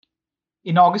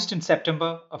In August and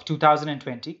September of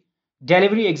 2020,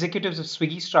 delivery executives of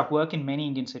Swiggy struck work in many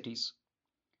Indian cities.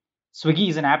 Swiggy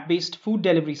is an app based food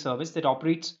delivery service that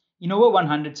operates in over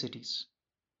 100 cities.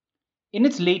 In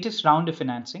its latest round of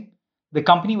financing, the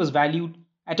company was valued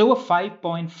at over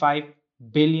 5.5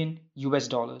 billion US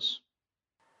dollars.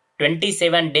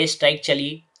 27 day strike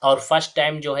चली और first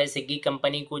time जो है Swiggy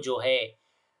company को जो है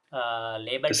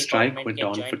labour The strike department went के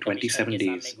on for joint commissioner 27 के सामने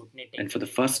days, घुटने टेक and for के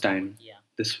the first मजबूर time, किया.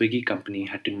 the Swiggy company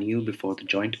had to kneel before the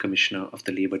Joint Commissioner of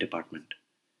the Labour Department.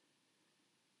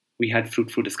 We had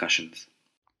fruitful discussions.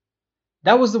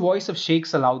 That was the voice of Sheikh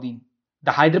Salauddin,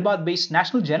 the Hyderabad based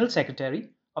National General Secretary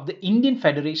of the Indian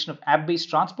Federation of App based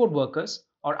Transport Workers,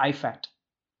 or IFAT.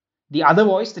 The other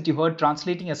voice that you heard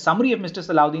translating a summary of Mr.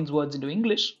 Salauddin's words into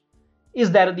English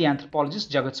is that of the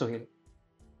anthropologist Jagat Sohail.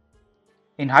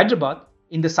 In Hyderabad,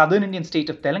 in the southern Indian state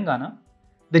of Telangana,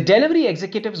 the delivery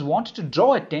executives wanted to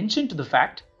draw attention to the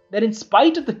fact that in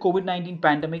spite of the COVID 19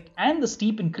 pandemic and the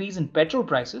steep increase in petrol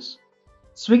prices,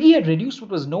 Swiggy had reduced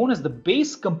what was known as the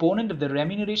base component of the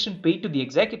remuneration paid to the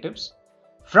executives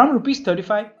from Rs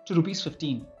 35 to Rs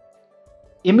 15.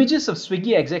 Images of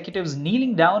Swiggy executives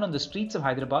kneeling down on the streets of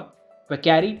Hyderabad were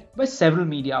carried by several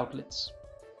media outlets.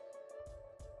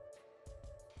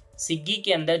 Swiggy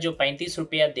के अंदर जो 35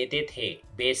 रुपया देते थे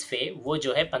base पे, वो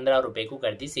जो है 15 रुपए को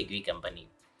कर दी स्विगी कंपनी.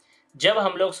 जब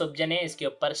हम लोग सब जने इसके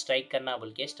ऊपर स्ट्राइक करना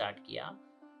बोल के स्टार्ट किया,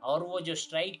 और वो जो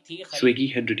स्ट्राइक थी, Swiggy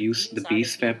had reduced the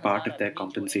base fare part of their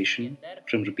compensation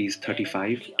from Rs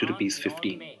 35 to Rs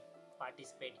 15.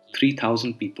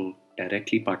 3,000 people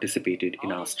directly participated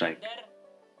in our strike.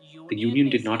 The union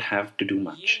did not have to do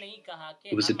much.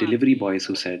 It was the delivery boys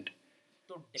who said,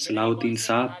 Salauddin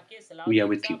Saab, we are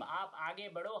with you. आप आगे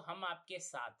बढ़ो, हम आपके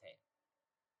साथ हैं.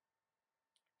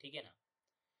 ठीक है ना.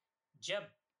 जब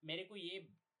मेरे को ये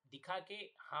दिखा के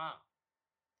हाँ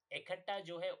इकट्ठा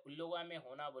जो है उन लोगों में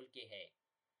होना बोल के है,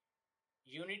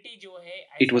 यूनिटी जो है,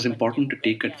 it was important to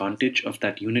take advantage of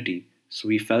that unity, so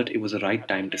we felt it was the right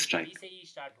time to strike.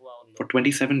 For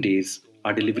 27 days,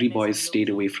 our delivery boys stayed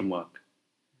away from work.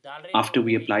 After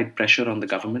we applied pressure on the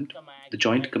government, the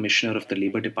Joint Commissioner of the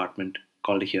Labour Department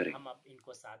called a hearing. हम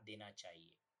इनको साथ देना चाहिए.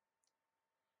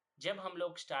 जब हम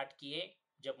लोग start किए,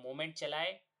 जब मोमेंट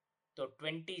चलाए, तो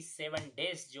 27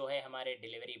 डेज जो है हमारे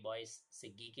डिलीवरी बॉयज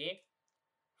स्विगी के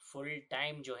फुल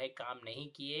टाइम जो है काम नहीं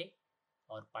किए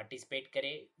और पार्टिसिपेट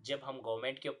करे. जब हम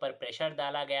गवर्नमेंट के ऊपर प्रेशर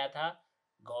डाला गया था,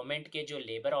 गवर्नमेंट के जो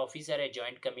लेबर ऑफिसर है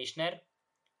जॉइंट कमिश्नर,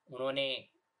 उन्होंने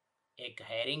एक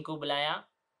हायरिंग को बुलाया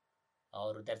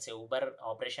और उधर से उबर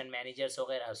ऑपरेशन मैनेजर्स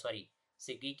वगैरह, सॉरी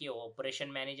स्विगी के ऑपरेशन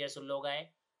मैनेजर्स लोग आए,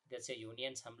 इधर से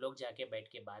यूनियंस, हम लोग जाके बैठ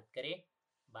के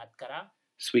बात करा.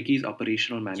 Swiggy's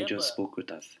operational managers spoke with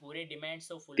us.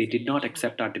 They did not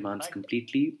accept our demands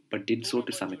completely, but did so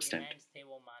to some extent.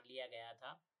 वो मान लिया गया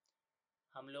था.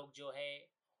 हम लोग जो है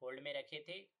होल्ड में रखे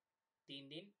थे 3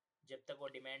 दिन, जब तक वो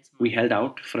demands. We held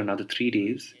out for another 3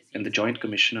 days, and the Joint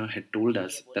Commissioner had told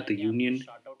us that the union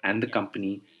and the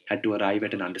company had to arrive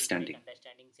at an understanding.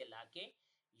 Understanding से लाके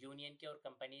यूनियन के और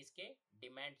कंपनीज के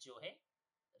डिमांड जो है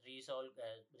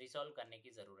रिसॉल्व करने की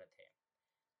जरूरत है.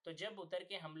 तो जब उतर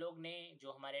के हम लोग ने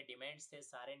जो हमारे डिमांड्स थे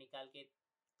सारे निकाल के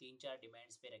 3-4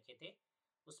 डिमांड्स पे रखे थे,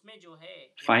 उसमें जो है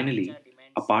Finally,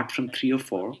 apart from 3 or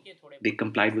 4, they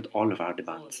complied with all of our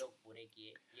demands.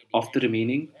 Of the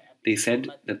remaining, they said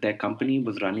that their company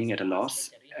was running at a loss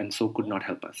and so could not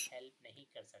help us.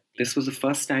 This was the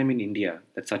first time in India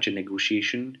that such a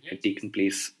negotiation had taken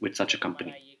place with such a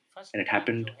company, and it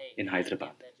happened in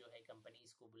Hyderabad.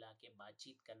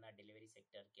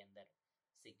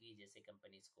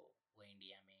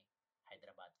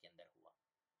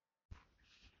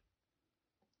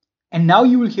 And now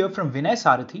you will hear from Vinay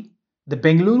Sarathy, the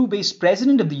Bengaluru based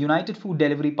president of the United Food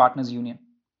Delivery Partners Union.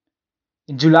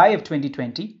 In July of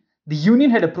 2020, the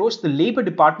union had approached the Labour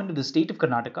Department of the state of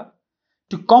Karnataka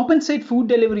to compensate food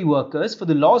delivery workers for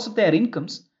the loss of their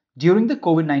incomes during the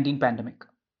COVID 19 pandemic.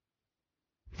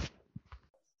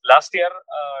 Last year,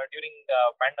 during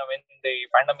when the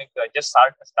pandemic just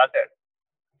started,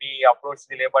 we approached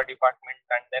the Labour Department,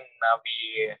 and then we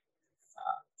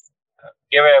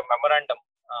gave a memorandum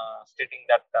stating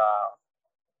that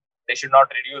they should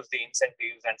not reduce the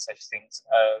incentives and such things.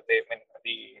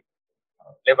 The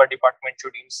Labour Department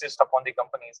should insist upon the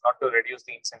companies not to reduce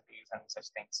the incentives and such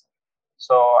things.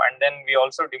 So, and then we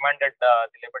also demanded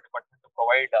the Labour Department to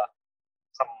provide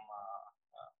some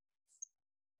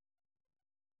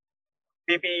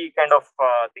PPE kind of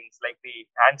things like the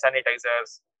hand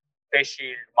sanitizers, face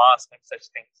shield, mask, and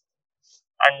such things.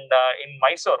 And in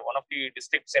Mysore, one of the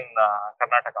districts in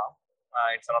Karnataka,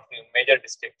 it's one of the major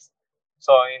districts.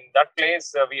 So in that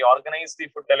place, we organized the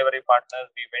food delivery partners.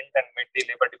 We went and met the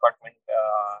labor department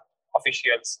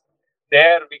officials.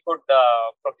 There we could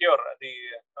procure the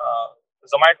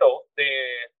Zomato. They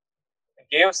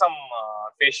gave some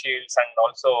face shields and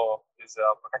also this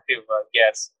protective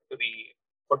gears to the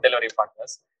food delivery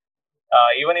partners.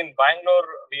 Even in Bangalore,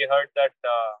 we heard that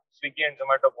Swiggy and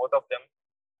Zomato, both of them,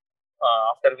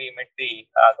 after we met the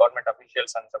government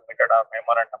officials and submitted our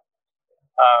memorandum,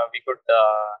 we could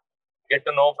get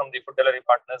to know from the food delivery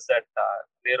partners that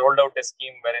they rolled out a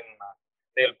scheme wherein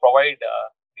they will provide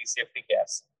the safety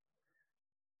gas.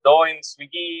 Though in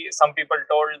Swiggy, some people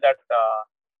told that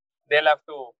they'll have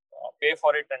to pay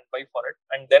for it and buy for it,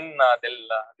 and then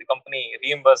the company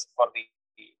reimburse for the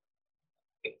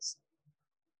things.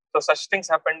 So such things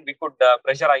happened. We could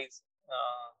pressurize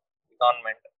the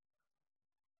government.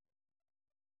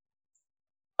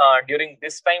 During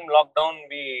this time lockdown,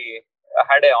 we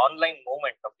had an online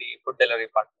movement of the food delivery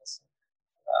partners,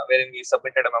 wherein we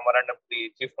submitted a memorandum to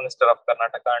the Chief Minister of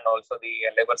Karnataka and also the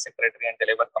Labour Secretary and the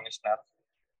Labour Commissioner.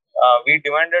 We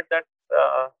demanded that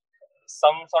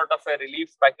some sort of a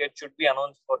relief package should be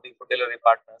announced for the food delivery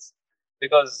partners,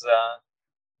 because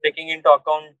taking into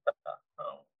account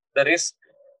the risk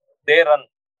they run,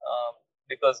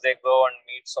 because they go and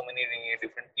meet so many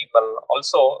different people.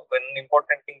 Also, one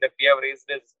important thing that we have raised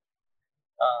is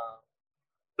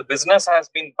the business has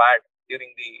been bad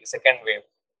during the second wave.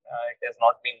 It has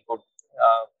not been good.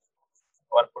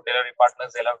 Our food delivery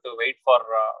partners, they'll have to wait for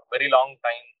a very long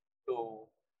time to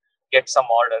get some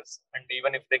orders, and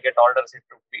even if they get orders, it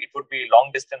would be long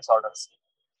distance orders.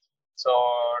 So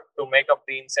to make up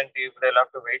the incentive, they'll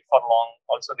have to wait for long.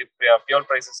 Also, the fuel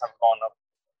prices have gone up.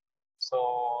 So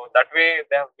that way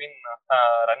they have been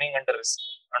running under risk.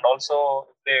 And also,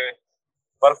 if they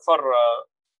work for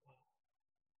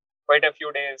quite a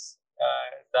few days,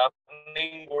 the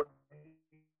earning would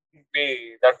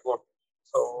be that good.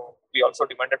 So we also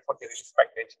demanded for the relief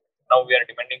package. Now we are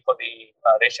demanding for the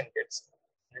ration kits.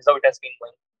 This is how it has been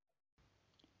going.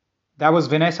 That was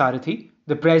Vinay Sarathy,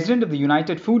 the president of the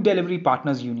United Food Delivery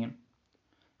Partners Union.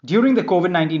 During the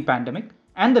COVID-19 pandemic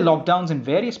and the lockdowns in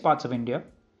various parts of India,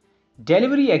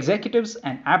 delivery executives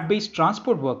and app-based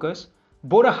transport workers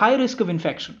bore a high risk of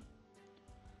infection.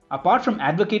 Apart from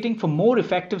advocating for more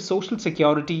effective social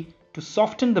security to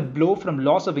soften the blow from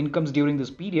loss of incomes during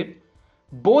this period,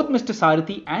 both Mr.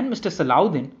 Sarathy and Mr.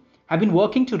 Salauddin have been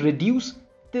working to reduce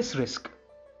this risk.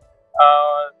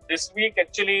 This week,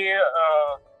 actually,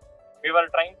 we were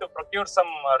trying to procure some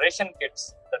ration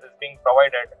kits that is being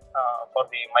provided for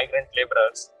the migrant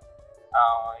laborers.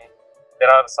 There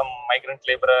are some migrant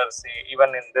laborers even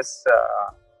in this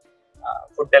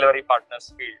food delivery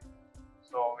partners field.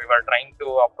 So we were trying to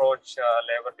approach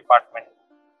labor department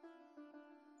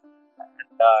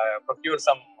and procure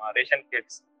some ration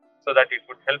kits so that it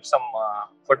would help some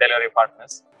food delivery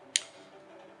partners.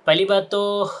 पहली बात तो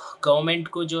government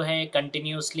को जो है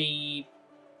continuously,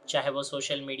 चाहे वो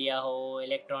social media हो,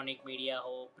 electronic media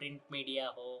हो, प्रिंट मीडिया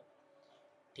हो,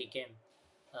 ठीक है,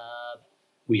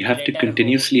 we have to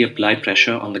continuously apply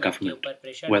pressure on the government,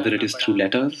 whether it is through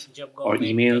letters or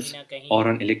emails or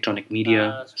on electronic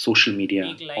media, social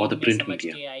media or the print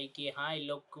media. कि हाँ, इन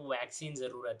लोग को vaccine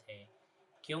ज़रूरत है,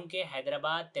 क्योंकि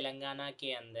हैदराबाद तेलंगाना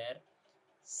के अंदर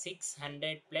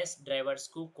 600 प्लस ड्राइवर्स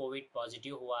को कोविड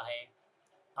पॉजिटिव हुआ है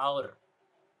और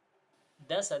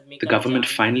the government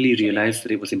finally realized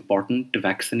that it was important to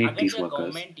vaccinate these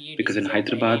workers, because in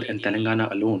Hyderabad and Telangana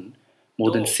alone,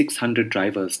 more than 600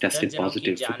 drivers tested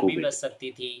positive for COVID.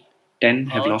 10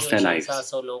 have lost their lives.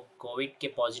 700 लोग Covid के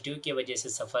positive की वजह से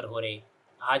सफ़र हो रहे,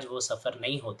 आज वो सफ़र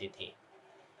नहीं होते थे.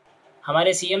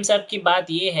 हमारे सीएम साहब की बात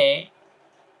ये है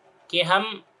कि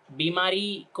हम बीमारी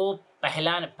को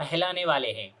फैलाने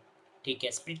वाले हैं, ठीक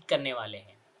है, स्प्रेड करने वाले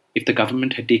हैं. If the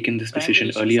government had taken this decision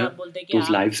earlier, those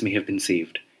lives may have been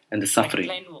saved and the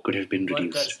suffering could have been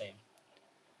reduced.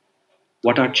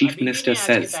 What our Chief Minister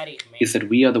says is that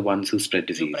we are the ones who spread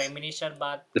disease.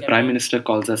 The Prime Minister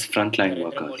calls us frontline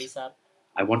workers.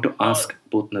 I want to ask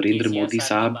both Narendra Modi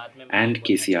Saab and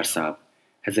KCR Saab,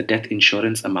 has the death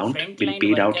insurance amount been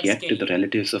paid out yet to the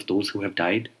relatives of those who have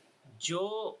died? जो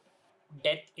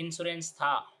death insurance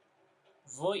था,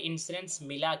 वो insurance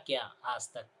मिला क्या आज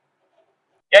तक?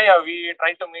 Yeah, we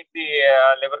tried to meet the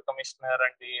Labour Commissioner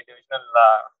and the divisional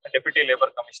Deputy Labour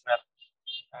Commissioner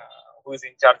who is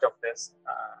in charge of this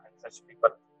and such people.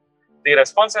 The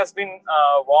response has been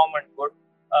warm and good,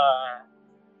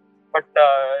 but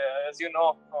as you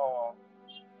know,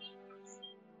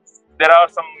 there are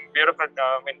some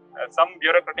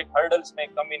bureaucratic hurdles may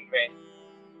come in way,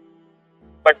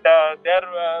 but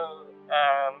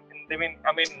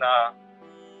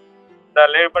the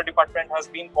labor department has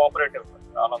been cooperative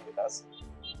along with us.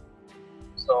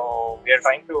 So we are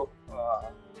trying to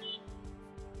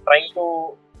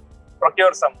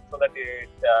procure some so that it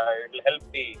will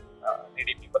help the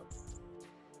needy people.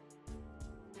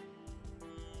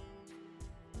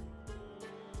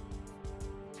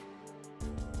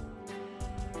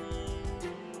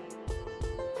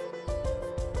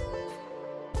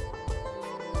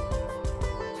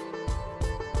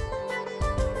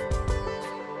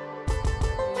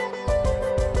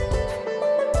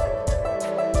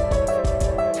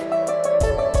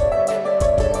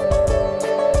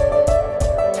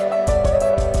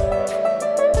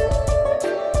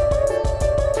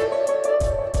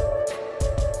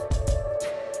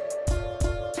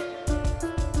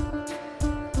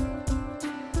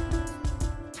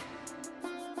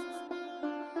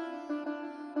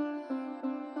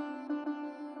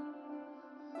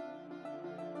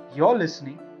 You're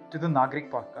listening to the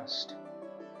Nagrik Podcast.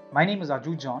 My name is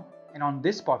Aju John, and on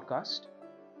this podcast,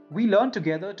 we learn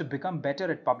together to become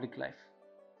better at public life.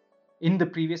 In the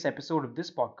previous episode of this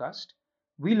podcast,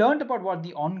 we learned about what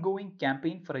the ongoing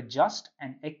campaign for a just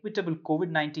and equitable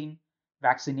COVID 19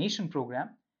 vaccination program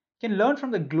can learn from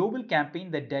the global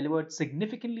campaign that delivered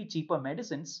significantly cheaper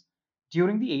medicines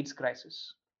during the AIDS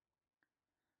crisis.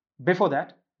 Before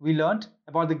that, we learned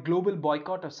about the global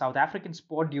boycott of South African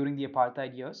sport during the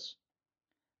apartheid years,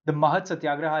 the Mahat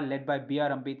Satyagraha led by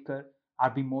B.R. Ambedkar,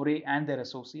 R.B. More, and their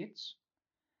associates,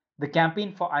 the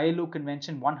campaign for ILO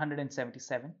Convention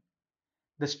 177,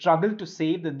 the struggle to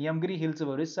save the Niyamgiri Hills of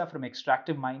Orissa from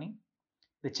extractive mining,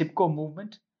 the Chipko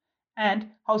movement, and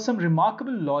how some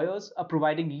remarkable lawyers are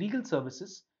providing legal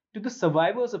services to the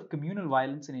survivors of communal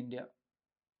violence in India.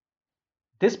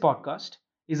 This podcast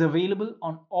is available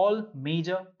on all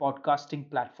major podcasting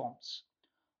platforms.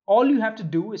 All you have to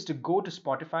do is to go to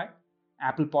Spotify,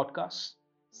 Apple Podcasts,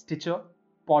 Stitcher,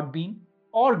 Podbean,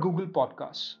 or Google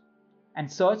Podcasts and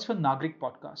search for Nagrik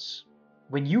Podcasts.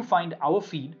 When you find our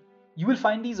feed, you will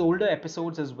find these older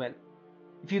episodes as well.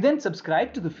 If you then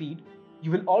subscribe to the feed,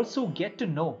 you will also get to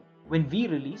know when we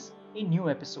release a new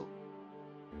episode.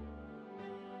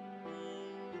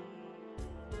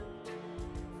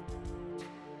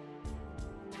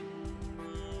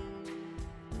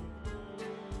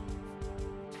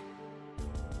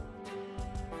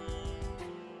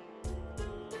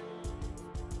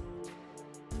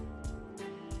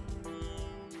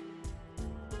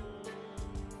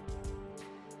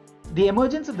 The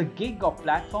emergence of the gig or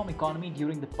platform economy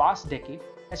during the past decade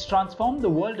has transformed the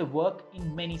world of work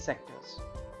in many sectors.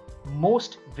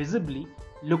 Most visibly,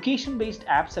 location-based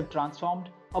apps have transformed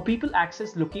how people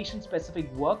access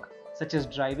location-specific work such as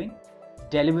driving,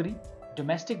 delivery,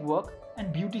 domestic work,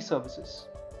 and beauty services.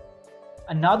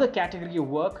 Another category of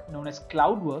work, known as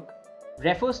cloud work,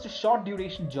 refers to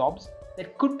short-duration jobs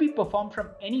that could be performed from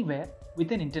anywhere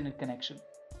with an internet connection.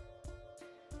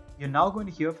 You're now going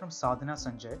to hear from Sadhana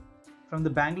Sanjay from the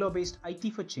Bangalore-based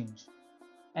IT for Change,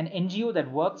 an NGO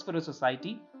that works for a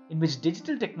society in which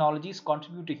digital technologies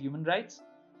contribute to human rights,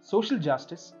 social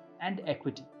justice, and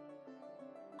equity.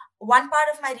 One part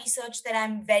of my research that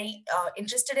I'm very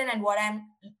interested in and what I'm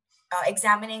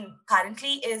examining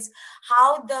currently is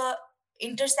how the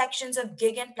intersections of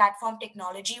gig and platform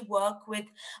technology work with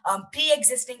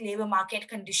pre-existing labor market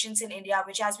conditions in India,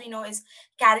 which, as we know, is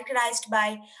characterized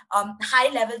by high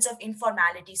levels of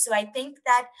informality. So I think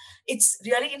that it's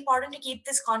really important to keep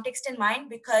this context in mind,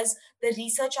 because the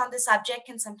research on the subject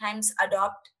can sometimes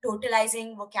adopt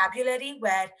totalizing vocabulary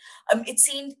where it's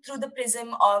seen through the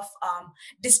prism of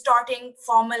distorting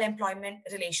formal employment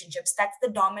relationships. That's the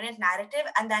dominant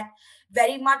narrative, and that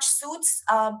very much suits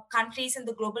countries in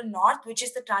the global north, which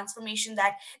is the transformation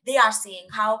that they are seeing,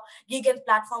 how gig and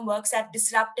platform works have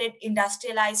disrupted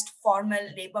industrialized formal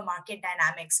labor market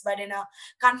dynamics. But in a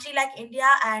country like India,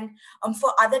 and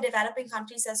for other developing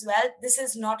countries as well, this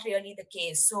is not really the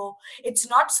case. So it's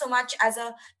not so much as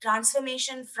a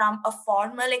transformation from a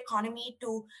formal economy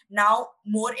to now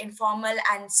more informal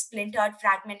and splintered,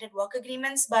 fragmented work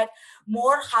agreements, but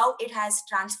more how it has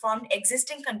transformed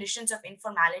existing conditions of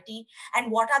informality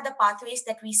and what are the pathways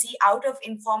that we see out of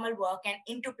informal work and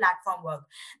into platform work.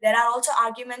 There are also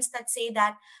arguments that say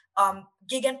that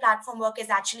gig and platform work has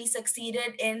actually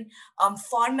succeeded in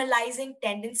formalizing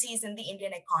tendencies in the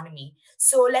Indian economy.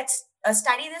 So let's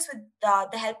study this with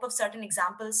the help of certain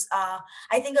examples.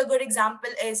 I think a good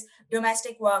example is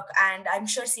domestic work, and I'm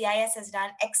sure CIS has done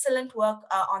excellent work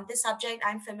on this subject.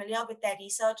 I'm familiar with their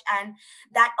research, and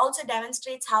that also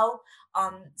demonstrates how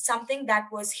something that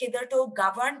was hitherto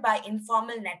governed by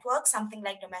informal networks, something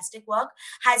like domestic work,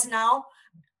 has now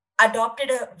adopted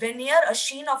a veneer, a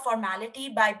sheen of formality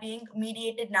by being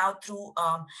mediated now through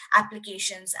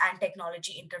applications and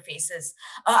technology interfaces.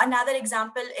 Another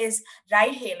example is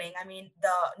ride hailing. I mean,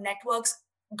 the networks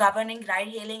governing ride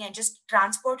hailing and just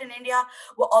transport in India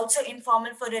were also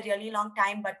informal for a really long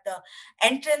time, but the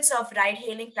entrance of ride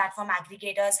hailing platform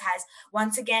aggregators has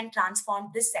once again transformed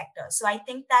this sector. So I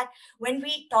think that when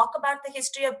we talk about the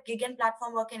history of gig and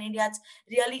platform work in India, it's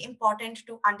really important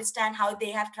to understand how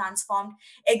they have transformed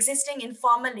existing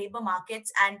informal labor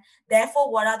markets, and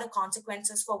therefore what are the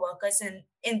consequences for workers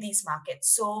in these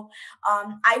markets. So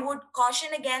I would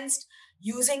caution against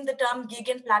using the term gig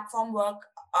and platform work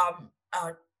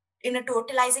in a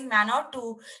totalizing manner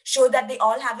to show that they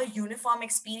all have a uniform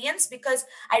experience, because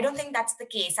I don't think that's the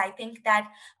case. I think that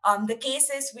the case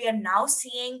is we are now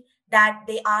seeing that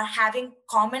they are having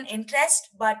common interest,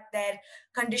 but their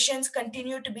conditions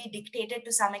continue to be dictated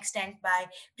to some extent by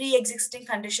pre-existing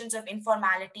conditions of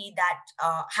informality that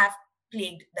have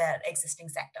plagued their existing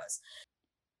sectors.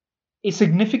 A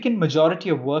significant majority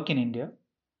of work in India,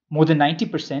 more than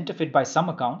 90% of it by some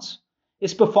accounts,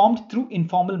 is performed through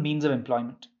informal means of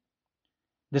employment.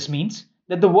 This means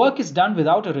that the work is done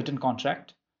without a written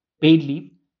contract, paid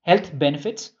leave, health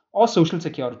benefits, or social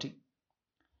security.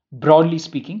 Broadly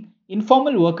speaking,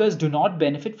 informal workers do not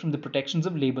benefit from the protections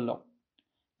of labor law.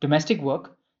 Domestic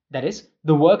work, that is,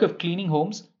 the work of cleaning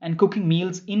homes and cooking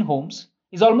meals in homes,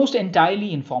 is almost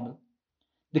entirely informal.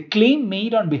 The claim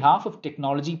made on behalf of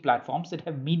technology platforms that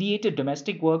have mediated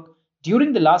domestic work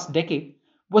during the last decade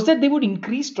was that they would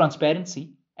increase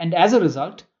transparency and, as a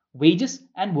result, wages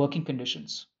and working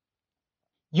conditions.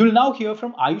 You'll now hear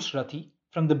from Ayush Rathi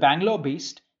from the Bangalore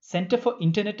based Center for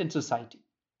Internet and Society.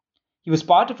 He was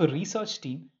part of a research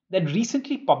team that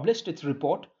recently published its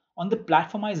report on the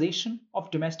platformization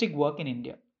of domestic work in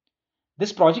India.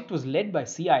 This project was led by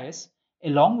CIS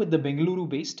along with the Bengaluru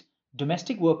based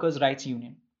Domestic Workers' Rights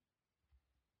Union.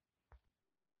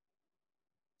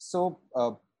 So,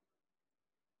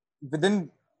 within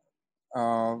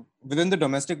within the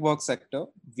domestic work sector,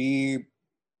 we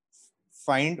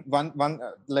find one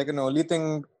like an early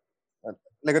thing,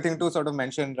 like a thing to sort of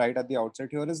mention right at the outset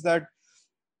here is that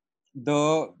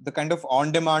the kind of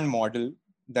on-demand model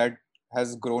that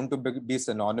has grown to be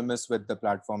synonymous with the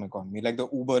platform economy, like the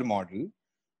Uber model,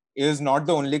 is not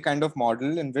the only kind of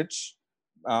model in which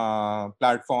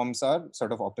platforms are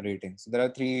sort of operating. So there are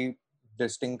three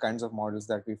distinct kinds of models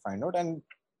that we find out, and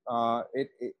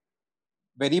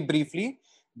very briefly,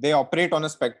 they operate on a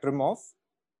spectrum of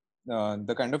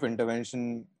the kind of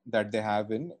intervention that they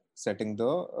have in setting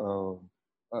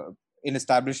in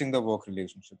establishing the work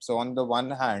relationship. So on the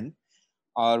one hand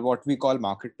are what we call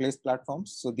marketplace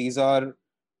platforms. So these are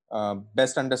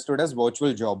best understood as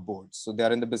virtual job boards. So they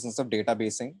are in the business of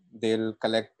databasing. They'll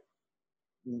collect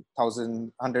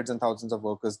hundreds and thousands of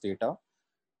workers' data,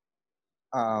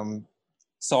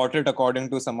 sort it according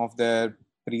to some of their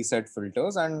preset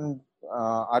filters, and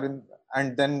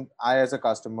and then I, as a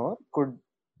customer, could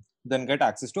then get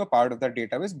access to a part of that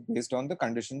database based on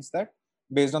the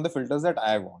based on the filters that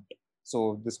I want.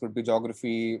 So this could be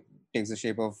geography, takes the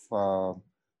shape of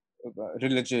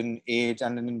religion, age,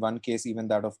 and in one case even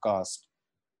that of caste.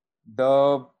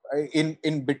 The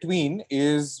in between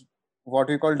is what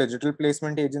we call digital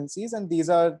placement agencies, and these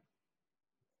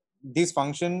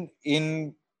function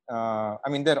in I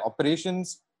mean, their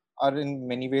operations are in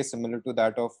many ways similar to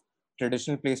that of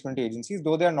traditional placement agencies,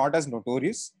 though they are not as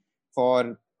notorious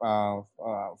for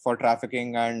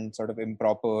trafficking and sort of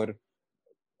improper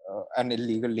and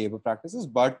illegal labor practices,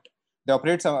 but they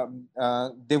operate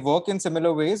they work in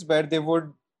similar ways where they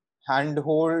would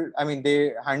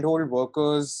they handhold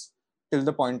workers till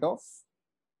the point of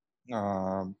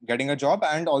getting a job,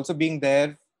 and also being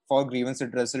there for grievance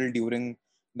addressal during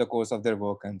the course of their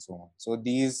work and so on. So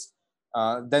these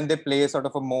then they play sort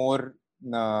of a more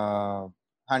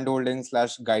handholding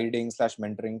slash guiding slash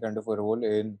mentoring kind of a role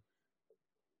in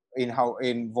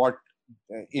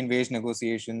wage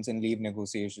negotiations, in leave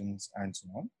negotiations, and so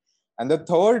on. And the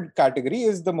third category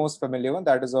is the most familiar one,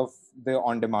 that is of the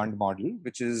on-demand model,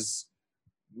 which is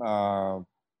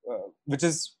which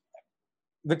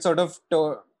sort of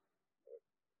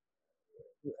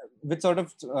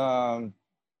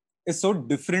is so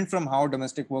different from how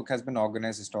domestic work has been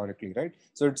organized historically, right?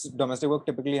 So domestic work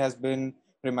typically has been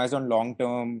premised on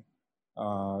long-term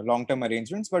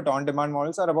arrangements, but on-demand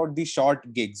models are about the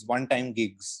short gigs, one-time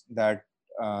gigs that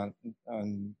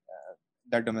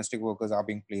that domestic workers are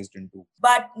being placed into.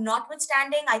 But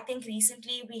notwithstanding, I think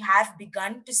recently we have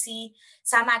begun to see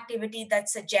some activity that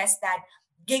suggests that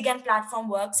gig and platform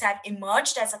works have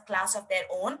emerged as a class of their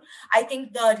own. I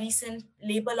think the recent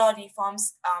labor law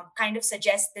reforms kind of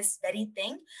suggest this very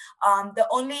thing.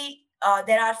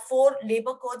 There are four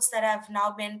labor codes that have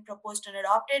now been proposed and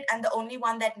adopted, and the only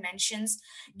one that mentions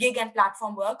gig and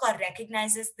platform work or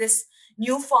recognizes this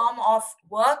new form of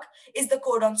work is the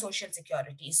Code on Social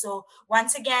Security. So,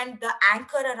 once again, the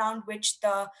anchor around which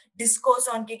the discourse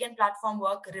on gig and platform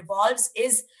work revolves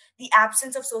is the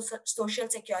absence of social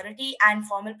security and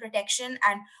formal protection,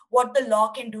 and what the law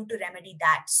can do to remedy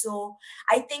that. So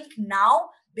I think now,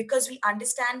 because we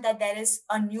understand that there is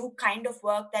a new kind of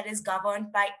work that is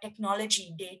governed by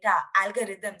technology, data,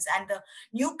 algorithms, and the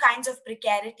new kinds of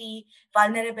precarity,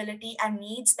 vulnerability, and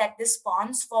needs that this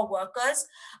spawns for workers,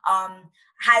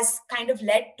 has kind of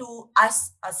led to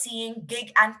us seeing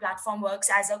gig and platform works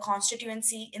as a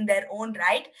constituency in their own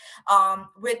right,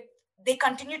 with they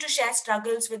continue to share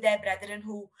struggles with their brethren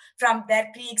who from their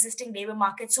pre-existing labor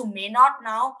markets who may not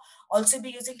now also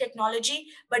be using technology,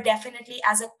 but definitely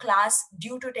as a class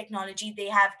due to technology they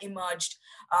have emerged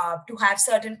to have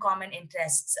certain common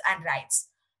interests and rights.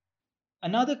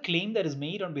 Another claim that is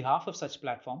made on behalf of such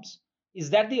platforms is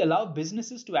that they allow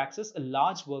businesses to access a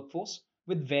large workforce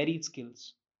with varied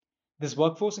skills. This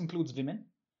workforce includes women,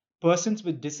 persons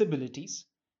with disabilities,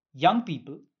 young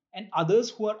people, and others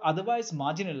who are otherwise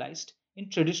marginalized in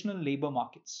traditional labor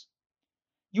markets.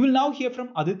 You will now hear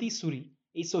from Aditi Surie,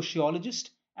 a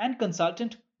sociologist and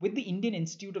consultant with the Indian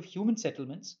Institute of Human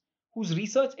Settlements, whose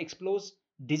research explores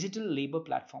digital labor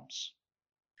platforms.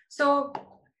 So,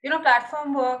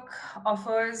 platform work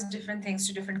offers different things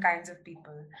to different kinds of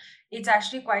people. It's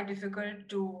actually quite difficult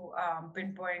to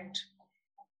pinpoint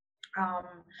um,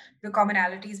 the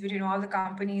commonalities between all the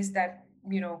companies that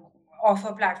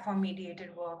offer platform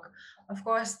mediated work. Of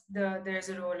course, there's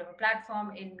a role of a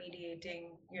platform in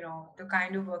mediating the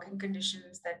kind of working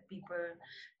conditions that people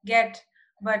get,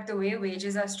 but the way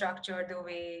wages are structured, the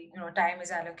way time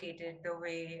is allocated, the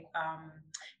way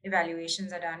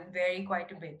evaluations are done vary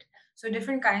quite a bit. So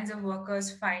different kinds of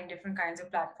workers find different kinds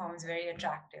of platforms very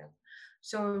attractive.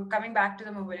 So coming back to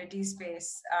the mobility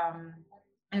space,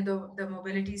 and the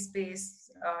mobility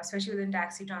space, especially within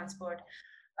taxi transport,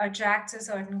 attracts a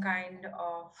certain kind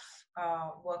of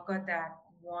worker that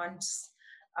wants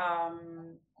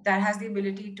that has the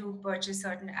ability to purchase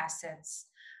certain assets.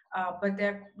 But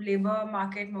their labor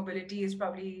market mobility is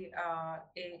probably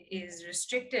is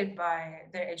restricted by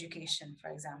their education, for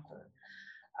example.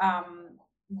 Um,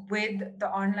 with the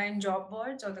online job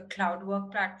boards or the cloud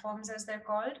work platforms, as they're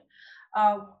called,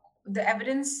 uh, the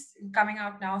evidence coming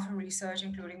out now from research,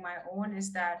 including my own,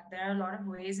 is that there are a lot of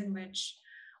ways in which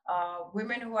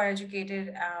women who are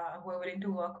educated, who are willing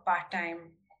to work part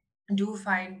time, do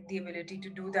find the ability to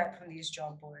do that from these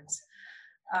job boards.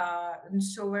 And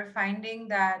so we're finding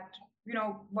that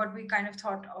what we kind of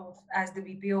thought of as the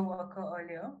BPO worker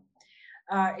earlier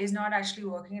is not actually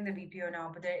working in the BPO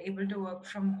now, but they're able to work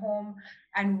from home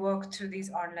and work through these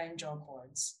online job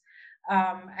boards.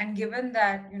 And given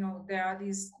that there are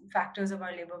these factors of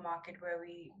our labor market where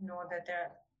we know that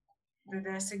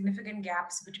there are significant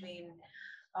gaps between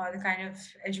the kind of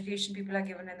education people are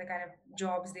given and the kind of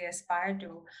jobs they aspire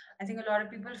to, I think a lot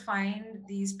of people find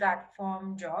these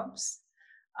platform jobs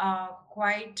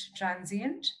quite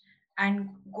transient and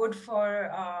good for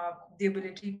the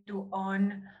ability to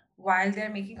earn while they're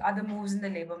making other moves in the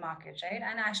labor market, right?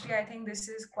 And actually, I think this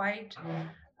is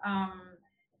um,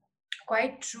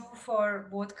 quite true for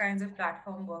both kinds of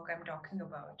platform work I'm talking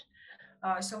about.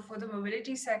 So for the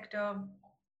mobility sector,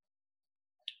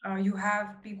 you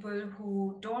have people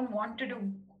who don't want to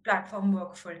do platform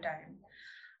work full time.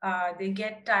 They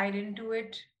get tied into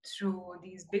it through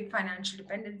these big financial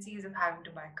dependencies of having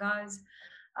to buy cars.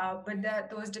 But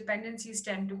those dependencies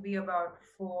tend to be about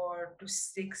 4 to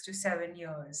 6 to 7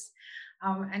 years.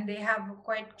 And they have a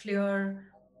quite clear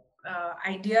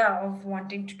idea of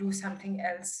wanting to do something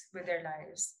else with their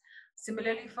lives.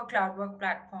 Similarly, for cloud work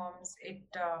platforms, it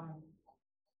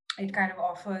kind of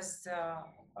offers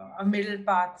a middle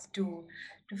path to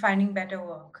finding better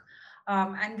work.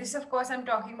 And this, of course, I'm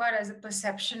talking about as a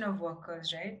perception of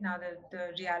workers, right? Now,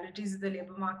 the realities of the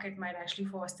labor market might actually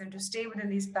force them to stay within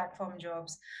these platform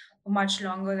jobs for much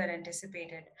longer than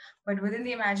anticipated. But within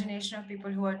the imagination of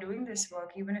people who are doing this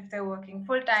work, even if they're working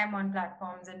full time on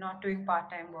platforms and not doing part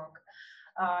time work,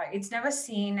 it's never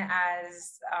seen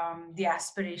as the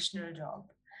aspirational job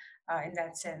in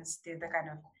that sense, the kind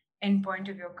of end point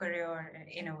of your career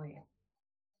in a way.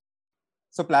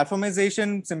 So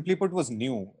platformization, simply put, was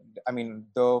new. I mean,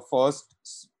 the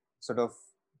first sort of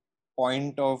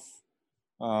point of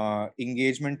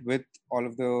engagement with all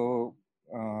of the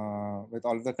with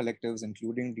all of the collectives,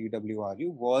 including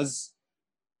DWRU, was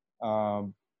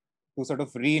um, to sort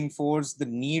of reinforce the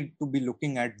need to be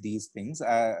looking at these things,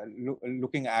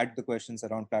 looking at the questions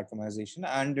around platformization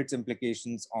and its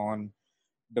implications on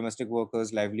domestic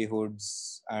workers'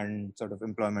 livelihoods and sort of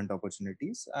employment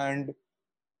opportunities,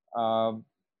 uh,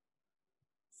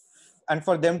 and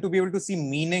for them to be able to see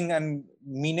meaning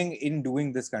in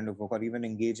doing this kind of work, or even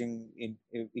engaging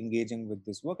with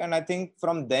this work. And I think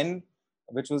from then,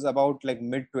 which was about like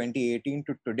mid 2018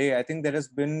 to today, I think there has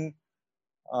been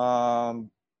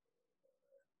um,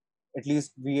 at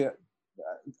least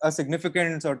a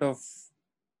significant sort of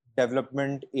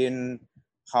development in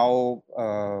how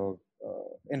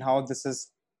this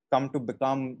has come to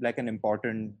become like an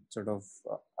important sort of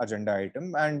agenda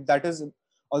item, and that is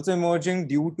also emerging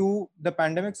due to the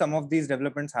pandemic. Some of these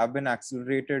developments have been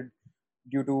accelerated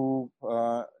due to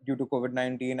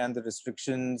COVID-19 and the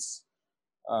restrictions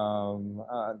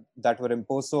that were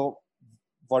imposed. So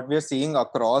what we are seeing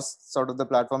across sort of the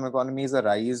platform economy is a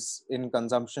rise in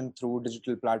consumption through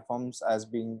digital platforms as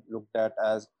being looked at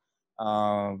as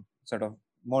sort of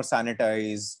more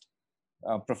sanitized,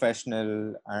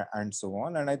 professional, and so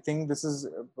on. And I think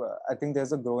I think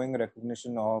there's a growing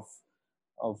recognition of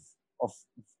of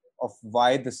of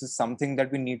why this is something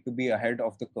that we need to be ahead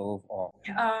of the curve of.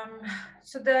 Um,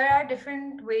 so there are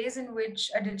different ways in which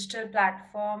a digital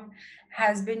platform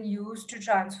has been used to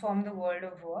transform the world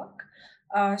of work.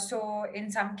 So in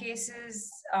some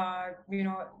cases,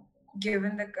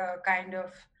 given the kind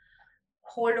of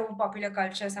hold over popular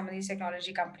culture some of these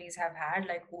technology companies have had,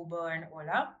 like Uber and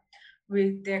Ola,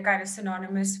 they're kind of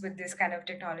synonymous with this kind of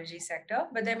technology sector.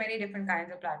 But there are many different kinds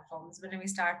of platforms. But let me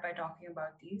start by talking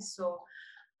about these. So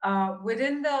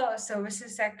within the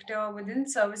services sector, within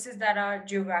services that are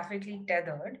geographically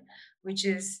tethered, which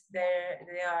is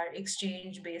they are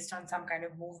exchanged based on some kind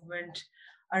of movement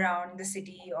around the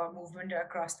city or movement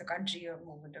across the country or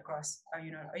movement across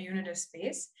a unit of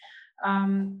space.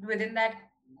 Within that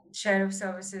share of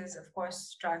services, of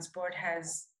course, transport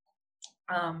has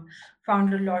um,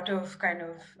 found a lot of kind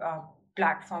of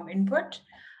platform input.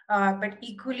 But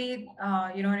equally,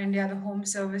 in India, the home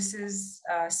services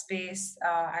space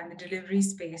and the delivery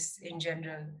space in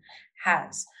general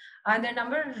has. And there are a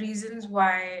number of reasons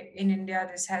why in India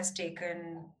this has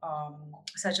taken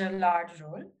such a large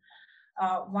role.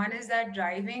 One is that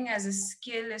driving as a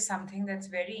skill is something that's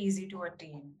very easy to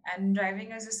attain. And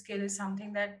driving as a skill is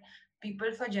something that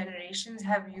people for generations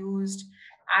have used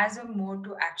as a mode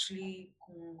to actually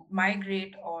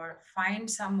migrate or find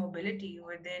some mobility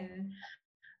within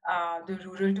the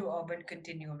rural to urban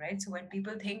continuum, right? So when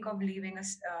people think of leaving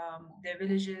their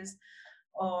villages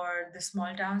or the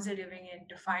small towns they're living in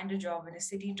to find a job in a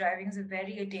city, driving is a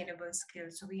very attainable skill.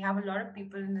 So we have a lot of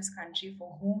people in this country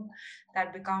for whom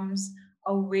that becomes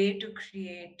a way to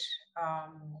create,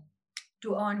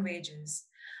 to earn wages.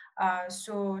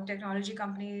 So technology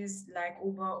companies like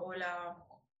Uber, Ola,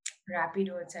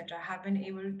 Rapido, etc., have been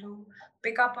able to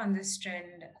pick up on this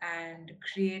trend and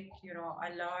create,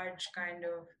 a large kind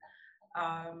of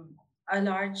um, a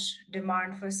large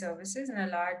demand for services and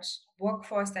a large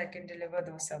workforce that can deliver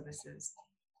those services.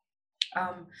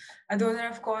 Um, and those are,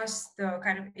 of course, the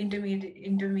kind of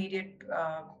intermediate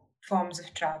forms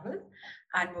of travel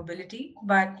and mobility.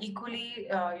 But equally,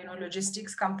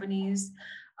 logistics companies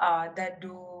that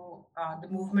do the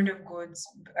movement of goods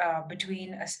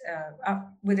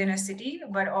within a city,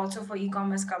 but also for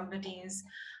e-commerce companies,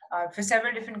 for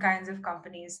several different kinds of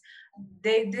companies.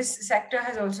 This sector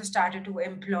has also started to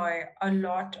employ a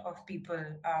lot of people,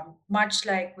 much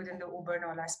like within the Uber and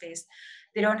Ola space.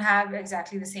 They don't have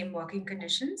exactly the same working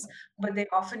conditions, but they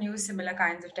often use similar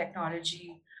kinds of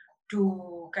technology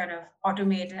to kind of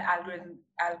automate and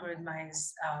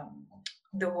algorithmize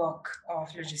the work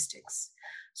of logistics.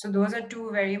 So those are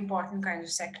two very important kinds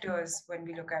of sectors when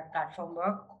we look at platform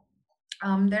work.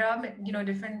 There are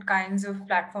different kinds of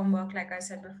platform work, like I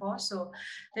said before. So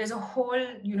there's a whole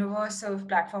universe of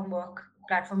platform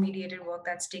mediated work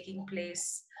that's taking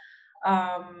place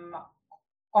um,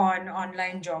 on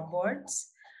online job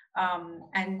boards.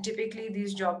 And typically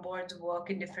these job boards work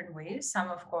in different ways. Some,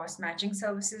 of course, matching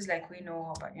services, like we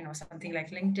know about, something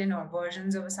like LinkedIn or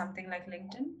versions of something like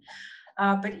LinkedIn.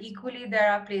 But equally,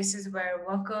 there are places where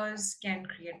workers can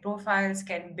create profiles,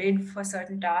 can bid for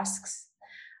certain tasks,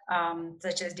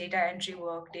 such as data entry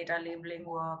work, data labeling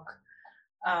work,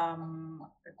 um,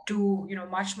 to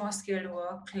much more skilled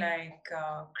work like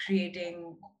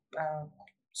creating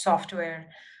software,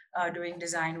 doing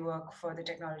design work for the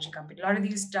technology company. A lot of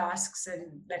these tasks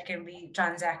and that can be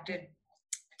transacted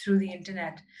through the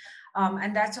internet,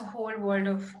 and that's a whole world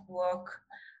of work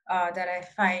that I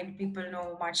find people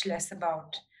know much less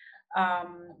about.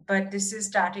 But this is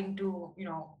starting to,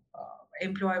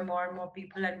 employ more and more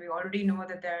people, and we already know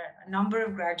that there are a number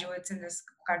of graduates in this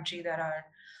country that are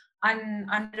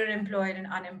underemployed and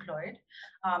unemployed.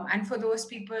 And for those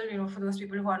people, for those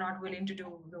people who are not willing to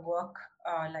do the work,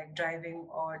 like driving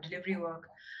or delivery work,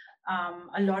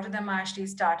 a lot of them are actually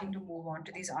starting to move on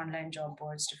to these online job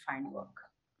boards to find work.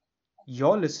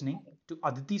 You're listening to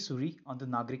Aditi Surie on the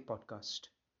Nagrik podcast.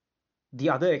 The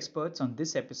other experts on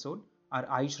this episode are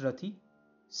Ayush Rathi,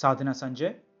 Sadhana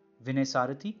Sanjay, Vinay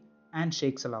Sarathy, and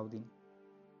Shaik Salauddin.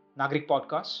 Nagrik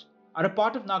podcasts are a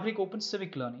part of Nagrik Open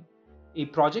Civic Learning, a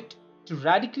project to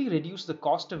radically reduce the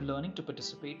cost of learning to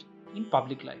participate in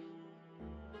public life.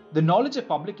 The knowledge of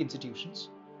public institutions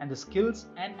and the skills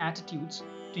and attitudes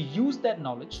to use that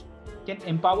knowledge can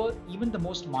empower even the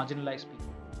most marginalized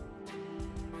people.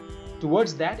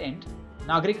 Towards that end,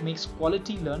 Nagrik makes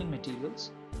quality learning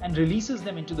materials and releases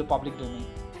them into the public domain.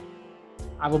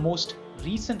 Our most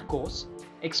recent course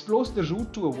explores the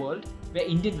route to a world where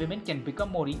Indian women can become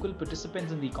more equal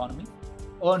participants in the economy,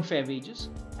 earn fair wages,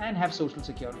 and have social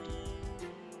security.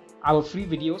 Our free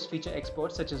videos feature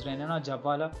experts such as Renana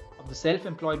Javwala of the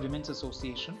Self-Employed Women's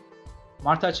Association,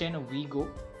 Martha Chen of WeGo,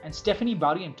 and Stephanie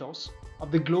Barrientos of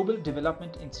the Global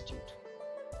Development Institute.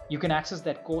 You can access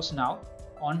that course now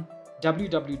on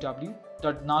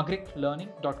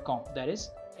www.nagriklearning.com. That is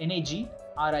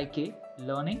NAGRIK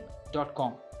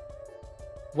learning.com.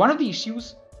 One of the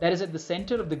issues that is at the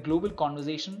center of the global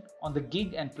conversation on the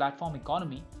gig and platform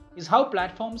economy is how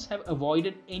platforms have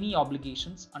avoided any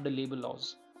obligations under labor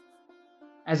laws.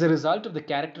 As a result of the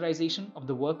characterization of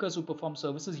the workers who perform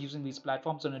services using these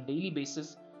platforms on a daily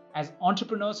basis as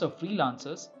entrepreneurs or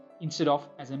freelancers instead of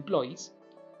as employees,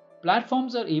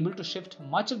 platforms are able to shift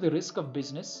much of the risk of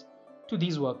business to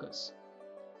these workers.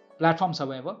 Platforms,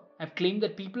 however, have claimed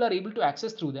that people are able to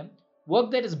access through them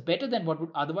work that is better than what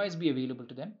would otherwise be available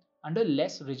to them under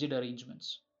less rigid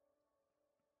arrangements.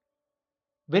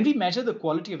 When we measure the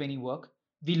quality of any work,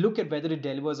 we look at whether it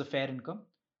delivers a fair income,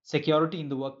 security in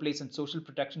the workplace and social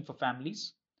protection for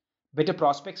families, better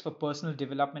prospects for personal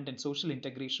development and social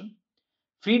integration,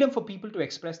 freedom for people to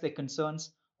express their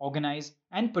concerns, organize,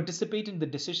 and participate in the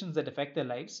decisions that affect their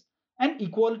lives, and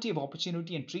equality of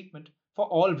opportunity and treatment for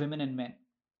all women and men.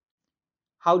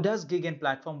 How does gig and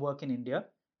platform work in India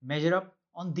measure up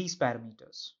on these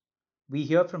parameters? We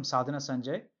hear from Sadhana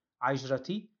Sanjay, Ayush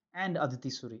Rathi, and Aditi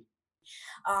Surie.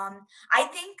 I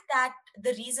think that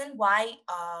the reason why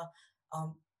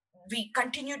um, we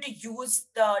continue to use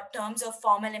the terms of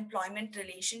formal employment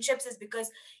relationships is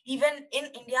because even in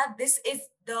India, this is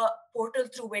the portal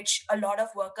through which a lot of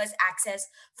workers access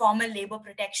formal labor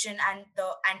protection and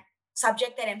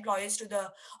subject their employers to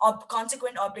the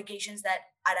consequent obligations that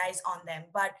arise on them.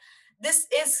 But this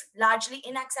is largely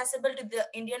inaccessible to the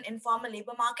Indian informal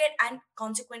labor market and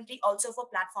consequently also for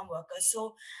platform workers.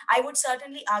 So I would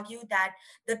certainly argue that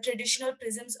the traditional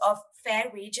prisms of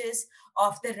fair wages,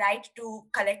 of the right to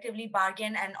collectively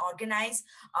bargain and organize,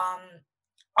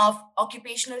 of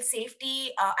occupational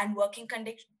safety and working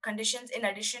conditions, in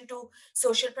addition to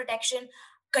social protection,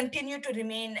 continue to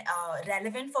remain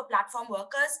relevant for platform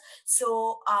workers.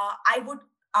 So I would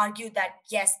argue that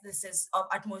yes, this is of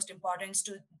utmost importance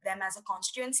to them as a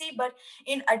constituency. But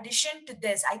in addition to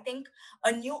this, I think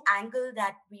a new angle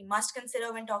that we must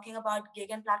consider when talking about gig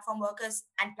and platform workers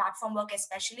and platform work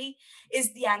especially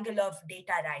is the angle of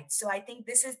data rights. So I think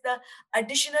this is the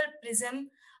additional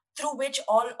prism through which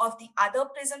all of the other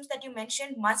prisms that you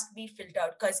mentioned must be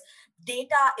filtered, because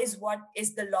data is what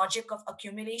is the logic of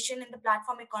accumulation in the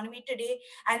platform economy today,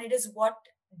 and it is what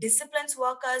disciplines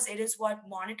workers, it is what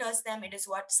monitors them, it is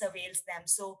what surveils them.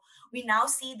 So we now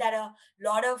see that a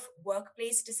lot of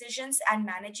workplace decisions and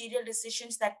managerial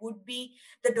decisions that would be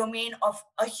the domain of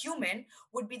a human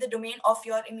would be the domain of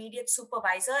your immediate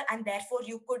supervisor, and therefore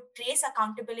you could trace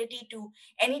accountability to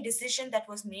any decision that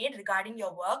was made regarding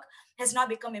your work has now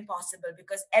become impossible,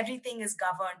 because everything is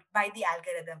governed by the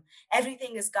algorithm,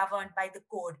 everything is governed by the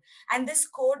code, and this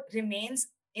code remains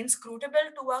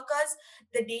inscrutable to workers.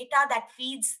 The data that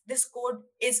feeds this code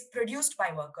is produced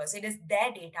by workers. It is their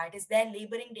data, it is their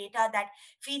laboring data that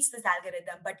feeds this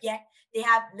algorithm, but yet they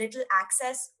have little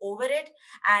access over it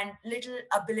and little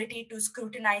ability to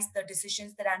scrutinize the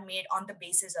decisions that are made on the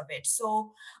basis of it.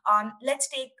 So let's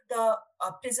take the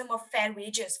prism of fair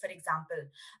wages, for example.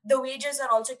 The wages are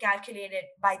also calculated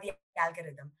by the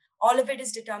algorithm. all of it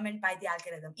is determined by the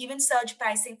algorithm. Even surge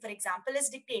pricing, for example, is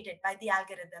dictated by the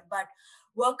algorithm, but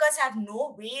workers have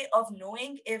no way of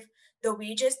knowing if the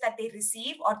wages that they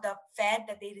receive or the fare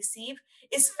that they receive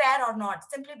is fair or not,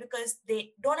 simply because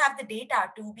they don't have the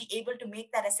data to be able to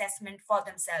make that assessment for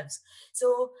themselves.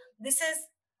 So this is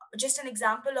just an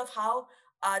example of how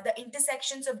the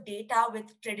intersections of data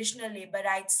with traditional labor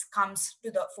rights comes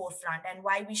to the forefront, and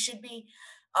why we should be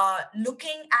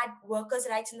looking at workers'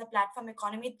 rights in the platform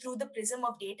economy through the prism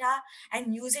of data,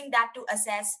 and using that to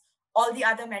assess all the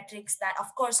other metrics that,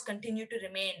 of course, continue to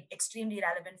remain extremely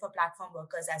relevant for platform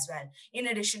workers as well, in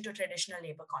addition to traditional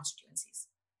labor constituencies.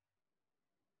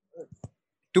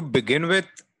 To begin with,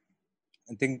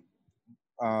 I think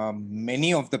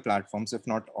many of the platforms, if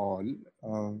not all,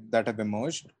 that have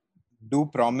emerged do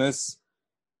promise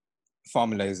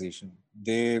formalization.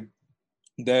 Their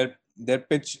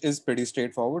pitch is pretty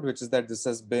straightforward, which is that this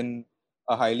has been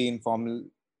a highly informal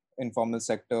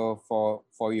sector for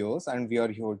years, and we are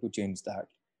here to change that.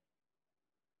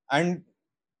 And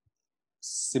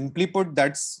simply put,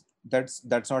 that's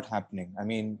not happening. I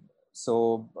mean,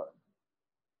 so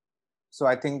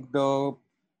I think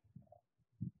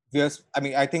I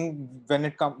think when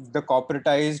it comes, the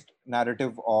corporatized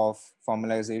narrative of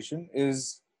formalization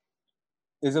is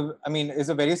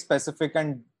a very specific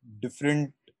and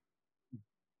different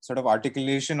sort of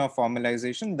articulation of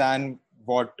formalization than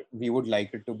what we would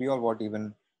like it to be, or what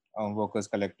even workers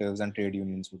collectives and trade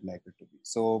unions would like it to be.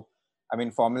 So, I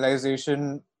mean,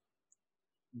 formalization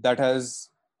that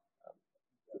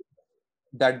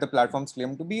the platforms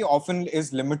claim to be often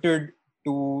is limited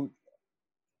to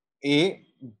a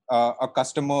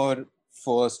customer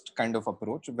first kind of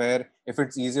approach, where if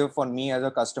it's easier for me as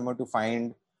a customer to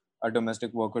find a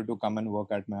domestic worker to come and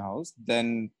work at my house,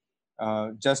 then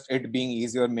just it being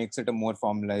easier makes it a more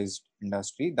formalized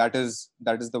industry. That is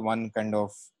the one kind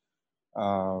of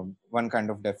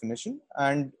definition.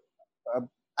 Uh,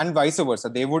 and vice versa,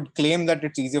 they would claim that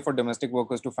it's easier for domestic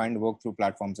workers to find work through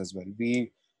platforms as well.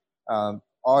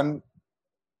 On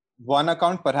one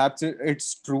account, perhaps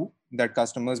it's true that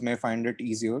customers may find it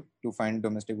easier to find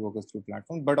domestic workers through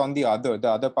platforms, but on the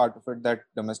other part of it, that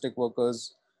domestic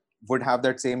workers would have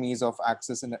that same ease of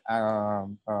access and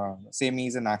same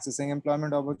ease in accessing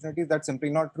employment opportunities. That's simply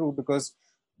not true, because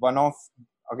one of,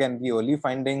 again, the early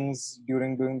findings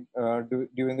during the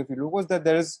fieldwork was that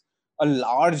there is a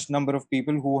large number of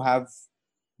people who have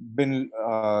been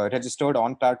registered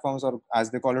on platforms, or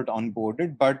as they call it,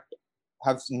 onboarded, but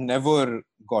have never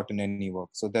gotten any work.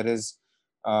 So there is,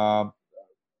 so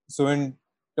in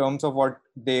terms of what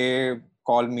they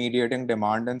call mediating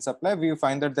demand and supply, we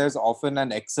find that there's often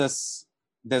an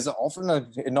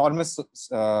enormous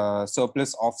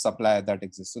surplus of supply that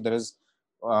exists. So there is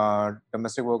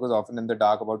domestic workers often in the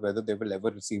dark about whether they will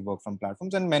ever receive work from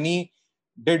platforms, and many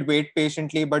did wait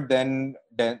patiently, but then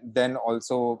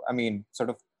also, I mean, sort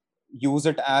of use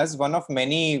it as one of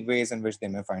many ways in which they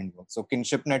may find work. So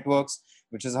kinship networks,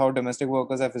 which is how domestic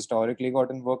workers have historically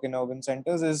gotten work in urban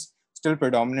centers, is still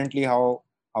predominantly how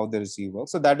they receive work.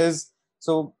 So that is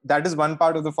one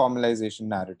part of the formalization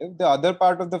narrative. The other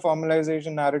part of the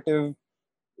formalization narrative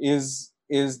is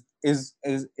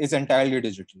entirely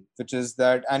digital, which is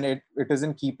that, and it is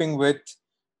in keeping with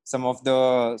some of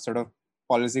the sort of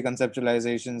policy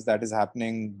conceptualizations that is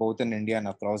happening both in India and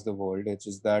across the world, which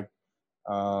is that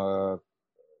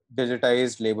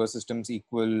digitized labor systems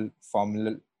equal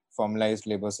formalized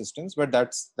labor systems, but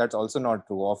that's also not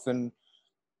true. Often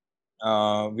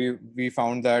we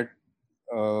found that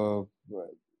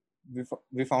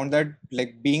we found that,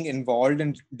 like, being involved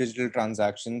in digital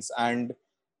transactions and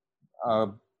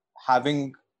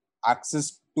having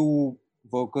access to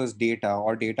workers' data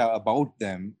or data about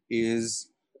them is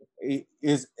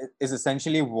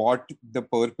essentially what the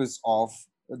purpose of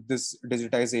this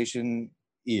digitization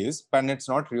is, but it's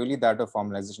not really that of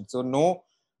formalization. So no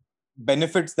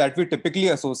benefits that we typically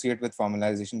associate with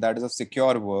formalization, that is of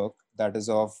secure work, that is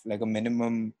of like a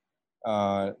minimum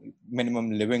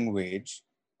living wage,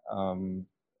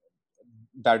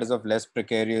 that is of less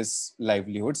precarious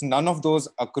livelihoods, none of those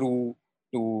accrue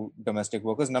to domestic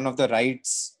workers. None of the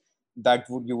rights that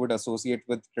you would associate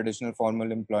with traditional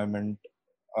formal employment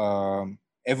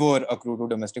ever accrue to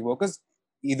domestic workers,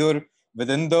 either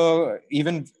either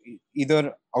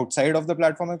outside of the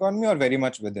platform economy or very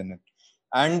much within it.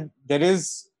 And there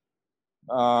is,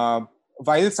 while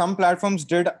some platforms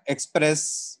did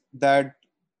express that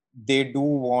they do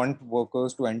want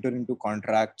workers to enter into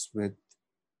contracts with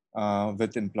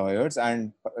employers,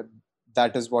 and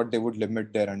that is what they would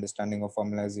limit their understanding of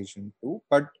formalization to.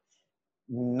 But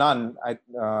none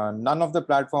of the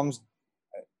platforms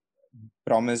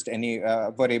promised any,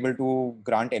 were able to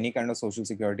grant any kind of social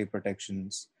security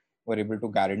protections, were able to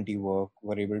guarantee work,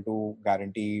 were able to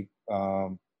guarantee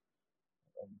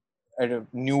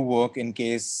new work in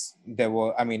case there were,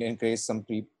 I mean, in case some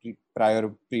prior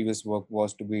previous work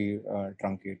was to be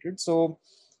truncated. So,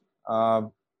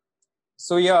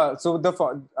 so yeah, so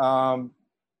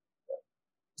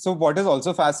so what is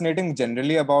also fascinating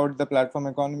generally about the platform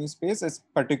economy space is,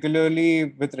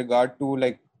 particularly with regard to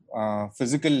like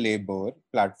physical labor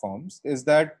platforms, is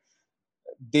that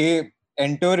they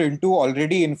enter into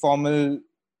already informal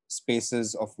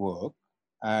spaces of work,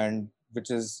 and which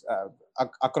is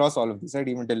across all of these, right?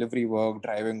 Even delivery work,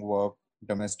 driving work,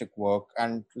 domestic work,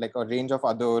 and like a range of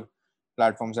other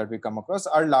platforms that we come across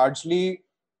are largely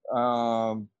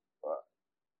um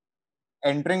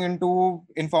entering into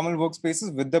informal workspaces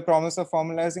with the promise of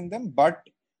formalizing them, but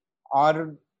are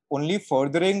only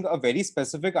furthering a very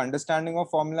specific understanding of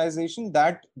formalization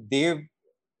that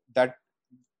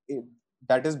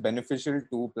that is beneficial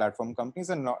to platform companies,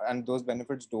 and those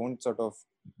benefits don't sort of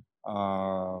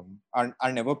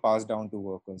are never passed down to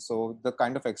workers. So the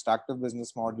kind of extractive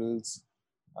business models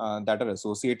that are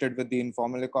associated with the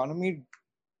informal economy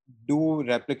do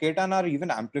replicate and are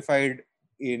even amplified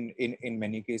in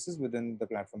many cases within the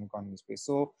platform economy space.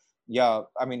 So yeah,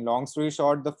 I mean, long story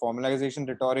short, the formalization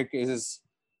rhetoric is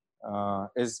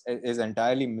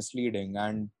entirely misleading,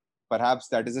 and perhaps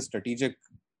that is a strategic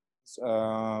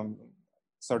um,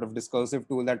 sort of discursive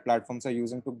tool that platforms are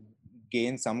using to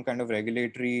gain some kind of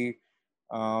regulatory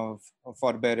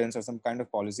forbearance or some kind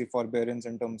of policy forbearance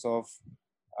um,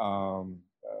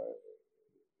 uh,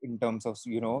 in terms of,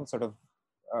 you know, sort of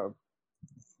uh,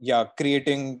 yeah,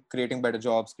 creating better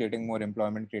jobs, creating more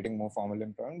employment, creating more formal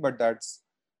employment. But that's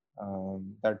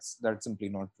simply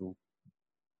not true.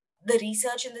 The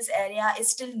research in this area is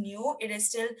still new. It is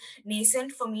still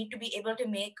nascent for me to be able to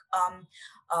make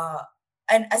uh,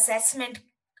 an assessment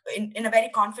in a very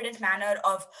confident manner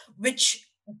of which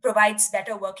provides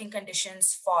better working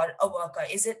conditions for a worker.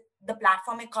 Is it the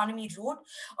platform economy route,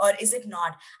 or is it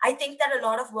not? I think that a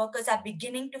lot of workers are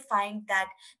beginning to find that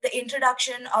the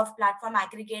introduction of platform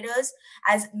aggregators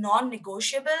as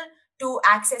non-negotiable to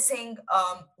accessing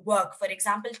work. For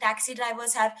example, taxi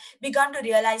drivers have begun to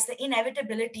realize the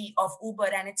inevitability of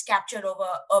Uber and its capture over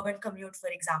urban commute, for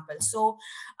example. So,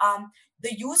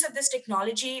 the use of this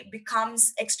technology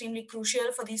becomes extremely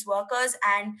crucial for these workers.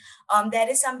 And there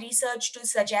is some research to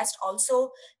suggest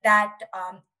also that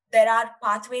there are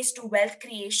pathways to wealth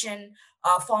creation,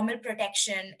 formal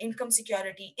protection, income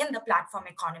security in the platform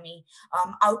economy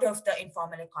out of the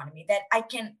informal economy. That I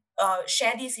can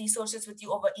share these resources with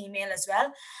you over email as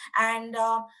well. And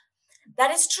that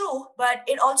is true, but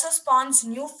it also spawns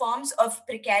new forms of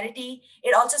precarity.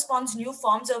 It also spawns new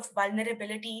forms of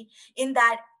vulnerability, in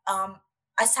that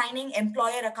assigning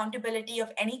employer accountability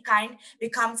of any kind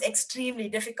becomes extremely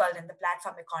difficult in the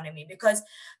platform economy, because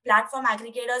platform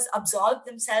aggregators absolve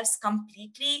themselves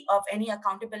completely of any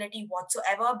accountability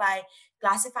whatsoever by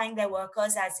classifying their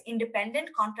workers as independent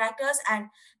contractors. And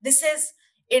this is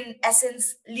in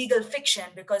essence legal fiction,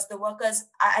 because the workers,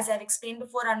 as I've explained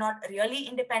before, are not really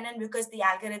independent, because the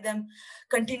algorithm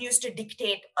continues to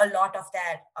dictate a lot of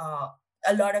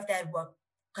their work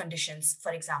conditions,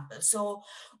 for example. So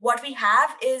what we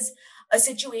have is a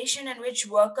situation in which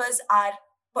workers are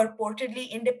purportedly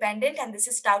independent, and this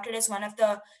is touted as one of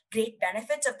the great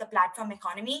benefits of the platform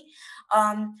economy.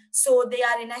 So they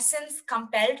are in essence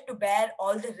compelled to bear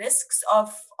all the risks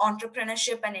of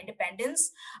entrepreneurship and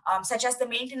independence, such as the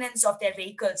maintenance of their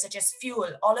vehicles, such as fuel,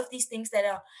 all of these things that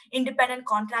an independent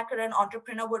contractor and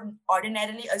entrepreneur would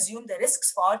ordinarily assume the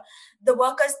risks for. The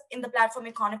workers in the platform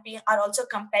economy are also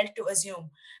compelled to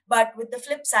assume, but with the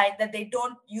flip side, that they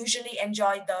don't usually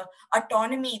enjoy the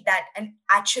autonomy that an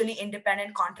actually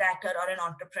independent contractor or an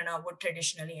entrepreneur would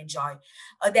traditionally enjoy.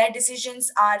 Their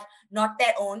decisions are not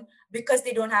their own because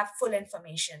they don't have full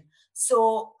information.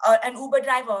 So an Uber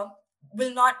driver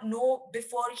will not know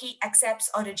before he accepts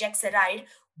or rejects a ride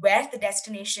where the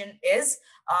destination is,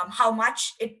 how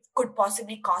much it could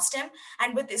possibly cost him.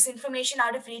 And with this information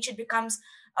out of reach, it becomes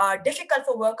difficult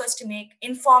for workers to make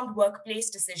informed workplace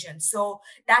decisions. So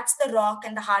that's the rock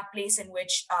and the hard place in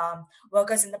which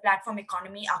workers in the platform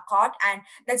economy are caught. And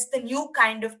that's the new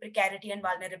kind of precarity and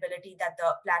vulnerability that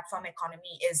the platform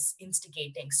economy is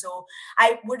instigating. So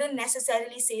I wouldn't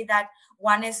necessarily say that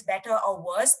one is better or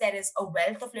worse. There is a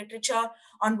wealth of literature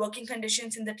on working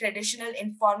conditions in the traditional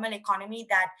informal economy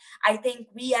that I think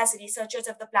we as researchers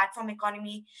of the platform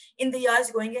economy in the years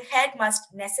going ahead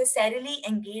must necessarily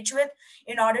engage with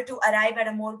in order to arrive at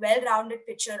a more well-rounded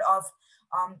picture of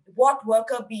what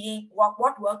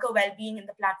what worker well-being in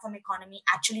the platform economy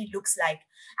actually looks like,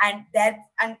 and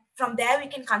from there we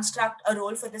can construct a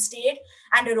role for the state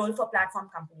and a role for platform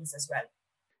companies as well.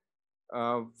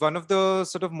 One of the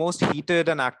sort of most heated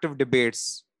and active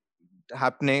debates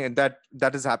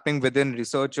that is happening within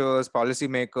researchers,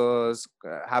 policymakers,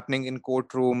 happening in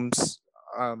courtrooms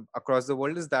across the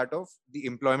world is that of the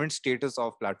employment status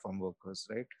of platform workers,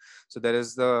 right? So there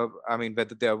is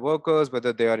whether they are workers,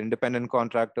 whether they are independent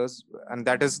contractors, and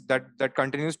that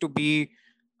continues to be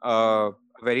a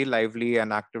very lively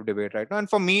and active debate right now. And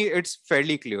for me, it's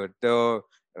fairly clear.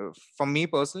 For me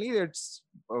personally, it's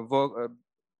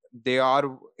they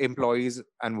are employees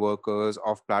and workers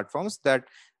of platforms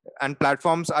and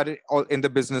platforms are all in the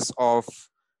business of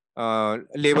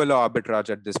labor law arbitrage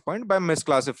at this point by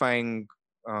misclassifying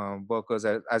workers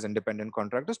as independent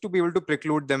contractors to be able to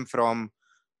preclude them from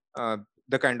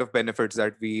the kind of benefits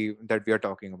that we are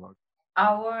talking about.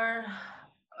 Our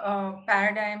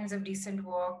paradigms of decent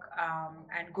work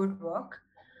and good work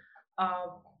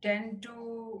uh, tend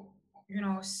to,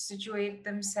 situate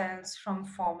themselves from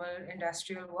formal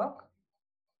industrial work.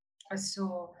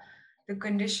 So the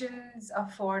conditions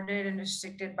afforded and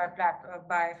restricted by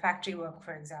factory work,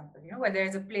 for example, where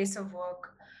there's a place of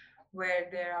work where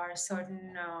there are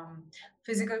certain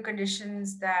physical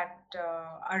conditions that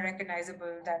are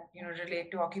recognizable, that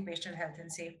relate to occupational health and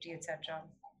safety, etc.,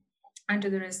 and to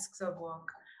the risks of work.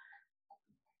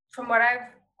 From what I've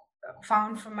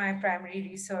found from my primary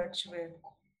research with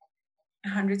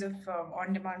hundreds of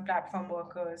on-demand platform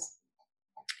workers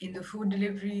in the food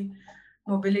delivery,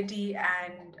 mobility,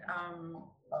 and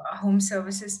home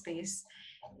services space,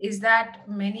 is that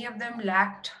many of them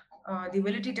lacked the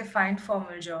ability to find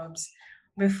formal jobs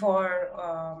before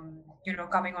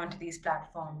coming onto these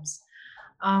platforms,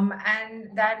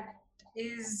 and that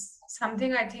is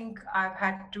something I think I've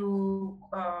had to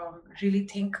really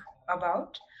think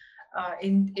about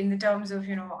in the terms of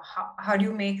how do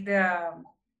you make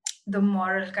the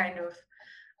moral kind of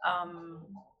um,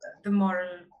 the moral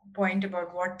point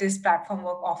about what this platform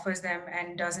work offers them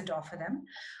and doesn't offer them.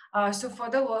 So for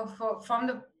the work, from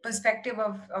the perspective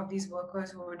of these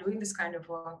workers who are doing this kind of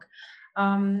work,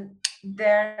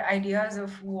 their ideas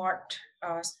of what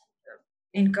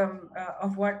income,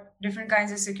 of what different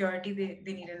kinds of security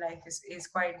they need in life is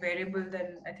quite variable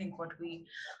than I think what we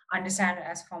understand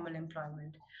as formal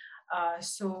employment.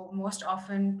 So most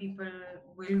often people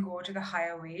will go to the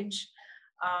higher wage,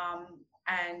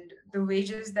 and the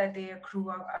wages that they accrue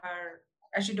are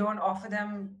actually don't offer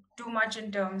them too much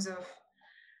in terms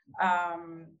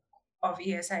um, of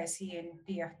ESIC and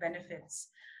PF benefits.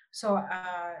 So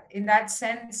in that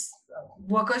sense,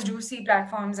 workers do see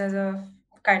platforms as a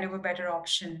kind of a better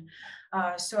option.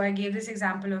 So I gave this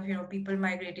example of people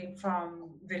migrating from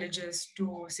villages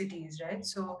to cities, right?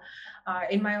 So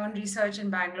in my own research in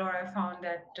Bangalore, I found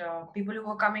that people who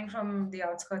were coming from the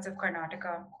outskirts of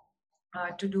Karnataka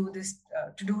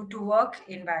to work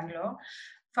in Bangalore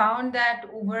found that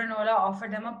Uber and Ola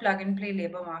offered them a plug and play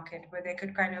labor market where they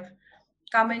could kind of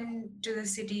come into the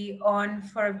city, earn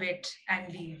for a bit,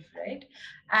 and leave, right?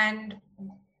 And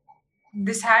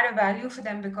this had a value for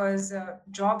them because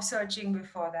job searching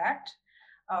before that,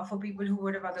 for people who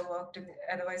would have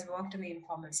otherwise worked in the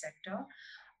informal sector,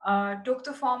 took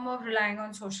the form of relying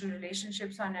on social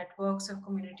relationships, on networks of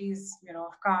communities,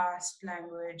 of caste,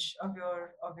 language, of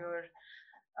your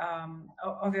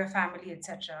family,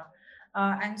 etc.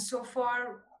 And so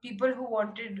for people who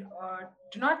wanted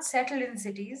to not settle in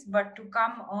cities, but to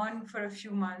come on for a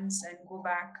few months and go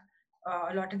back,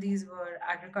 a lot of these were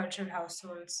agricultural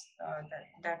households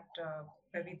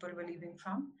where people were leaving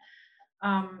from.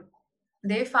 Um,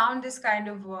 they found this kind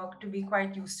of work to be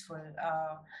quite useful,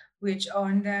 which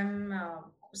earned them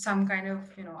some kind of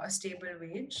a stable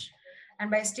wage. And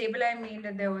by stable, I mean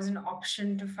that there was an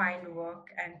option to find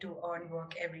work and to earn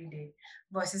work every day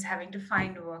versus having to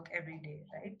find work every day,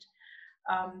 right?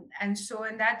 And so,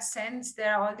 in that sense,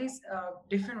 there are all these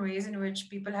different ways in which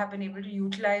people have been able to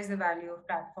utilize the value of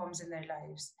platforms in their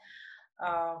lives.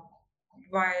 Uh,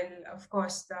 while, of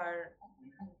course,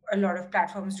 a lot of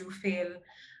platforms do fail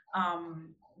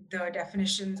the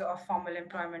definitions of formal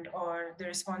employment or the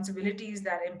responsibilities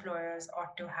that employers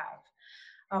ought to have.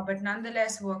 But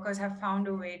nonetheless, workers have found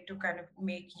a way to kind of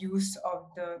make use of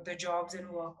the jobs and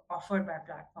work offered by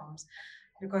platforms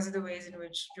because of the ways in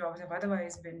which jobs have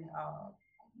otherwise been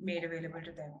made available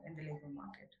to them in the labor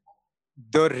market.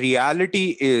 The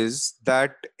reality is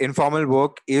that informal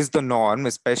work is the norm,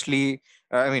 especially,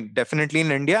 definitely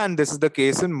in India, and this is the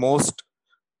case in most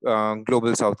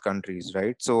global South countries,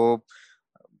 right? So,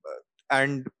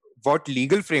 and what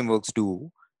legal frameworks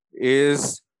do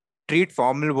is treat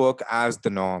formal work as the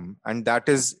norm, and that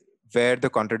is where the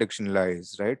contradiction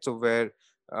lies, right? So where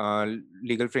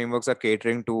legal frameworks are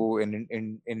catering to,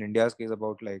 in India's case,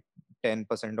 about like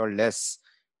 10% or less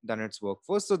than its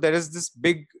workforce. So there is this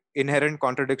big inherent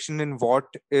contradiction in what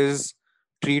is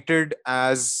treated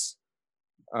as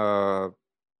uh,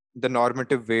 the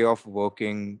normative way of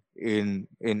working in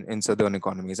southern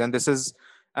economies.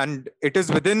 And it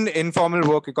is within informal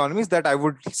work economies that I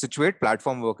would situate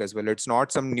platform work as well. It's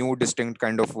not some new distinct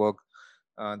kind of work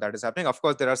that is happening. Of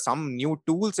course, there are some new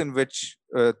tools in which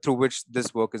through which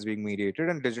this work is being mediated,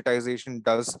 and digitization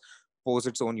does pose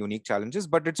its own unique challenges,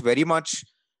 but it's uh,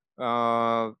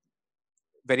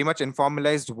 very much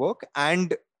informalized work.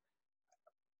 And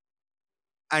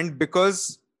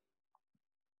because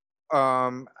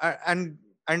and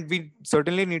we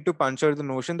certainly need to puncture the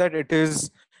notion that it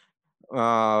is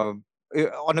on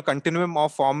a continuum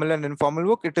of formal and informal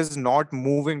work. It is not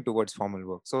moving towards formal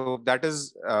work. So that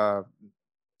is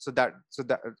so that so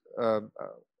that uh,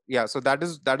 uh, yeah, so that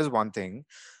is one thing.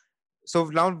 So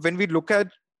now uh, when we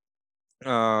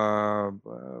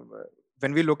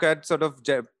look at sort of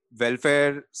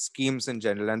welfare schemes in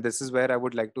general, and this is where I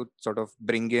would like to sort of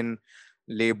bring in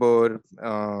labor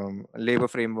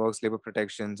frameworks, labor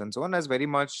protections, and so on, as very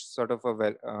much sort of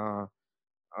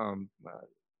um, uh,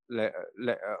 le-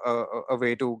 a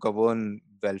way to govern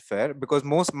welfare, because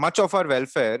much of our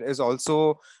welfare is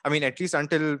also, I mean, at least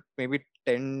until maybe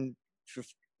 10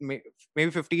 15,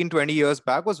 maybe 15, 20 years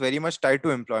back, was very much tied to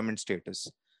employment status.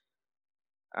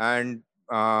 And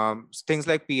things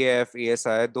like PF,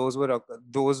 ASI,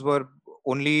 those were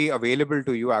only available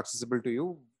to you, accessible to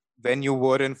you, when you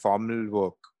were in formal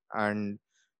work. And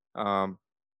um,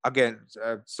 again,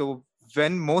 so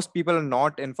when most people are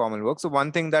not in formal work, so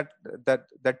one thing that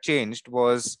changed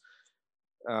was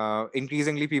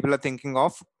increasingly people are thinking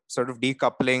of sort of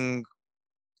decoupling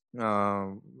uh,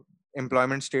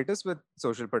 employment status with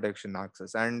social protection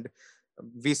access. And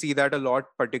we see that a lot,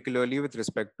 particularly with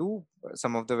respect to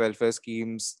some of the welfare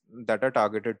schemes that are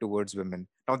targeted towards women.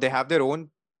 Now, they have their own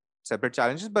separate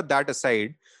challenges, but that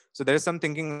aside, so there is some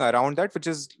thinking around that, which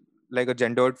is like a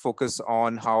gendered focus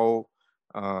on how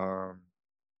uh,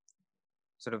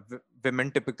 sort of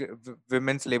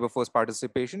women's labor force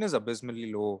participation is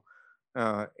abysmally low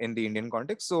in the Indian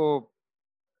context. So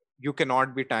you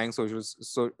cannot be tying social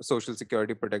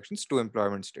security protections to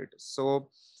employment status. So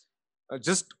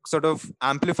just sort of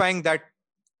amplifying that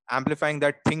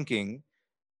thinking,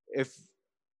 if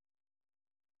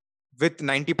with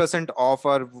 90% of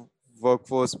our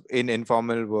workforce in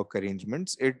informal work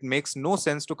arrangements, it makes no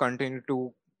sense to continue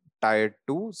to tie it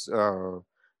to uh,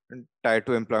 tie it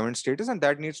to employment status, and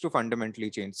that needs to fundamentally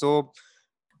change. So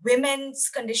women's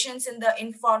conditions in the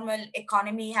informal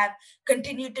economy have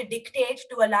continued to dictate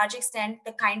to a large extent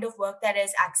the kind of work that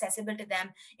is accessible to them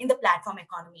in the platform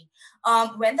economy.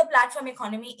 When the platform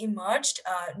economy emerged,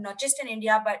 not just in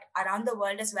India but around the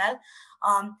world as well,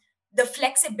 the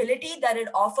flexibility that it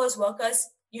offers workers,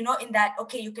 in that,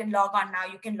 okay, you can log on now,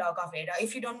 you can log off later.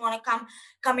 If you don't want to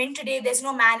come in today, there's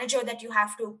no manager that you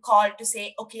have to call to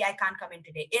say, okay, I can't come in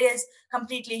today. It is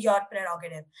completely your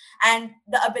prerogative. And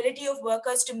the ability of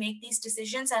workers to make these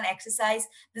decisions and exercise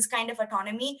this kind of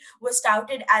autonomy was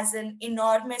touted as an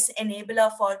enormous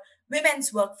enabler for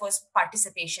women's workforce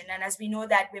participation. And as we know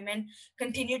that women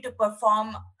continue to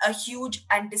perform a huge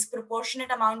and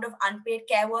disproportionate amount of unpaid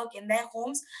care work in their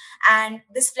homes, and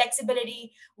this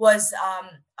flexibility was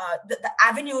the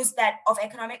avenues that of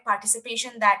economic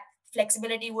participation that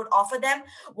flexibility would offer them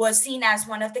was seen as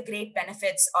one of the great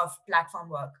benefits of platform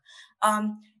work.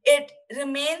 It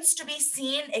remains to be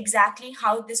seen exactly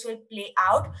how this will play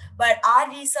out, but our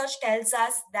research tells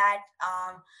us that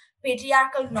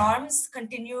patriarchal norms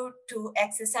continue to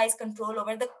exercise control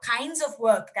over the kinds of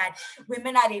work that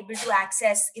women are able to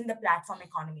access in the platform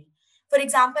economy. For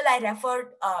example, I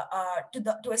referred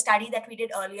to a study that we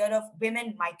did earlier of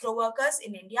women micro workers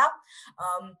in India.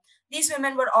 These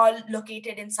women were all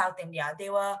located in South India. They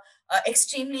were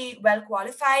extremely well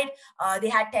qualified. They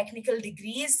had technical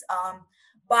degrees,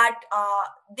 but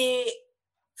they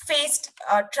faced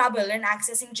trouble in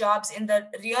accessing jobs in the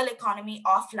real economy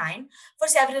offline for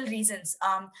several reasons.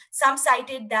 Some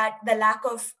cited that the lack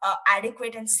of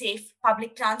adequate and safe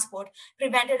public transport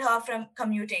prevented her from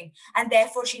commuting, and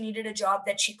therefore she needed a job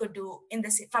that she could do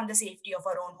from the safety of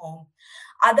her own home.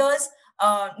 Others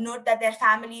note that their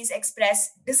families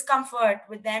express discomfort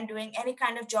with them doing any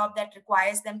kind of job that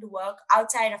requires them to work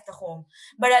outside of the home,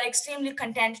 but are extremely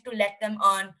content to let them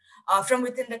earn from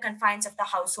within the confines of the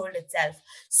household itself.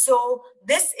 So,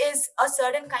 this is a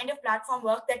certain kind of platform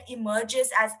work that emerges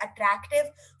as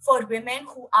attractive for women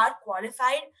who are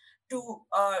qualified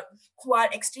who are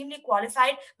extremely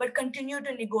qualified but continue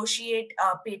to negotiate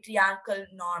patriarchal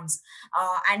norms,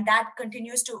 and that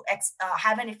continues to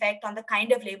have an effect on the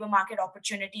kind of labor market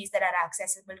opportunities that are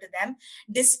accessible to them,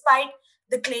 despite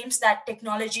the claims that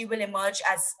technology will emerge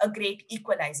as a great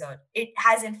equalizer. It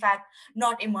has, in fact,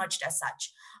 not emerged as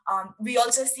such. We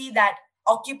also see that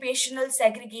occupational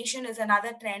segregation is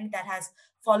another trend that has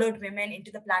followed women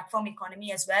into the platform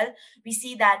economy as well. We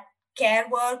see that care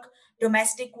work,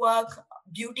 domestic work,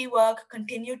 beauty work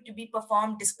continued to be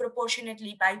performed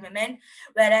disproportionately by women,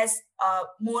 whereas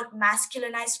more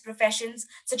masculinized professions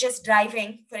such as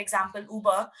driving, for example,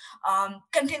 Uber,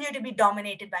 continue to be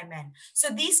dominated by men. So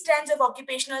these trends of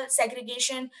occupational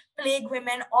segregation plague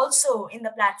women also in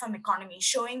the platform economy,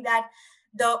 showing that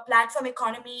the platform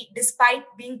economy, despite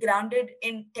being grounded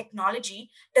in technology,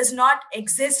 does not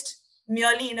exist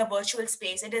merely in a virtual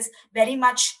space. It is very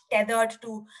much tethered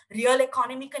to real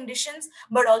economy conditions,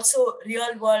 but also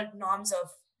real world norms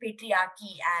of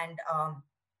patriarchy and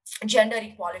gender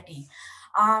equality.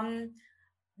 Um,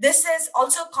 this is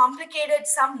also complicated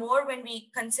some more when we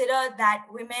consider that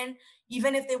women,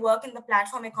 even if they work in the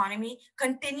platform economy,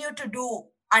 continue to do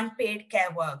unpaid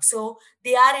care work. So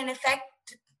they are in effect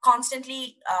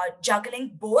constantly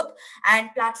juggling both,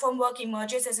 and platform work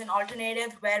emerges as an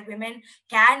alternative where women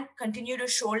can continue to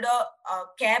shoulder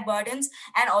care burdens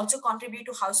and also contribute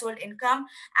to household income.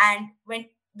 And when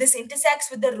this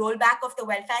intersects with the rollback of the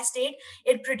welfare state,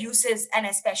 it produces an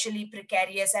especially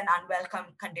precarious and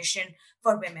unwelcome condition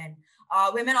for women.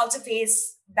 Women also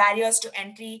face barriers to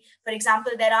entry. For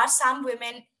example, there are some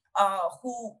women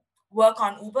who work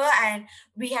on Uber, and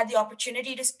we had the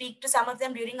opportunity to speak to some of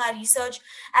them during our research,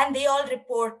 and they all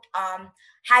report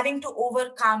having to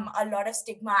overcome a lot of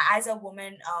stigma as a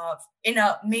woman in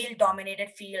a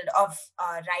male-dominated field of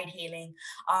ride-hailing.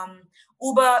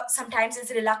 Uber sometimes is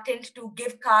reluctant to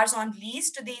give cars on lease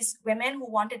to these women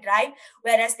who want to drive,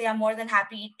 whereas they are more than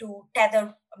happy to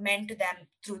tether men to them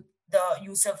through the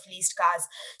use of leased cars.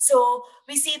 So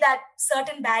we see that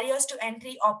certain barriers to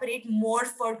entry operate more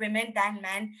for women than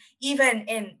men, even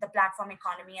in the platform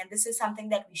economy. And this is something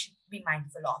that we should be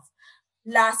mindful of.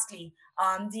 Lastly,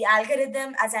 the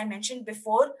algorithm, as I mentioned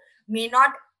before, may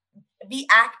not be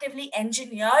actively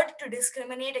engineered to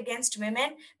discriminate against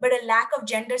women, but a lack of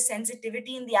gender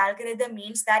sensitivity in the algorithm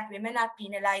means that women are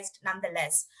penalized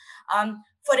nonetheless.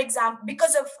 For example,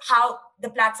 because of how the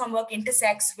platform work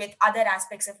intersects with other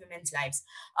aspects of women's lives.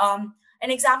 An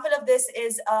example of this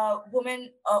is a woman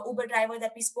Uber driver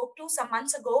that we spoke to some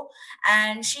months ago,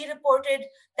 and she reported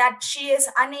that she is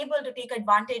unable to take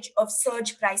advantage of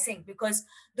surge pricing because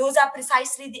those are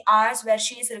precisely the hours where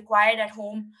she is required at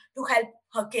home to help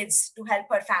her kids, to help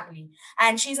her family,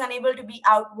 and she's unable to be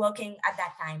out working at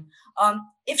that time.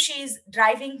 If she's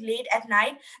driving late at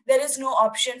night, there is no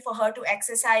option for her to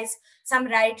exercise some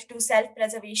right to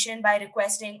self-preservation by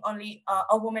requesting only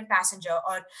a woman passenger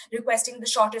or requesting the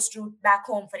shortest route back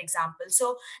home, for example.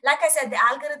 So, like I said, the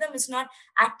algorithm is not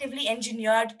actively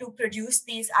engineered to produce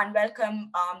these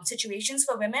unwelcome situations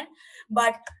for women,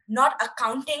 but not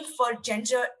accounting for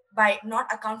gender by not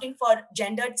accounting for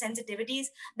gendered sensitivities,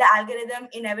 the algorithm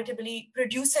inevitably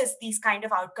produces these kind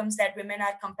of outcomes that women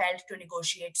are compelled to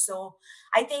negotiate. So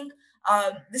I think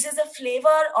this is a flavor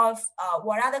of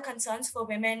what are the concerns for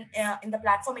women in the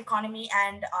platform economy,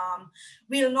 and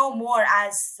we'll know more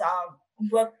as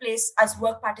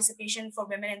work participation for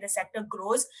women in the sector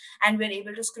grows, and we're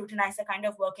able to scrutinize the kind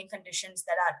of working conditions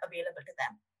that are available to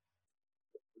them.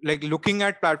 Like looking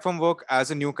at platform work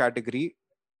as a new category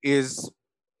is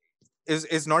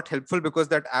not helpful because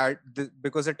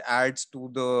because it adds to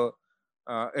the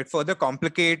it further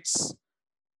complicates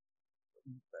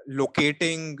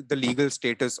locating the legal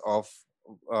status of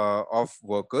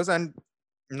workers, and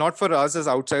not for us as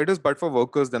outsiders but for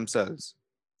workers themselves.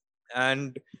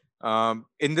 And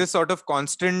in this sort of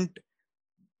constant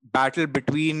battle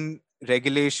between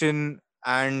regulation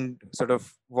and sort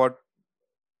of what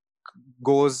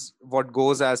goes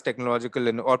as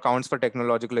technological or counts for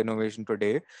technological innovation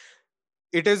today,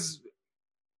 it has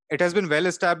been well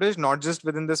established, not just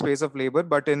within the space of labor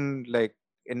but in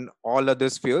all other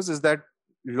spheres, is that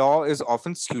law is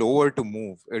often slower to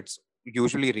move. It's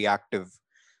usually reactive.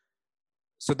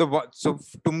 So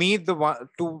to me, the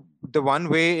one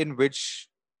way in which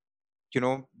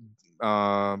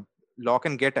law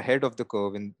can get ahead of the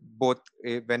curve in both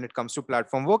when it comes to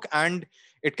platform work, and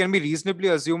it can be reasonably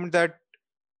assumed that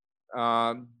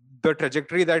uh, the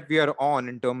trajectory that we are on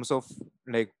in terms of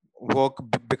like work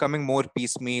becoming more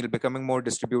piecemeal, becoming more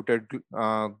distributed,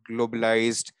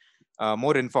 globalized,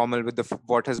 more informal, with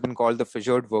what has been called the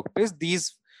fissured workplace,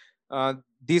 these uh,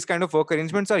 these kind of work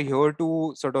arrangements are here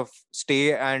to sort of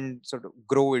stay and sort of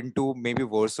grow into maybe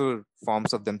worse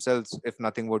forms of themselves if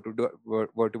nothing were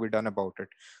to be done about it.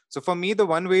 So for me, the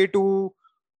one way to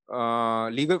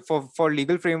for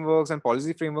legal frameworks and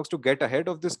policy frameworks to get ahead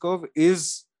of this curve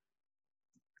is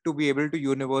to be able to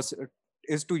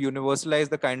universalize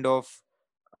the kind of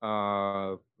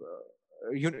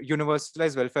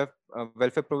universalized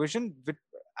welfare provision with,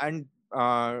 and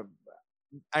uh,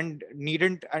 and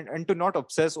needn't and to not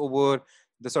obsess over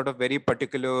the sort of very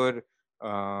particular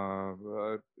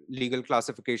legal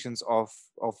classifications of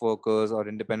workers or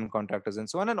independent contractors and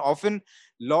so on. And often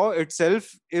law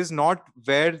itself is not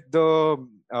where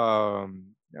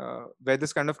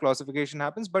this kind of classification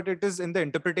happens, but it is in the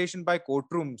interpretation by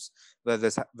courtrooms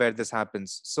where this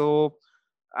happens. So,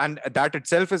 and that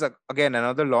itself is again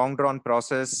another long drawn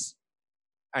process,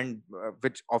 and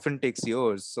which often takes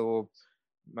years.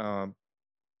 Uh,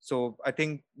 so I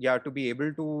think, yeah, to be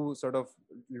able to sort of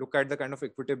look at the kind of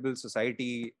equitable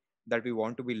society that we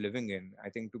want to be living in, I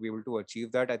think to be able to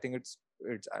achieve that, I think it's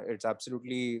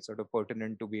absolutely sort of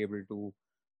pertinent to be able to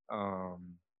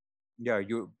um, yeah,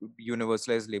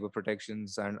 universalize labor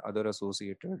protections and other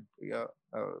associated, yeah,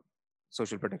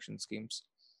 social protection schemes.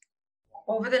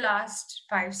 Over the last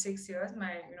 5 6 years,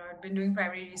 I've been doing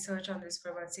primary research on this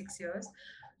for about 6 years.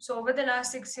 So over the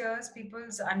last 6 years,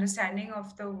 people's understanding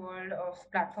of the world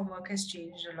of platform work has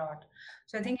changed a lot.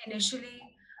 So I think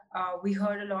initially, we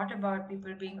heard a lot about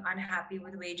people being unhappy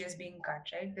with wages being cut,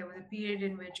 right? There was a period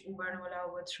in which Uber and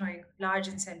Ola were throwing large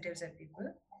incentives at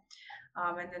people,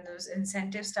 and then those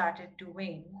incentives started to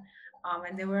wane,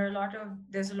 and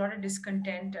there's a lot of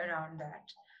discontent around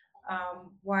that.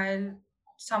 While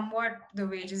somewhat the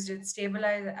wages did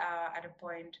stabilize at a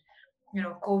point,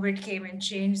 COVID came and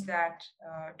changed that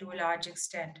to a large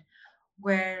extent,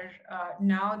 where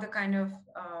now the kind of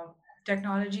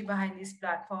technology behind these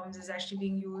platforms is actually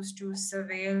being used to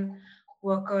surveil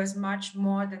workers much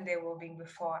more than they were being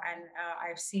before. And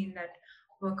I've seen that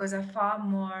workers are far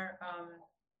more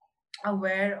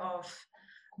aware of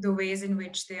the ways in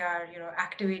which they are,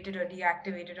 activated or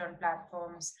deactivated on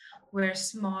platforms, where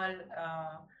small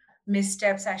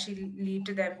missteps actually lead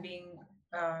to them being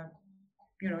uh,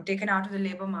 taken out of the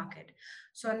labor market.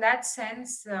 So in that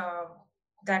sense,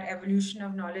 that evolution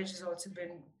of knowledge has also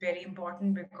been very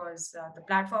important, because the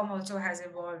platform also has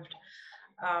evolved.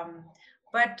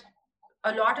 But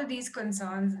a lot of these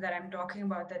concerns that I'm talking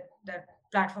about, that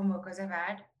platform workers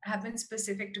have been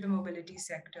specific to the mobility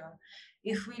sector.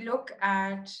 If we look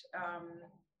at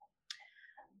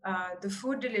the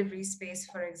food delivery space,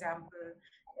 for example,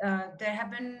 there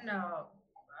have been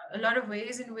a lot of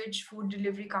ways in which food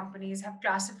delivery companies have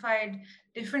classified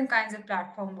different kinds of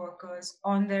platform workers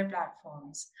on their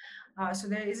platforms. So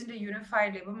there isn't a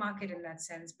unified labor market in that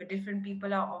sense, but different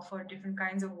people are offered different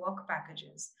kinds of work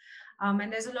packages.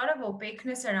 And there's a lot of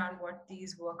opaqueness around what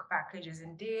these work packages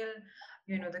entail,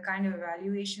 the kind of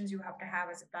evaluations you have to have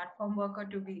as a platform worker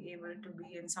to be able to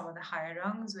be in some of the higher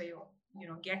rungs, where you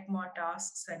get more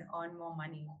tasks and earn more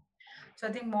money. So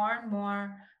I think more and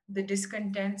more the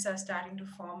discontents are starting to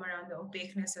form around the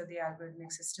opaqueness of the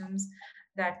algorithmic systems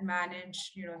that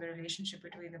manage, the relationship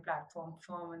between the platform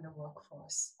firm and the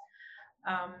workforce.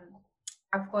 Um,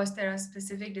 of course, there are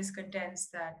specific discontents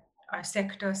that are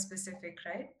sector specific,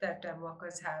 right? That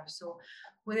workers have. So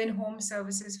within home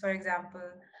services, for example,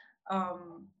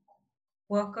 um,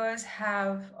 workers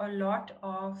have a lot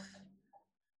of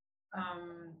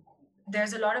um,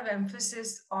 there's a lot of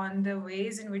emphasis on the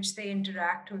ways in which they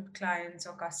interact with clients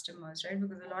or customers, right?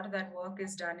 Because a lot of that work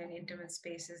is done in intimate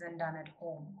spaces and done at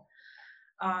home.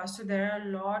 So there are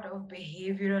a lot of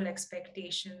behavioral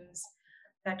expectations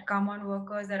that come on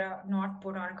workers that are not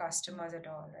put on customers at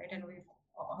all, right? And we've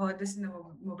heard this in the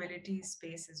mobility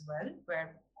space as well,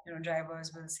 where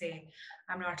drivers will say,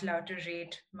 "I'm not allowed to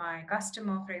rate my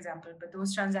customer," for example, but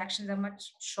those transactions are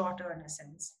much shorter in a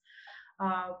sense.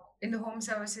 In the home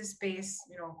services space,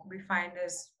 we find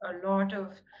there's a lot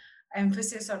of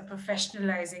emphasis on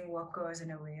professionalizing workers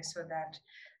in a way, so that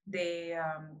they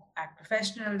act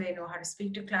professional, they know how to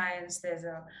speak to clients. There's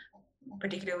a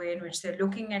particular way in which they're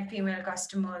looking at female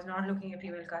customers, not looking at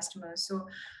female customers. So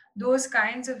those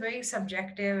kinds of very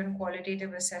subjective and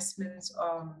qualitative assessments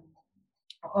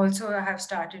also have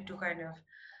started to kind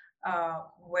of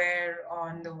wear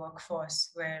on the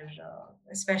workforce, where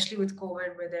especially with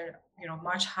COVID, where there are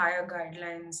much higher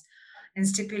guidelines and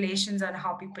stipulations on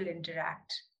how people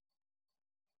interact.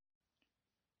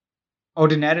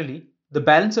 Ordinarily, the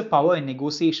balance of power in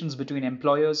negotiations between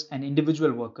employers and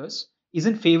individual workers is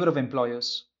in favor of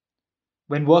employers.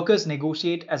 When workers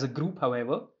negotiate as a group,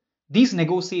 however, these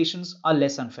negotiations are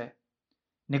less unfair.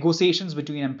 Negotiations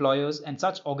between employers and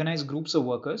such organized groups of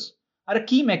workers are a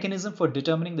key mechanism for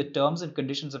determining the terms and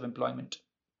conditions of employment.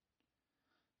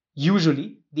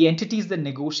 Usually, the entities that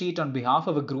negotiate on behalf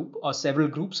of a group or several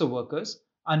groups of workers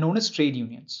are known as trade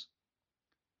unions.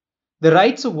 The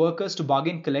rights of workers to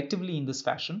bargain collectively in this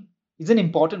fashion is an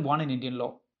important one in Indian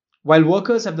law. While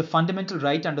workers have the fundamental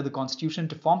right under the Constitution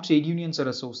to form trade unions or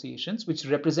associations which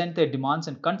represent their demands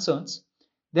and concerns,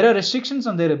 there are restrictions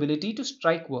on their ability to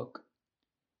strike work.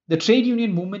 The trade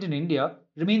union movement in India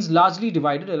remains largely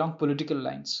divided along political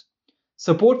lines.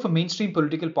 Support for mainstream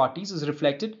political parties is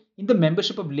reflected in the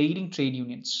membership of leading trade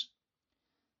unions.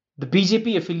 The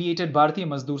BJP affiliated Bharatiya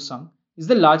Mazdoor Sangh is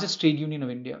the largest trade union of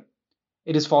India.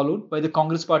 It is followed by the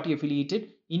Congress Party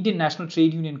affiliated Indian National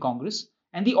Trade Union Congress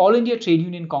and the All India Trade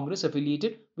Union Congress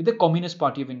affiliated with the Communist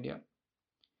Party of India.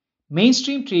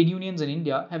 Mainstream trade unions in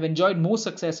India have enjoyed more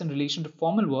success in relation to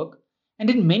formal work, and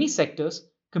in many sectors,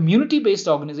 community based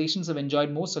organizations have enjoyed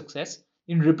more success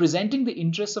in representing the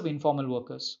interests of informal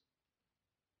workers.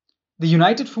 The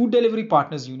United Food Delivery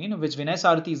Partners Union, of which Vinay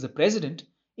Sarathy is the president,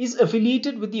 is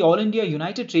affiliated with the All India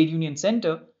United Trade Union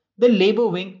Centre, the labour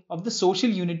wing of the Social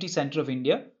Unity Centre of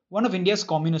India, one of India's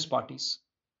communist parties.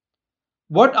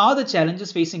 What are the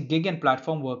challenges facing gig and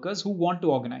platform workers who want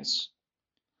to organize?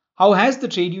 How has the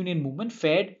trade union movement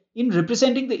fared in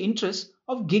representing the interests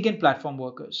of gig and platform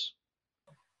workers?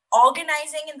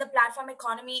 Organizing in the platform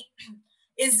economy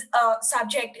is a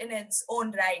subject in its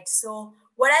own right. So,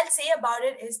 what I'll say about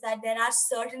it is that there are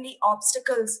certainly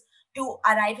obstacles to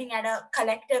arriving at a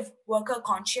collective worker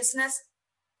consciousness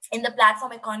in the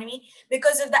platform economy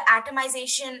because of the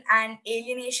atomization and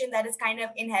alienation that is kind of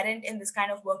inherent in this kind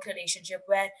of work relationship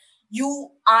where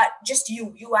you are just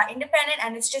you are independent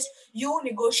and it's just you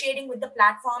negotiating with the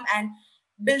platform, and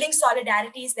building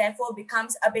solidarities therefore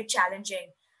becomes a bit challenging.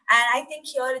 And I think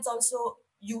here it's also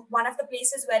you one of the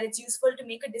places where it's useful to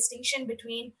make a distinction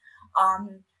between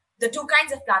the two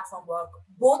kinds of platform work,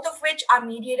 both of which are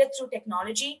mediated through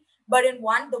technology. But in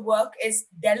one, the work is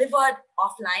delivered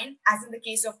offline, as in the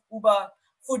case of Uber,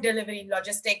 food delivery,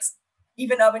 logistics,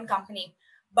 even urban company.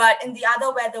 But in the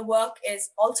other, where the work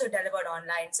is also delivered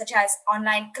online, such as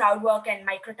online crowd work and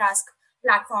microtask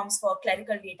platforms for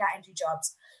clerical data entry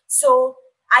jobs. So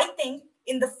I think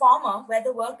in the former, where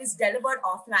the work is delivered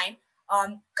offline,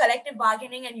 collective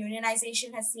bargaining and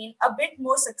unionization has seen a bit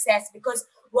more success because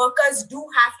workers do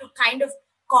have to kind of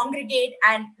congregate,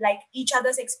 and like each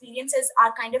other's experiences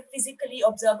are kind of physically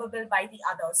observable by the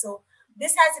other. So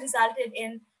this has resulted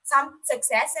in some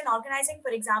success in organizing.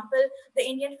 For example, the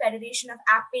Indian Federation of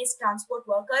App-Based Transport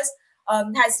Workers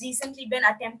has recently been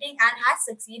attempting and has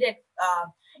succeeded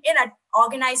in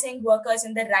organizing workers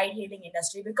in the ride-hailing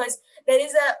industry, because there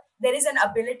is an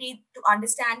ability to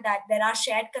understand that there are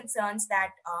shared concerns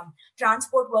that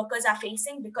transport workers are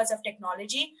facing because of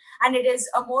technology, and it is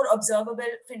a more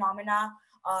observable phenomena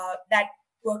that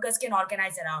workers can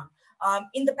organize around.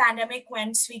 In the pandemic,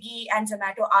 when Swiggy and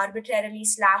Zomato arbitrarily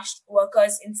slashed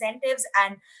workers' incentives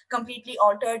and completely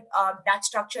altered that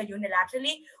structure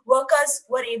unilaterally, workers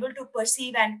were able to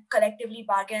perceive and collectively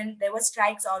bargain. There were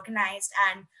strikes organized,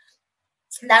 and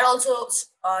that also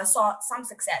saw some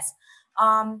success.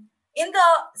 In the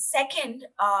second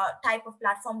type of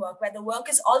platform work, where the work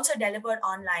is also delivered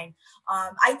online,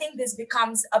 I think this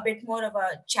becomes a bit more of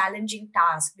a challenging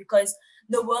task, because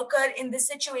the worker in this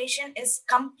situation is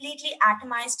completely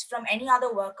atomized from any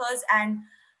other workers, and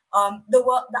the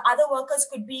other workers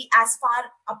could be as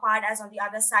far apart as on the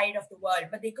other side of the world,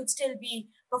 but they could still be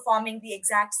performing the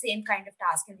exact same kind of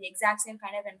task in the exact same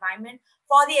kind of environment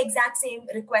for the exact same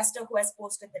requester who has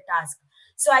posted the task.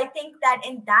 So I think that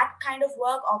in that kind of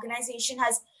work, organization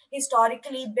has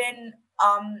historically been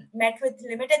met with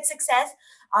limited success,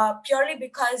 purely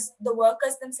because the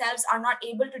workers themselves are not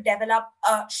able to develop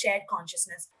a shared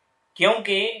consciousness.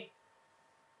 क्योंकि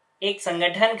एक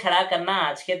संगठन खड़ा करना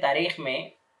आज के तारीख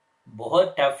में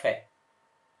बहुत टफ है,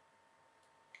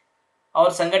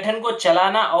 और संगठन को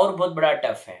चलाना और बहुत बड़ा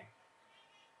टफ है,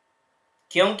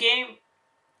 क्योंकि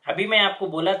अभी मैं आपको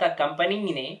बोला था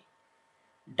कंपनी ने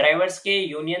ड्राइवर्स के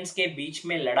यूनियंस के बीच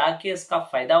में लड़ा के इसका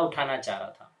फायदा उठाना चाह रहा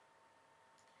था।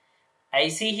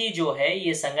 ऐसी ही जो है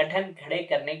ये संगठन खड़े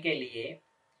करने के लिए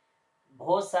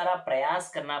बहुत सारा प्रयास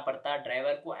करना पड़ता,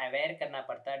 ड्राइवर को अवेयर करना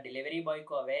पड़ता, डिलीवरी बॉय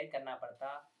को अवेयर करना पड़ता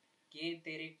कि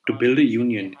तेरे To build a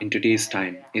union in today's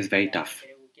time is very tough.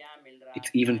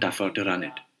 It's even tougher to run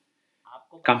it.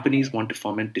 Companies want to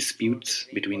foment disputes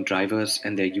between drivers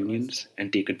and their unions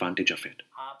and take advantage of it.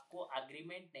 आपको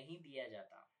agreement नहीं दिया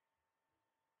जाता,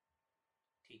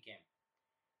 ठीक है।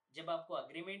 जब आपको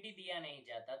agreement ही दिया नहीं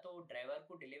जाता तो ड्राइवर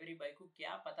को, डिलीवरी बॉय को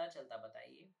क्या पता चलता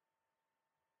बताइए?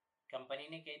 कंपनी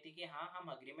ने कहती कि हाँ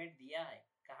हम अग्रीमेंट दिया है,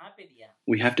 कहाँ पे दिया?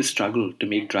 We have to struggle to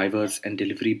make drivers and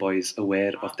delivery boys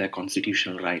aware of their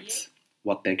constitutional rights,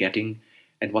 what they're getting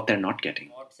and what they're not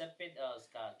getting. WhatsApp पे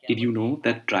उसका क्या Did you बोलते know हैं,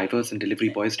 that drivers and delivery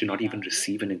boys do not even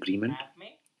receive an agreement?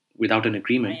 Without an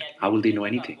agreement, how will they know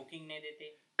anything? Booking नहीं देते,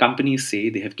 Companies say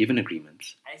they have given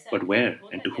agreements, ऐसा but agreement where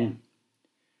होता and to क्या? whom?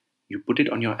 You put it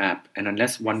on your app, and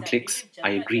unless one ऐसा clicks, agreement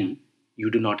I चलता agree, क्या? you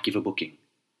do not give a booking.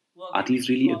 वो Are these agreement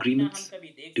की really copy ना हम agreements? कभी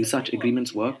देख Do सकते, such वो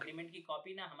agreements work? agreement की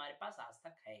copy ना हमारे पास आज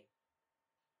तक है।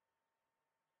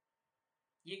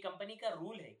 ये कंपनी का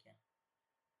रूल है क्या?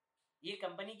 ये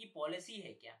कंपनी की पॉलिसी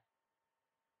है क्या?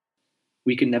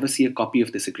 We can never see a copy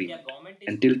of this agreement.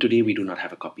 Until today, we do not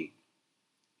have a copy.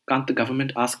 Can't the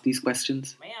government ask these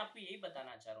questions? मैं आपको यही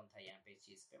बताना चाह रहा था यहाँ पे इस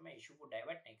चीज पे, मैं इशू को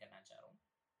डाइवर्ट नहीं करना चाह रहा हूँ।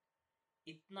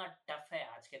 इतना टफ है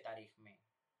आज के तारीख में।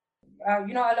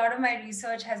 A lot of my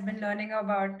research has been learning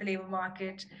about the labor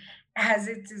market as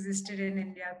it's existed in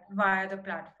India via the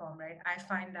platform, right? I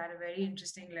find that a very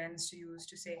interesting lens to use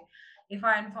to say, if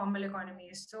our informal economy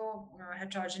is so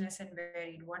heterogeneous and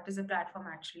varied, what does the platform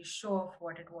actually show of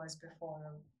what it was before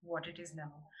or what it is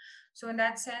now? So in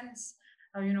that sense,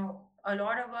 a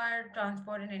lot of our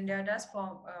transport in India does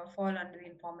fall under the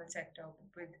informal sector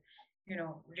with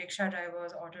rickshaw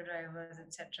drivers, auto drivers,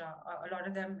 etc. A lot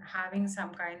of them having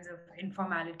some kinds of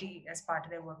informality as part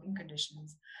of their working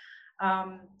conditions.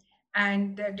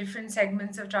 And the different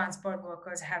segments of transport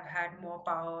workers have had more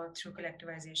power through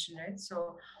collectivization, right?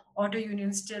 So auto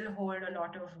unions still hold a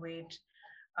lot of weight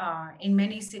in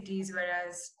many cities,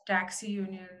 whereas taxi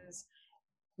unions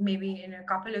maybe in a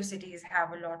couple of cities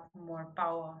have a lot more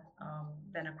power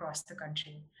than across the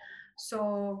country.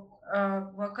 So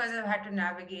workers have had to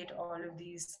navigate all of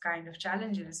these kind of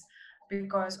challenges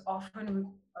because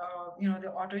often,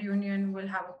 the auto union will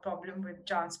have a problem with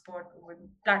transport, with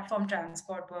platform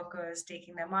transport workers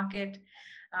taking their market,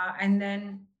 and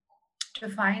then to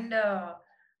find a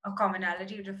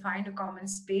commonality, to find a common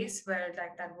space where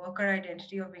like that worker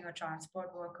identity of being a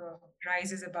transport worker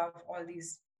rises above all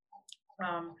these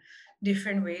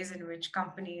different ways in which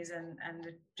companies and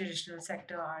the traditional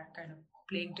sector are kind of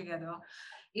playing together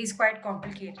is quite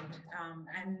complicated.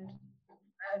 And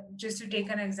just to take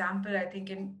an example, I think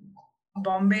in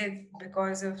Bombay,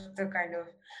 because of the kind of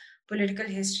political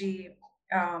history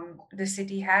the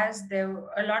city has, there were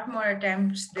a lot more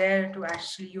attempts there to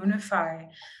actually unify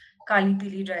Kali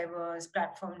Pili drivers,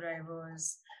 platform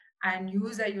drivers, and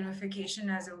use that unification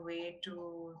as a way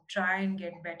to try and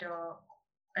get better,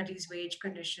 at least wage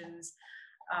conditions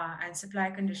and supply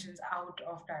conditions out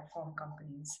of platform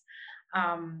companies.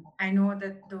 I know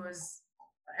that those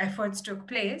efforts took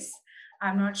place.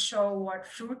 I'm not sure what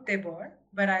fruit they bore,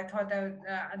 but I thought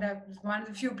that was one of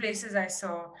the few places I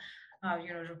saw,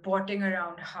 reporting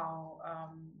around how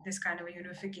this kind of a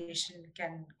unification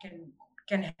can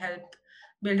help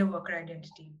build a worker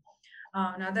identity.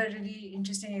 Another really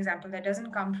interesting example that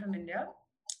doesn't come from India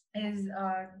is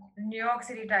New York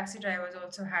City taxi drivers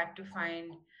also had to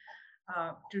find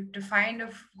a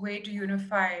way to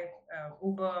unify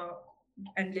Uber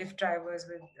and Lyft drivers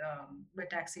with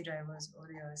taxi drivers over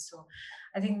the years. So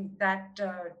I think that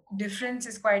difference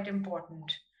is quite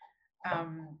important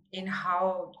in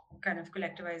how kind of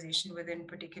collectivization within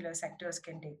particular sectors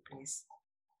can take place.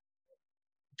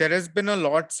 There has been a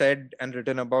lot said and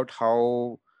written about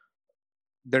how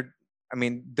the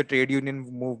trade union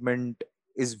movement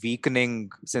is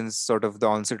weakening since sort of the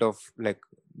onset of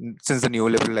since the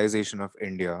neoliberalization of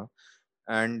India.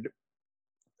 And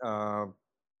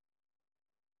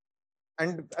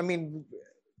I mean,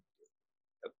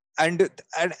 and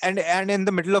in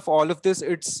the middle of all of this,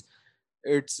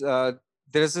 there's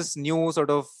this new sort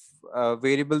of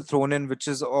variable thrown in,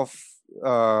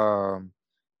 uh,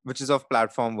 which is of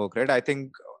platform work, right? I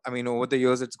think, over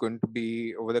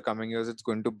the coming years, it's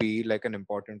going to be like an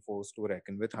important force to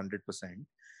reckon with,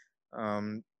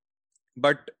 100%.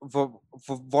 But for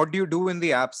what do you do in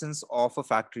the absence of a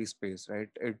factory space, right?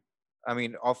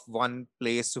 Of one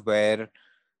place where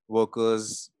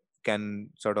workers can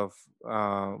sort of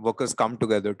workers come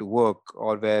together to work,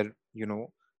 or where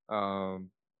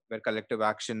collective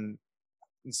action,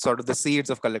 sort of the seeds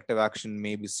of collective action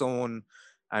may be sown,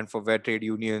 and for where trade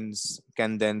unions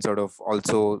can then sort of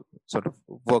also sort of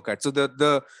work at. So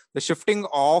the shifting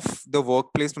of the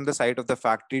workplace from the site of the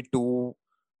factory to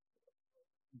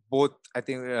both, I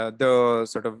think, the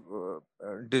sort of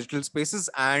digital spaces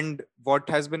and what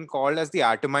has been called as the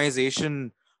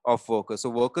atomization of workers. So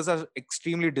workers are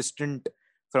extremely distant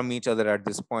from each other at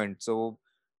this point. So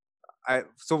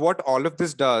what all of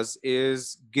this does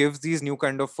is gives these new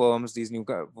kind of firms, these new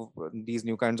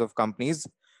kinds of companies,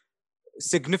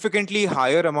 significantly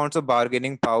higher amounts of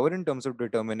bargaining power in terms of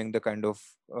determining the kind of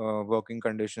working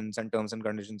conditions and terms and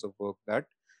conditions of work that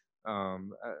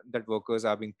that workers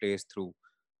are being placed through,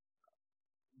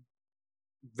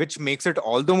 which makes it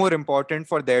all the more important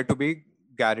for there to be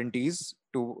guarantees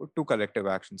to collective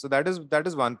action. So that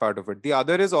is one part of it. The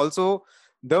other is also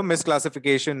the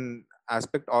misclassification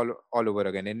aspect all over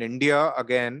again. In India,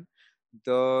 again,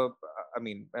 I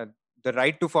mean, the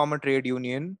right to form a trade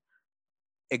union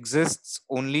exists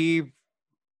only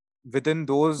within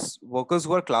those workers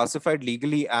who are classified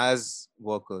legally as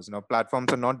workers. Now,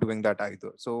 platforms are not doing that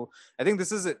either. So I think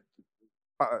this is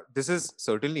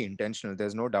certainly intentional.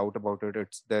 There's no doubt about it.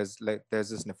 There's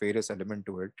this nefarious element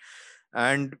to it,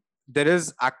 and there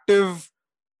is active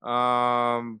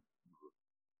um,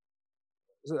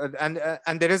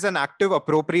 and there is an active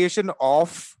appropriation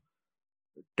of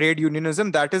trade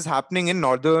unionism that is happening in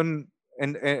northern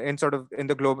in sort of in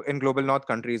the global north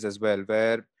countries as well,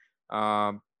 where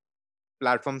um,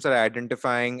 platforms are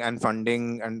identifying and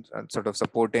funding and sort of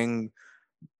supporting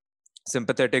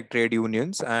sympathetic trade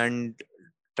unions and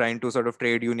trying to sort of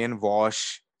trade union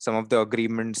wash some of the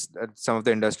agreements, some of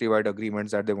the industry wide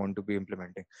agreements that they want to be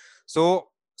implementing. So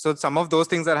some of those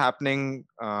things are happening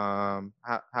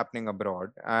happening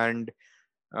abroad, uh,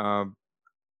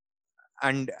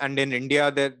 and in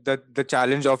India, the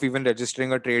challenge of even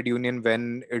registering a trade union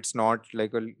when it's not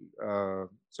like a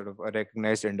sort of a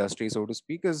recognized industry, so to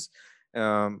speak,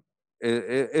 um,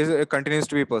 it continues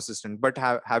to be persistent. But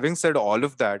having said all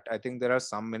of that, I think there are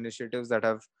some initiatives that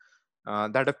have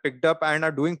picked up and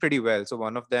are doing pretty well. So uh,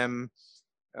 one of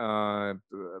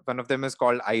them is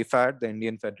called IFAT, the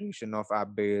Indian Federation of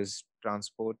App-based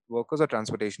Transport Workers or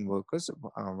Transportation Workers.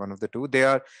 One of the two.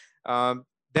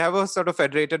 They have a sort of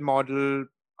federated model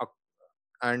uh,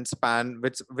 and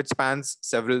which spans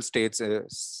several states in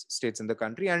the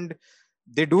country, and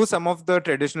they do some of the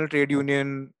traditional trade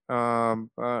union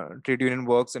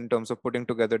works in terms of putting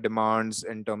together demands,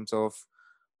 in terms of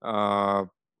uh,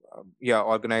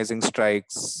 organizing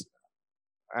strikes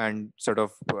and sort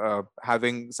of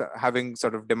having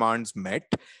sort of demands met.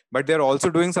 But they're also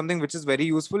doing something which is very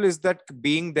useful, is that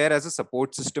being there as a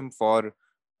support system for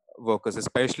workers,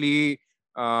 especially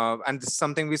and this is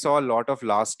something we saw a lot of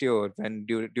last year when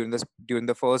during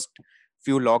the first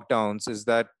few lockdowns, is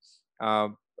that uh,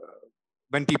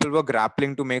 when people were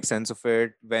grappling to make sense of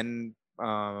it, when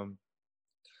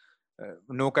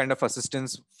no kind of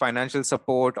assistance, financial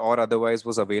support or otherwise,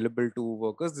 was available to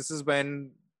workers,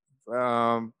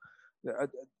 um, uh,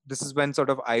 this is when sort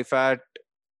of IFAT,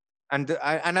 and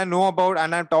I know about,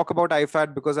 and I talk about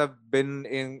IFAT because I've been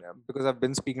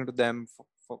speaking to them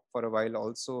for a while,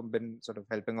 also been sort of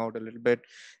helping out a little bit,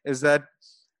 is that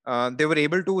they were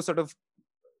able to sort of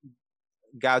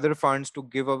gather funds to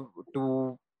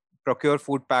procure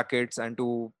food packets and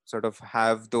to sort of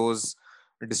have those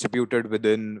distributed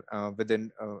within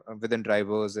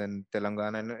drivers in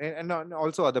Telangana and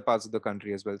also other parts of the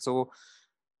country as well. So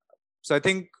I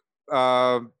think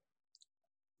uh,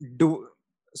 do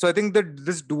so I think that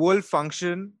this dual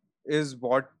function is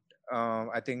what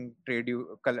I think trade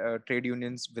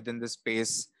unions within this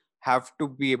space have to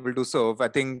be able to serve. I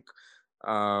think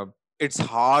uh, it's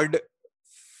hard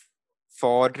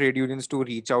for trade unions to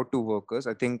reach out to workers.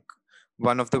 I think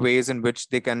one of the ways in which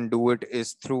they can do it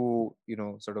is through,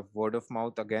 sort of word of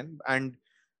mouth again, and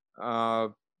uh,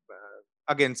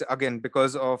 again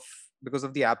because of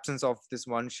the absence of this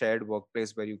one shared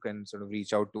workplace where you can sort of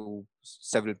reach out to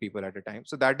several people at a time.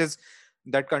 So that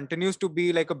continues to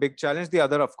be like a big challenge. The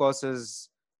other, of course, is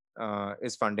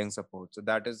funding support. So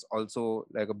that is also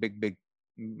like a big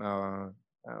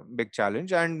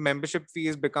challenge, and membership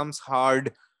fees um,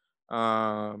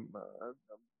 uh,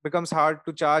 becomes hard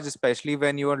to charge, especially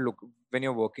when you're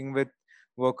working with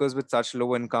workers with such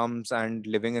low incomes and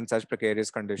living in such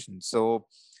precarious conditions. So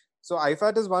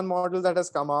IFAT is one model that has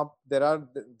come up. Uh,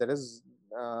 there is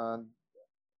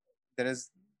there's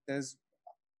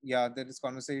there is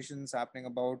conversations happening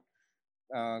about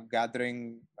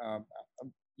gathering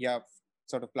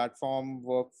sort of platform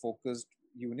work focused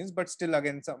unions, but still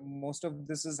again most of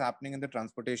this is happening in the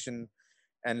transportation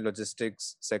and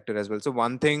logistics sector as well. So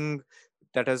one thing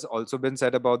that has also been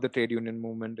said about the trade union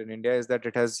movement in India is that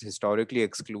it has historically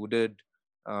excluded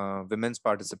women's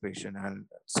participation, and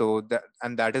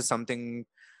that is something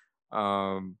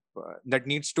that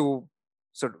needs to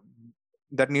sort of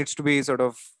that needs to be sort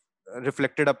of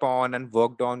reflected upon and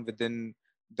worked on within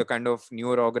the kind of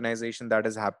newer organization that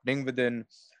is happening within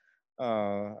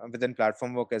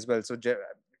platform work as well.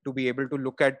 To be able to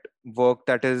look at work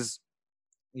that is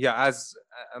as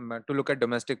to look at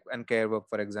domestic and care work,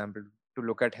 for example, to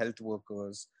look at health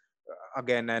workers,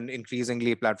 again an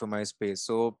increasingly platformized space.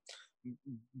 So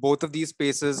both of these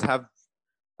spaces have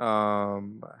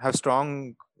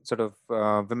strong sort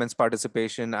of women's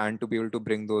participation and to be able to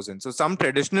bring those in. So some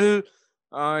traditional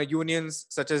unions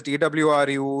such as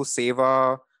DWRU,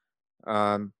 SEVA,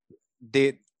 um,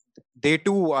 they they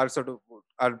too are sort of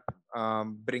are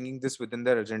bringing this within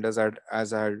their agendas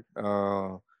as I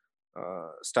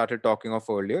started talking of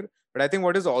earlier. But I think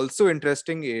what is also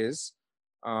interesting is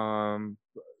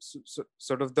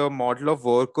sort of the model of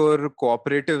worker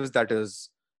cooperatives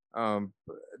um,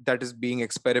 that is being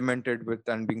experimented with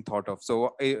and being thought of.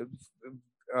 So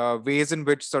ways in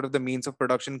which sort of the means of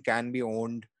production can be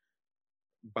owned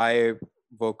by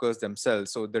workers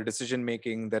themselves. So their decision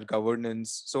making, their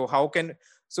governance. So how can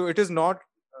so it is not.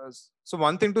 So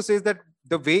one thing to say is that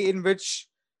the way in which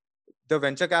the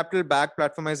venture capital backed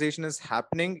platformization is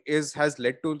happening has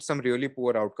led to some really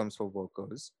poor outcomes for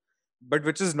workers, but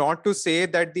which is not to say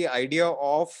that the idea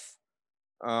of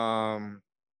um,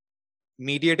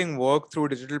 mediating work through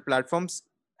digital platforms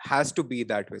has to be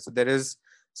that way. So there is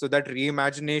so that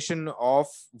reimagination of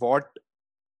what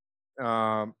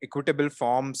equitable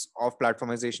forms of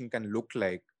platformization can look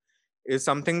like is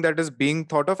something that is being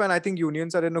thought of, and I think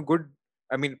unions are in a good,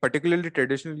 I mean particularly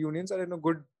traditional unions are in a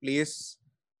good place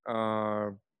uh,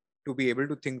 to be able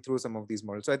to think through some of these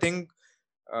models. So I think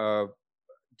uh,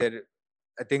 there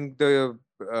I think the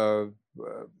uh,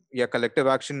 yeah, collective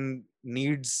action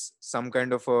needs some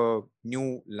kind of a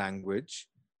new language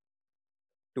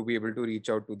to be able to reach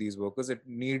out to these workers. It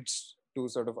needs to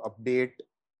sort of update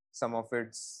some of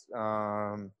its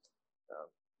some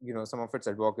of its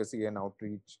advocacy and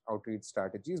outreach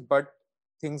strategies. But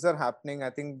things are happening. I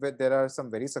think there are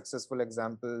some very successful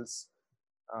examples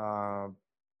uh,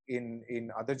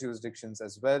 in other jurisdictions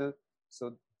as well.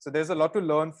 So there's a lot to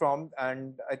learn from,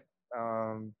 and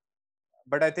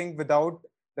but I think without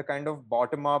the kind of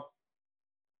bottom up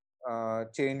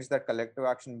change that collective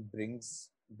action brings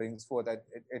forth, uh,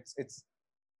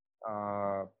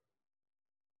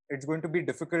 it's going to be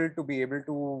difficult to be able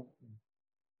to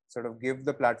sort of give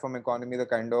the platform economy the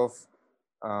kind of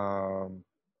um,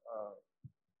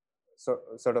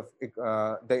 sort of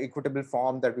the equitable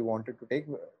form that we wanted to take.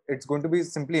 It's going to be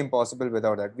simply impossible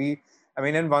without that. I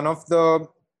mean, in one of the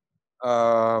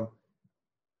uh,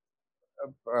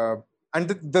 uh, and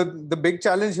the big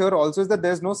challenge here also is that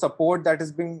there's no support that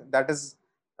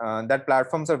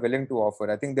platforms are willing to offer.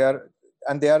 I think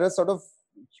they are a sort of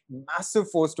massive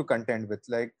force to contend with.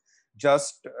 Like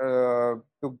just to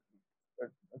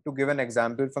give an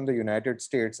example from the United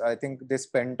States, I think they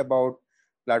spent about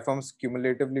platforms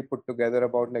cumulatively put together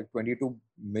about like $22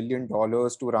 million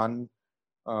to run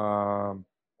a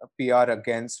PR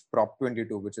against Prop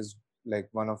 22, which is like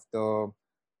one of the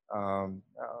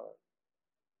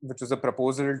which was a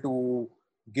proposal to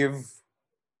give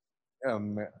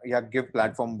give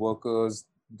platform workers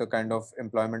the kind of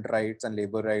employment rights and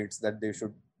labor rights that they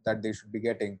should be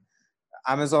getting.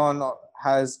 Amazon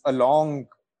has a long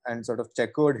and sort of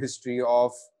checkered history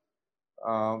of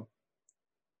uh,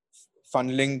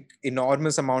 funneling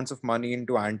enormous amounts of money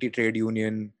into anti-trade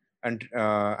union and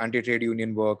anti-trade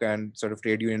union work and sort of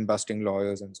trade union busting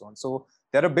lawyers and so on. So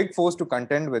they're a big force to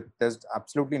contend with. There's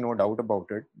absolutely no doubt about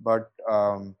it. But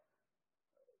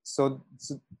so,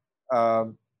 so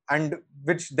and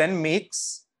which then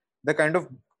makes the kind of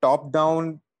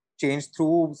top-down change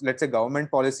through, let's say,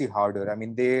 government policy harder. I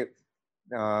mean, they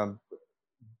um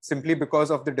simply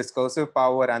because of the discursive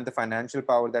power and the financial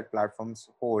power that platforms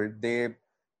hold, the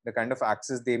kind of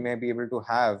access they may be able to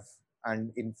have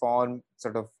and inform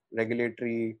sort of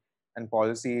regulatory and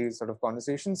policy sort of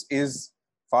conversations is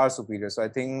far superior. So I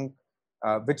think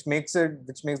which makes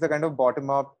the kind of bottom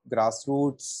up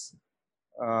grassroots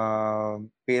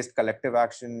based collective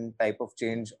action type of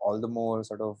change all the more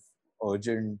sort of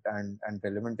urgent and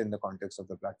relevant in the context of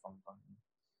the platform economy.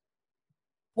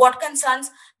 What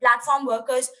concerns platform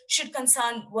workers should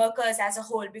concern workers as a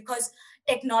whole, because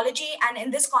technology, and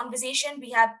in this conversation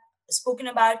we have spoken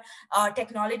about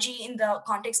technology in the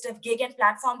context of gig and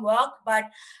platform work, but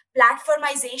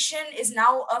platformization is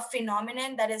now a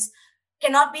phenomenon that is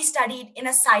cannot be studied in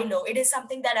a silo. It is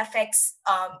something that affects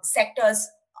sectors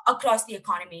across the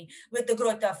economy, with the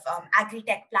growth of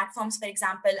agri-tech platforms, for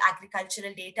example,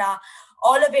 agricultural data.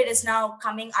 All of it is now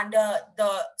coming under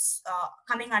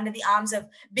the arms of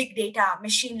big data,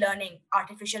 machine learning,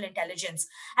 artificial intelligence,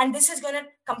 and this is going to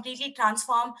completely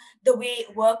transform the way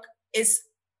work is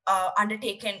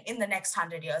undertaken in the next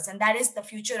 100 years. And that is the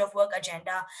future of work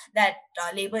agenda that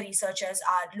labor researchers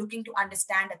are looking to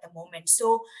understand at the moment.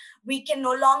 So we can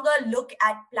no longer look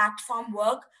at platform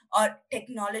work or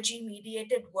technology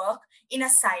mediated work in a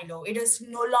silo. It is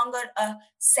no longer a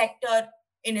sector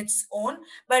in its own,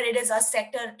 but it is a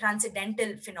sector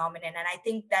transcendental phenomenon. And I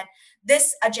think that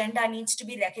this agenda needs to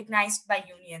be recognized by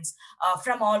unions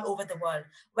from all over the world,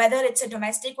 whether it's a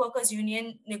domestic workers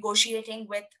union negotiating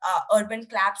with urban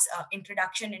claps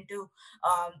introduction into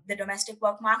the domestic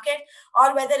work market,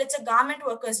 or whether it's a garment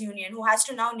workers union who has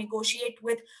to now negotiate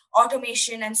with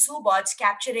automation and subots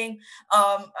capturing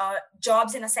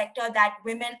jobs in a sector that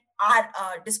women are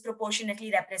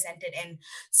disproportionately represented in.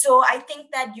 So I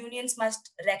think that unions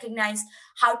must recognize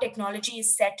how technology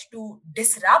is set to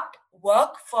disrupt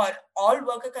work for all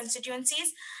worker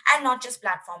constituencies and not just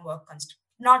platform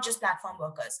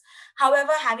workers.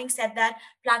 However, having said that,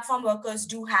 platform workers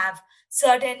do have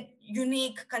certain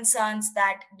unique concerns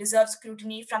that deserve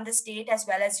scrutiny from the state as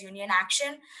well as union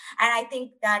action. And I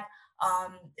think that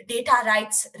data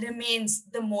rights remains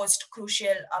the most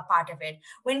crucial part of it.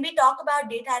 When we talk about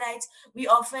data rights, we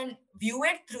often view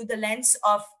it through the lens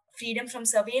of freedom from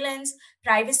surveillance,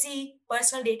 privacy,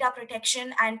 personal data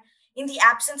protection, and in the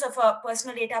absence of a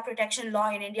personal data protection law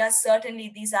in India, certainly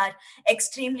these are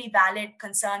extremely valid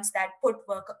concerns that put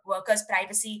workers'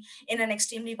 privacy in an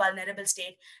extremely vulnerable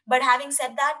state. But having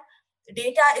said that,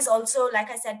 data is also,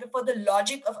 like I said before, the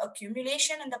logic of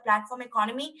accumulation in the platform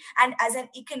economy. And as an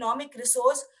economic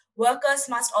resource, workers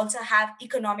must also have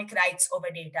economic rights over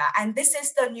data. And this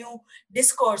is the new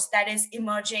discourse that is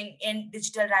emerging in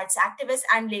digital rights activists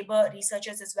and labor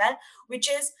researchers as well, which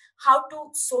is how to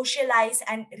socialize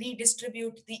and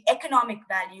redistribute the economic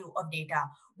value of data.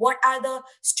 What are the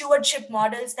stewardship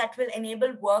models that will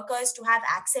enable workers to have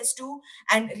access to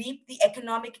and reap the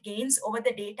economic gains over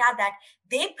the data that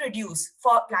they produce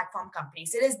for platform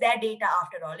companies? It is their data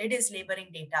after all. It is laboring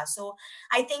data. So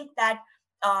I think that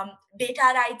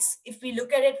data rights, if we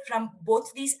look at it from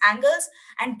both these angles,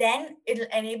 and then it'll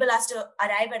enable us to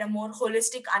arrive at a more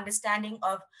holistic understanding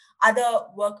of other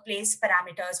workplace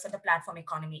parameters for the platform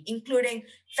economy, including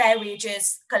fair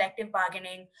wages, collective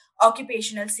bargaining,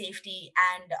 occupational safety,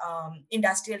 and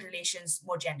industrial relations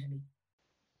more generally.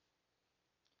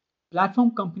 Platform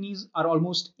companies are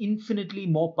almost infinitely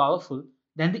more powerful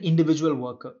than the individual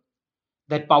worker.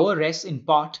 That power rests in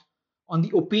part on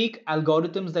the opaque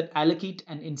algorithms that allocate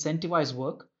and incentivize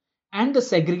work and the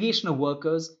segregation of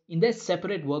workers in their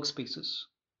separate workspaces.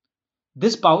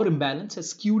 This power imbalance has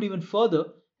skewed even further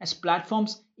as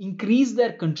platforms increase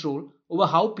their control over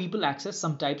how people access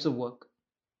some types of work.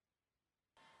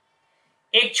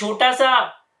 एक छोटा सा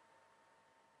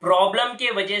problem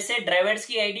के वजह से drivers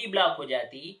की ID block हो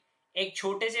जाती, एक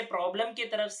छोटे से प्रॉब्लम की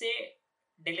तरफ से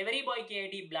डिलीवरी बॉय की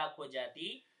आईडी ब्लॉक हो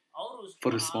जाती, और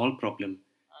For a small problem,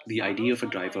 the ID of a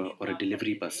driver or a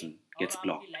delivery person gets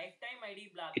blocked.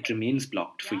 It remains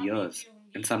blocked for years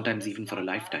and sometimes even for a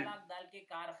lifetime.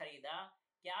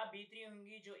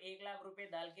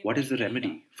 What is the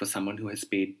remedy for someone who has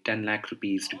paid 10 lakh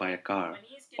rupees to buy a car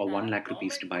or 1 lakh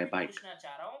rupees to buy a bike?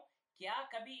 क्या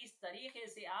कभी इस तरीके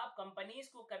से आप companies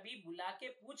को कभी बुला के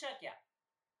पूछा क्या?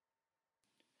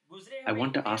 I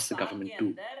want to ask the government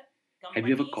too. Have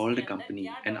you ever called a company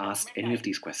and asked any of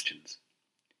these questions?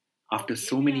 After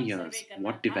so many years,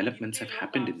 what developments have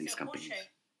happened in these companies?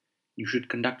 You should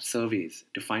conduct surveys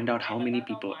to find out how many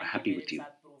people are happy with you.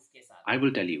 I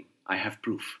will tell you, I have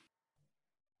proof.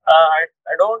 I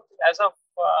don't, as far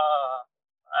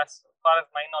as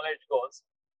my knowledge goes,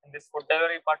 in this food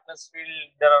delivery partners field,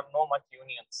 there are no much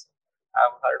unions.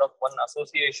 I've heard of one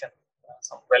association,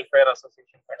 some welfare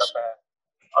association kind of a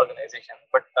organization,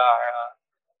 but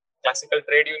classical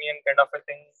trade union kind of a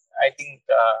thing. I think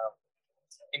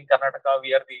in Karnataka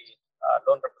we are the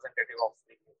lone representative of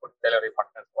the food delivery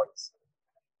partners voice.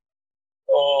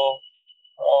 So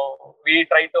we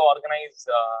try to organize.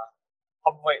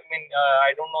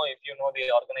 I don't know if you know the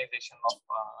organization of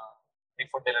the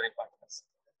food delivery partners.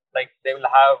 Like they will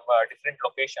have different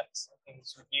locations. In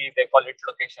Surie, they call it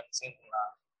locations. In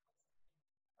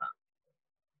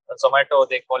Zomato,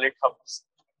 they call it hubs.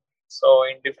 So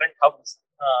in different hubs,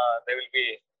 there will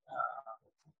be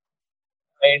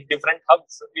in different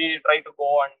hubs. We try to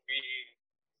go and we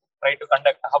try to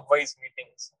conduct hub-wise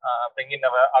meetings, bring in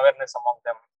awareness among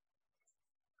them.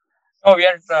 So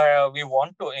we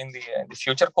want to in the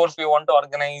future course we want to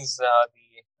organize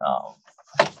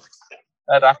the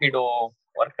Rapido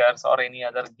workers or any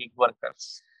other gig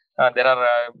workers. There are,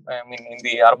 in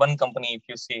the urban company, if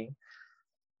you see,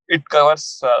 it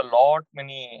covers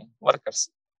many workers.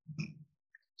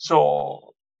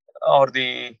 So, or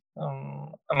the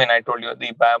I mean, I told you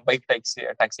the bike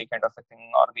taxi kind of a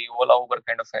thing, or the Ola Uber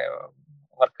kind of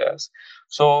workers.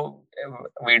 So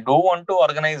we do want to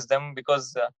organize them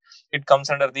because it comes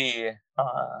under the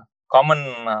common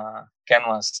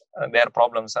canvas. Their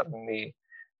problems are in the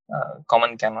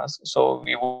common canvas. So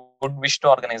we would wish to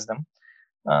organize them.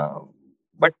 Uh,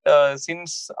 but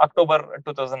since October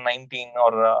 2019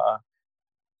 or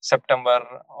September,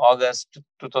 August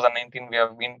 2019, we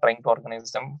have been trying to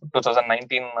organize them.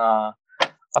 2019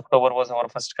 October was our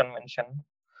first convention.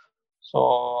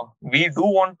 So we do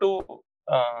want to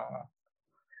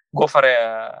go for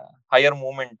a higher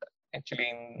movement.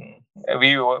 Actually,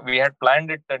 we had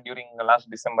planned it during last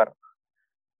December,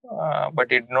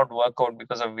 but it did not work out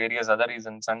because of various other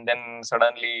reasons. And then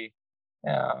suddenly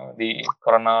the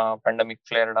corona pandemic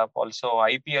flared up. Also,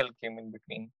 IPL came in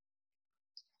between.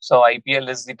 So IPL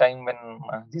is the time when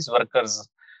these workers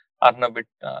earn a bit,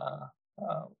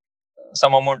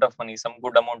 some amount of money, some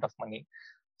good amount of money.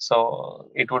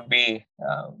 So it would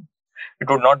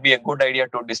not be a good idea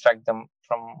to distract them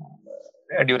from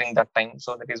during that time.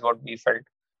 So that is what we felt.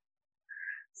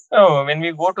 So when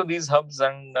we go to these hubs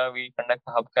and we conduct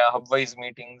hub-wise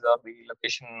meetings or the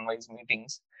location-wise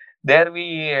meetings, there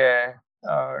we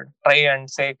try and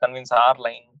say convince our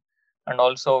line, and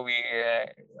also we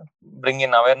bring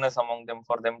in awareness among them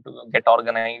for them to get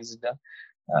organized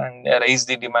and raise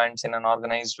the demands in an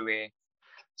organized way.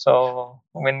 So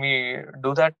when we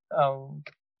do that,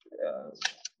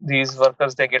 these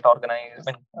workers, they get organized,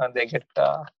 they get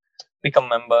become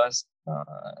members.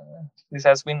 This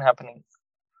has been happening.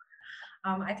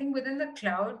 I think within the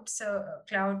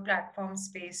cloud platform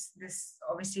space, this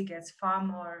obviously gets far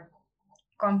more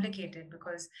complicated,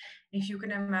 because if you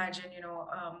can imagine,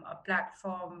 a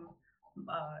platform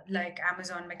like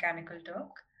Amazon Mechanical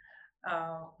Turk,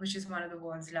 which is one of the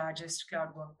world's largest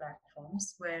cloud work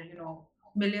platforms, where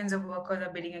millions of workers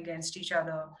are bidding against each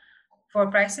other for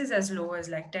prices as low as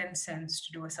like 10 cents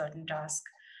to do a certain task.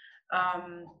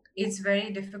 It's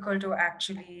very difficult to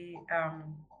actually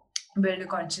build a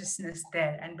consciousness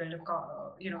there and build a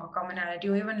commonality,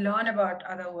 or even learn about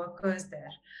other workers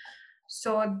there.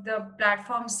 So the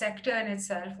platform sector in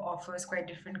itself offers quite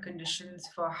different conditions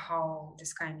for how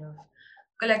this kind of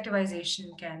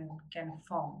collectivization can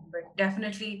form. But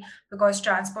definitely, because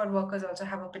transport workers also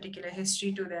have a particular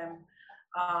history to them,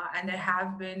 and there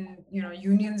have been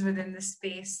unions within the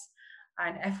space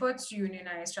and efforts to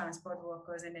unionize transport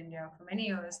workers in India for many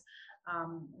years.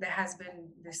 There has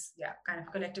been this kind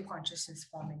of collective consciousness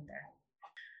forming there.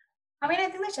 I mean, I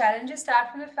think the challenges start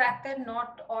from the fact that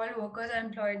not all workers are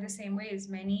employed the same ways.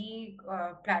 Many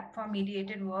platform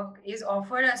mediated work is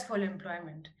offered as full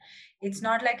employment. It's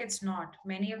not like it's not.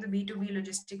 Many of the B2B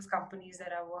logistics companies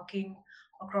that are working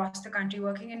across the country,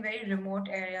 working in very remote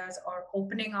areas or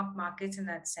opening up markets in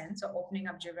that sense, or opening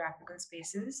up geographical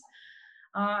spaces,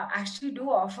 actually do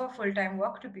offer full time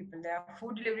work to people. There are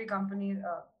food delivery companies,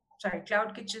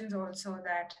 cloud kitchens also,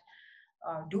 that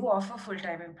do offer full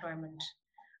time employment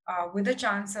with a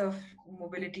chance of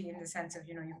mobility, in the sense of,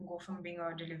 you can go from being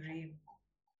a delivery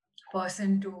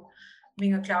person to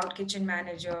being a cloud kitchen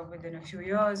manager within a few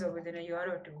years or within a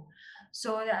year or two.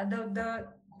 So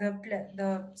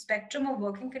the spectrum of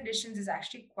working conditions is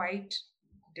actually quite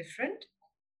different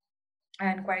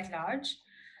and quite large.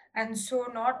 And so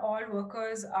not all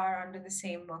workers are under the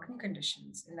same working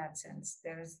conditions in that sense.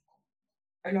 There is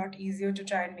a lot easier to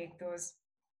try and make those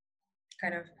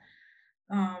kind of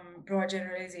broad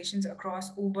generalizations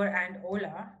across Uber and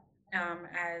Ola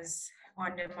as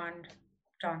on-demand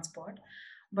transport,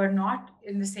 but not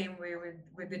in the same way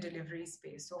with the delivery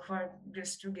space. So, for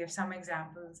just to give some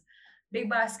examples, Big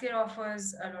Basket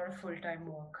offers a lot of full-time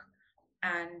work,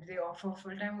 and they offer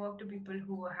full-time work to people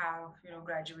who have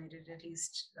graduated at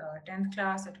least 10th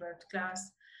class or 12th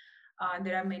class.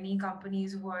 There are many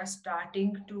companies who are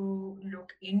starting to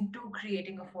look into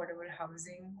creating affordable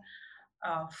housing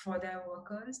for their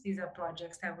workers. These are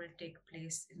projects that will take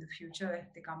place in the future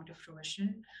if they come to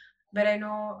fruition. But I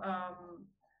know, uh,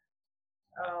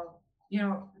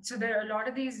 so there are a lot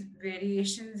of these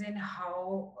variations in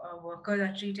how workers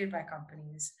are treated by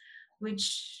companies,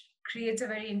 which creates a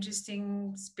very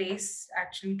interesting space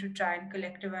actually to try and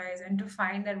collectivize and to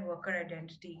find that worker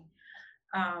identity.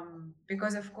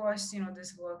 Because of course,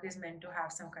 this work is meant to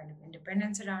have some kind of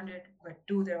independence around it, but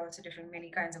two, there are also different many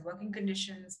kinds of working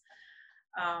conditions,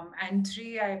 and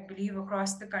three, I believe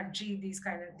across the country,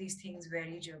 these things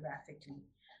vary geographically.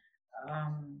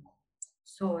 Um,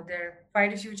 so there are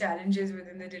quite a few challenges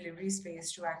within the delivery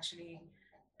space to actually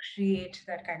create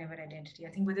that kind of an identity. I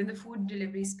think within the food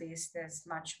delivery space, there's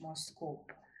much more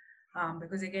scope,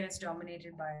 because again, it's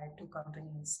dominated by two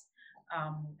companies.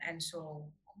 And so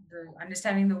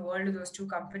understanding the world of those two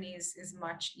companies is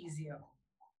much easier.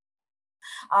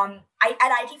 At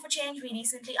IT for Change, we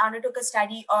recently undertook a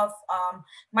study of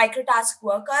microtask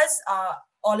workers,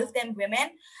 all of them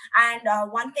women.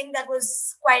 And one thing that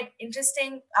was quite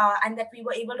interesting and that we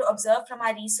were able to observe from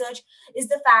our research is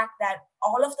the fact that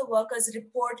all of the workers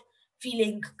report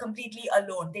feeling completely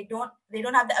alone. They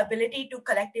don't have the ability to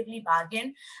collectively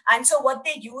bargain. And so what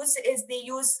they use is they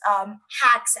use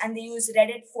hacks, and they use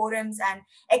Reddit forums and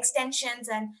extensions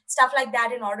and stuff like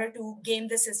that in order to game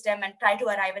the system and try to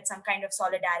arrive at some kind of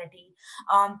solidarity.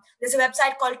 There's a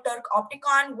website called Turk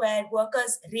Opticon where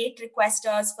workers rate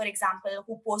requesters, for example,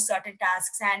 who post certain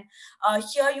tasks. And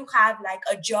here you have like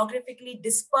a geographically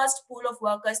dispersed pool of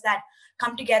workers that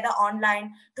come together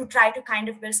online to try to kind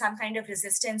of build some kind of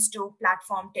resistance to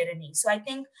platform tyranny. So I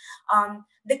think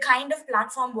the kind of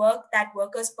platform work that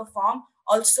workers perform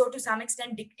also to some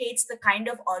extent dictates the kind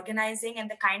of organizing and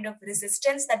the kind of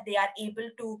resistance that they are able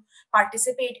to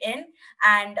participate in.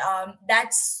 And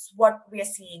that's what we are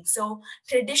seeing. So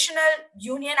traditional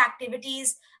union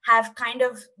activities have kind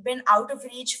of been out of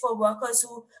reach for workers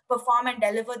who perform and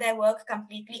deliver their work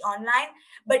completely online.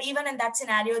 But even in that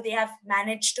scenario, they have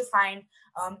managed to find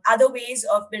other ways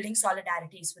of building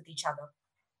solidarities with each other.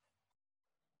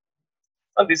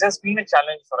 So this has been a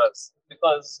challenge for us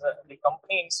because the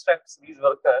company instructs these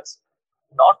workers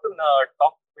not to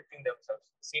talk between themselves.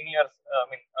 Seniors,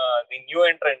 the new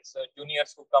entrants,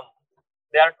 juniors who come,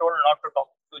 they are told not to talk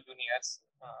to juniors.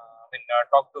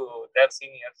 Talk to their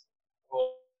seniors who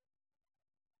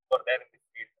are there in the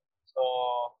field. So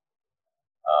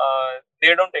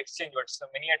they don't exchange words. So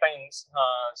many a times,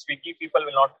 Swiggy people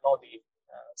will not know the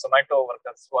Zomato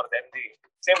workers who are there in the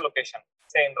same location,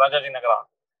 say in Rajajinagar.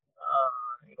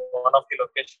 One of the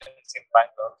locations in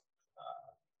Bangalore,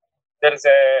 there is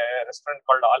a restaurant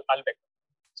called Albek.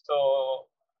 So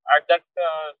at that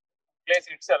place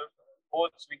itself,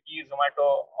 both Swiggy,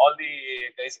 Zomato, all the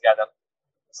guys gather.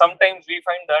 Sometimes we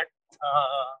find that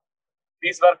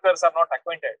these workers are not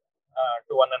acquainted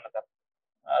to one another.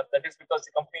 That is because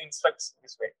the company instructs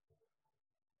this way.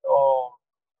 So,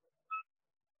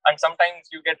 and sometimes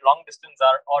you get long distance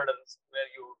orders where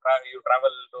you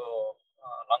travel to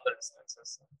longer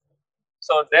distances.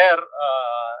 So there,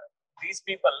 these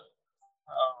people,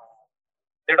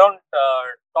 they don't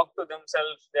talk to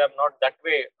themselves. They are not that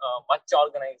way much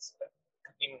organized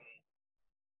in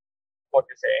what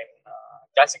you say in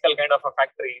classical kind of a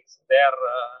factories. They are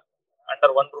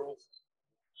under one roof.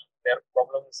 Their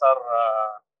problems are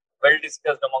well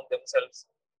discussed among themselves.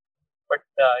 But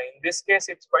in this case,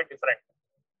 it's quite different.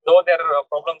 Though their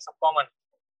problems are common,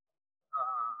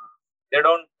 they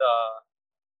don't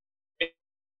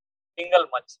mingle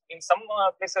much. In some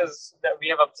places that we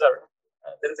have observed,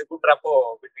 there is a good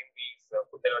rapport between these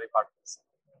food delivery partners.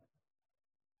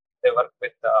 They work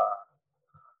with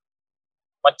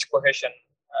much cohesion.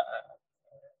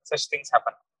 Such things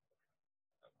happen.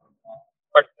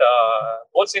 But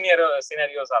both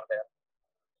scenarios are there,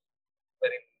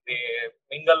 wherein they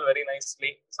mingle very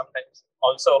nicely. Sometimes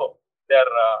also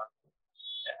they're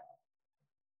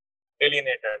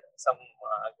alienated. Some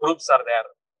groups are there.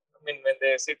 I mean, when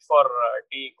they sit for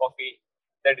tea, coffee,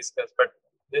 they discuss, but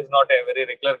this is not a very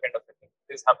regular kind of a thing.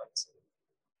 This happens.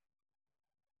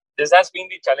 This has been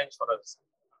the challenge for us.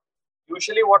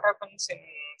 Usually, what happens in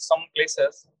some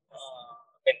places,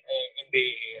 in the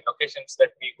locations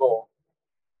that we go,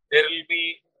 there will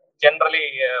be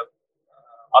generally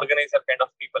organizer kind of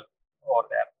people over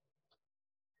there.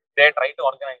 They try to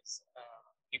organize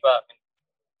people.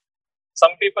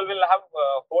 Some people will have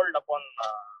hold upon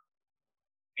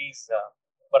these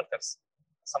workers,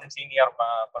 some senior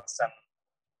person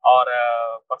or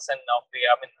a person of the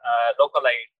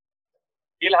localite.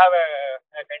 He'll have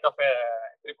a kind of a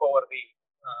grip over the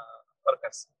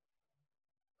workers.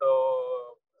 So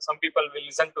some people will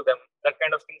listen to them. That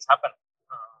kind of things happen.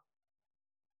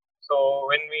 So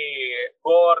when we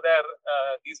go over there,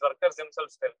 these workers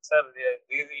themselves tell, sir,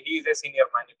 he is a senior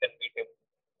man, you can meet him.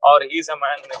 Or he is a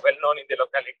man well known in the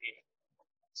locality.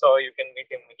 So you can meet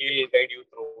him, he'll guide you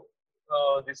through.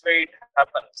 This way it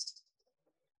happens.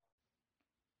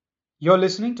 You're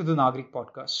listening to the Nagrik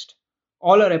podcast.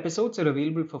 All our episodes are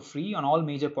available for free on all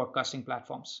major podcasting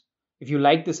platforms. If you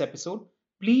like this episode,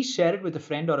 please share it with a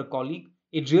friend or a colleague.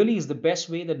 It really is the best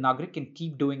way that Nagrik can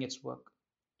keep doing its work.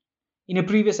 In a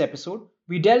previous episode,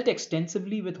 we dealt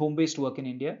extensively with home based work in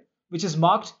India, which is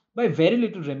marked by very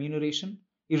little remuneration,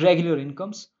 irregular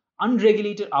incomes,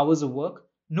 unregulated hours of work,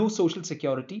 no social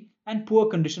security, and poor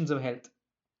conditions of health.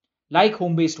 Like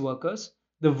home based workers,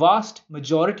 the vast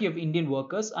majority of Indian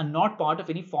workers are not part of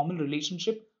any formal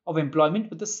relationship of employment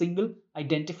with a single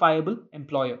identifiable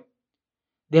employer.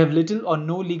 They have little or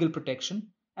no legal protection,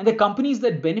 and the companies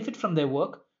that benefit from their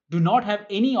work do not have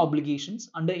any obligations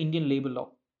under Indian labor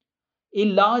law. A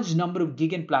large number of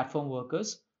gig and platform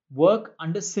workers work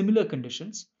under similar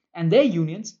conditions, and their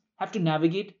unions have to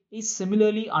navigate a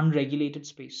similarly unregulated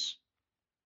space.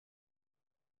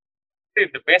 See,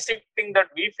 the basic thing that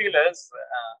we feel is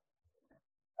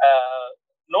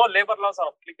no labor laws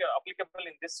are applicable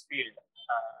in this field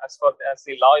as far as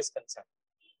the law is concerned.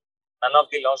 None of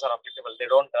the laws are applicable. They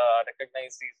don't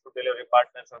recognize these food delivery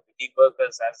partners or the gig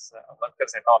workers as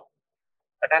workers at all.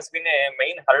 That has been a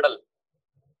main hurdle.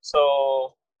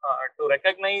 So, to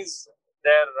recognize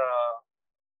their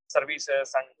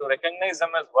services and to recognize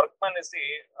them as workmen is the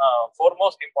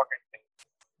foremost important thing.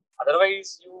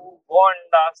 Otherwise, you go and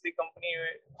ask the company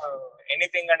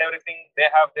anything and everything, they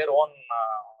have their own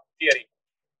theory.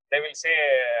 They will say,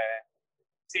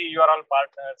 see, you are all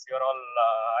partners, you are all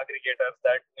aggregators.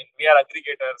 That means we are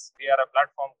aggregators, we are a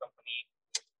platform company,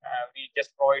 we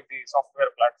just provide the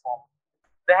software platform.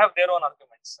 They have their own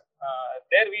arguments.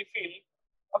 There we feel,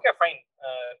 okay, fine.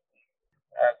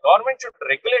 Government should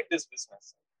regulate this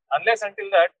business. Unless until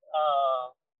that,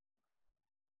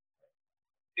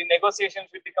 the negotiations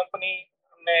with the company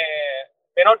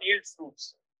may not yield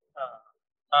fruits.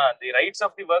 The rights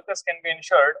of the workers can be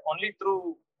ensured only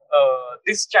through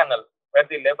this channel, where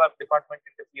the labor department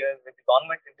interferes, where the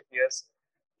government interferes,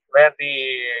 where the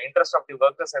interest of the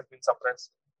workers has been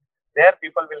suppressed. There,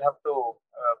 people will have to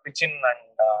pitch in and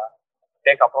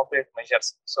take appropriate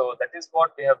measures. So that is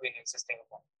what we have been insisting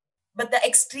upon. But the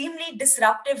extremely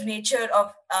disruptive nature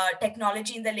of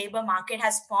technology in the labor market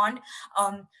has spawned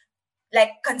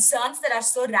like concerns that are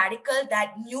so radical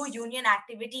that new union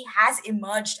activity has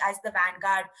emerged as the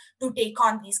vanguard to take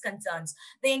on these concerns.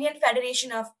 The Indian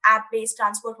Federation of App-Based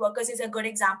Transport Workers is a good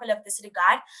example of this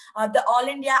regard. The All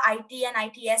India IT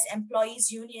and ITS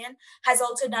Employees Union has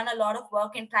also done a lot of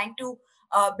work in trying to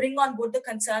bring on board the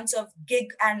concerns of gig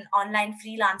and online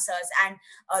freelancers and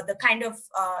the kind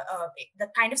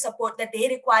of support that they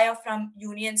require from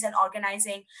unions and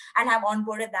organizing, and have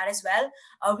onboarded that as well.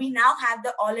 We now have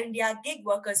the All India Gig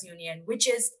Workers Union, which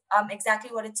is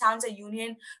exactly what it sounds, a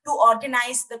union to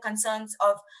organize the concerns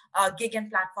of gig and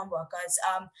platform workers.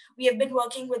 We have been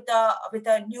working with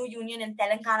a new union in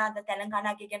Telangana, the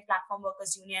Telangana Gig and Platform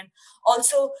Workers Union,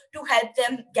 also to help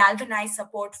them galvanize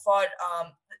support for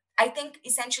I think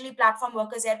essentially platform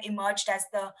workers have emerged as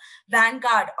the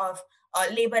vanguard of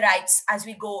labor rights as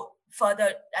we go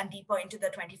further and deeper into the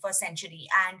 21st century.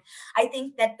 And I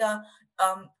think that the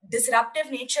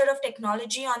disruptive nature of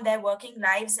technology on their working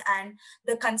lives and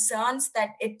the concerns that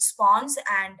it spawns,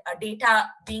 and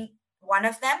data being one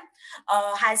of them,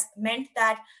 has meant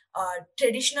that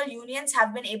traditional unions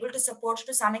have been able to support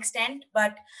to some extent,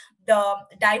 but the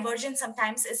divergence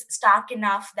sometimes is stark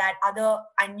enough that other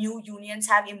and new unions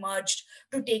have emerged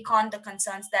to take on the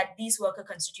concerns that these worker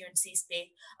constituencies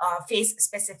face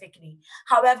specifically.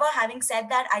 However, having said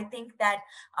that, I think that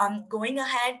going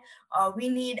ahead, we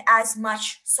need as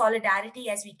much solidarity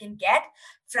as we can get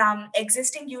from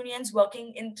existing unions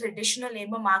working in traditional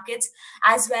labor markets,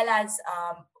 as well as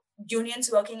unions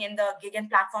working in the gig and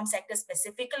platform sector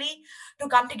specifically, to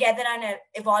come together and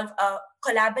evolve a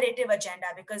collaborative agenda.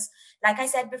 Because like I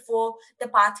said before, the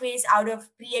pathways out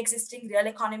of pre-existing real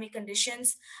economy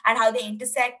conditions and how they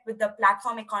intersect with the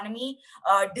platform economy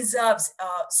deserves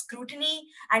scrutiny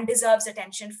and deserves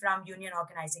attention from union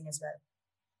organizing as well.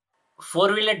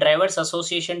 Four wheeler drivers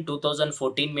association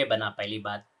 2014 में बना। पहली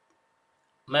बात,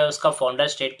 मैं उसका founder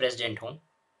state president हूँ।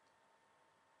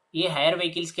 ये higher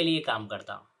vehicles के लिए काम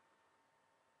करता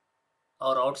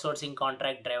और आउटसोर्सिंग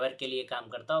कॉन्ट्रैक्ट ड्राइवर के लिए काम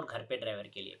करता और घर पे ड्राइवर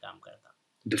के लिए काम करता।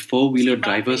 The Four-Wheeler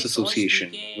Drivers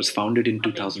Association was founded in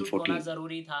 2014.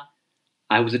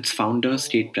 I was its founder,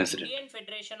 state president.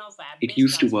 It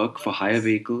used to work for hire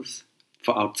vehicles,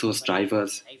 for outsourced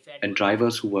drivers, and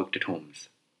drivers who worked at homes.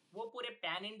 वो पूरे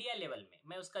पैन इंडिया लेवल में,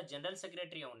 मैं उसका general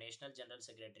secretary हूँ, national general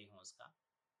secretary हूँ उसका।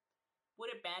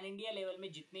 पूरे pan India level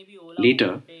में जितने भी ओला Later,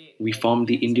 we formed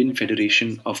the Indian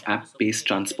Federation of App-Based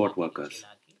Transport Workers.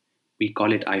 We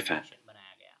call it IFAT.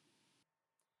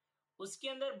 उसके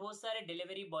अंदर बहुत सारे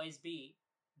डिलीवरी बॉयज भी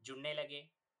जुड़ने लगे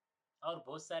और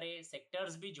बहुत सारे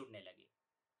सेक्टर्स भी जुड़ने लगे।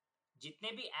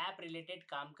 जितने भी ऐप रिलेटेड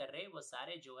काम कर रहे वो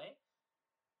सारे जो है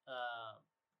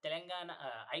तेलंगाना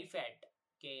आईफैट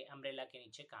के अम्ब्रेला के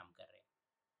नीचे काम कर रहे।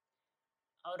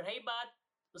 और रही बात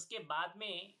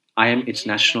I am its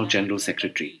National General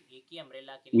Secretary.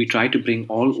 We try to bring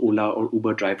all Ola or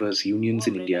Uber drivers' unions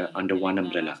in India under one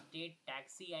umbrella.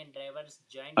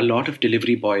 A lot of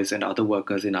delivery boys and other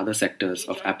workers in other sectors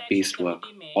of app based work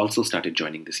also started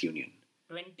joining this union.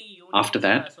 After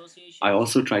that, I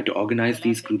also tried to organize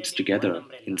these groups together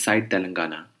inside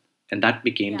Telangana, and that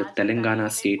became the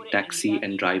Telangana State Taxi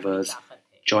and Drivers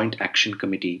Joint Action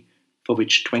Committee, for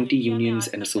which 20 unions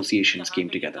and associations came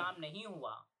together.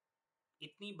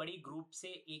 इतनी बड़ी group से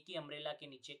एक ही umbrella के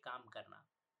नीचे काम करना,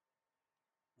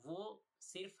 वो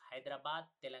सिर्फ हैदराबाद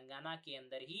तेलंगाना के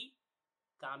अंदर ही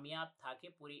कामयाब था कि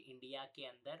पूरी इंडिया के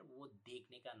अंदर वो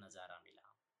देखने का नजारा मिला।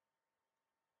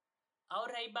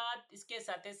 और रही बात इसके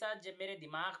साथ साथ जब मेरे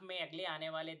दिमाग में अगले आने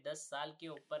वाले 10 साल के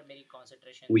ऊपर मेरी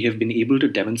concentration, we have been able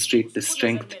to demonstrate the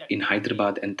strength in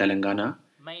Hyderabad and Telangana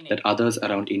that others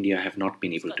around India have not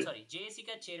been able to.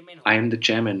 I am the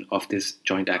chairman of this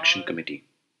Joint Action Committee.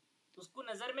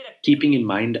 Keeping in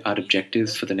mind our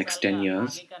objectives for the next 10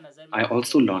 years, I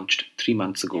also launched 3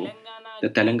 months ago the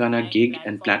Telangana Gig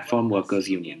and Platform Workers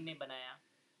Union.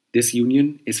 This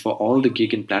union is for all the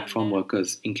gig and platform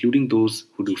workers, including those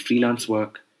who do freelance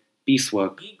work, piece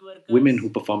work, women who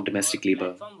perform domestic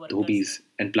labor, dhobis,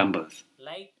 and plumbers.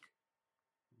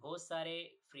 बहुत सारे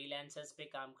freelancers पे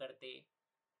काम करते,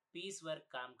 piece work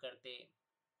काम करते,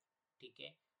 ठीक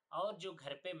है, और जो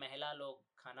घर पे महिला लोग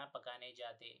खाना पकाने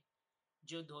जाते,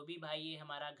 जो धोबी भाई है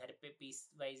हमारा घर पे पीस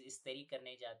वाइज इस्त्री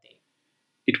करने जाते.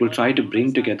 It will try to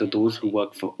bring together those who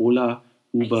work for Ola,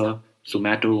 Uber,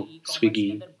 Zomato,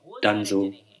 Swiggy, Dunzo,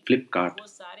 Flipkart,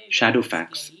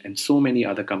 Shadowfax, and so many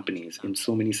other companies in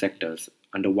so many sectors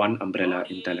under one umbrella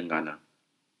in Telangana.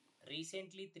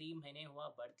 Recently 3 महीने हुआ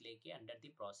birth लेके under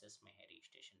the process में है,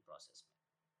 registration process में.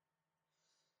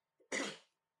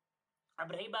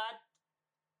 अब रही बात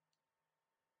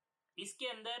इसके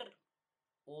अंदर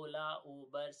ओला,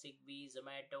 उबर, स्विगी,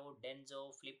 जोमेटो, डेंजो,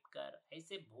 फ्लिपकार्ट,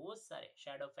 ऐसे बहुत सारे,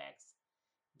 शैडोफैक्स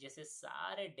जैसे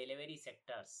सारे डिलीवरी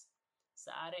सेक्टर्स,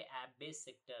 सारे ऐप बेस्ड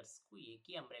सेक्टर्स को एक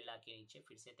ही अम्ब्रेला के नीचे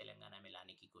फिर से तेलंगाना में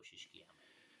लाने की कोशिश की हमने.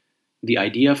 The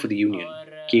idea for the union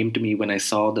came to me when I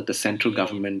saw that the central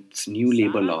government's new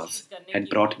labor laws had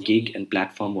brought gig and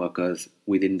platform workers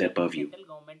within their purview. Central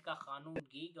government का कानून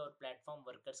गिग और प्लेटफॉर्म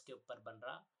वर्कर्स के ऊपर बन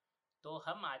रहा, तो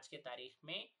हम आज के तारीख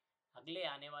में अगले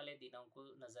आने वाले दिनों को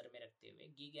नजर में रखते हुए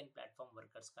गिग एंड प्लेटफॉर्म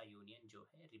वर्कर्स का यूनियन जो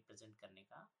है रिप्रेजेंट करने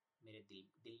का मेरे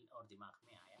दिल और दिमाग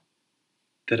में आया.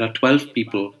 There are 12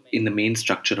 people in the main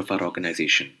structure of our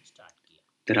organization.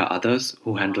 There are others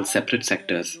who handle separate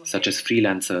sectors such as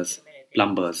freelancers,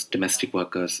 plumbers, domestic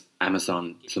workers,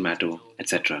 Amazon, Zomato,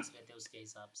 etc. उसके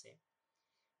हिसाब से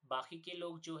बाकी के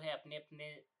लोग जो है अपने अपने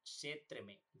क्षेत्र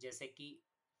में, जैसे कि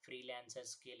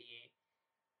फ्रीलांसर्स के लिए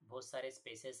बहुत सारे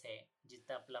स्पेसेस है,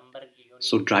 जितना प्लम्बर की unit.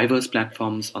 So drivers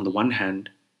platforms on the one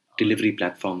hand, delivery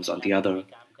platforms on the other,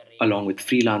 along with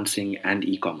freelancing and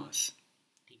e-commerce.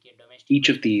 Each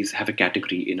of these have a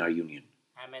category in our union.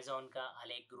 Amazon का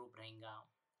अलग group रहेगा,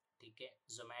 ठीक है,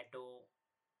 Zomato,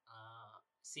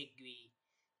 Swiggy,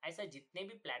 ऐसा जितने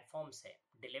भी platforms है,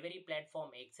 delivery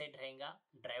platform एक साइड रहेगा,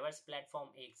 ड्राइवर्स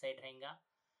प्लेटफॉर्म एक साइड रहेगा,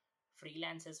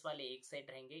 फ्रीलांसर्स वाले एक साइड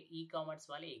रहेंगे, ई कॉमर्स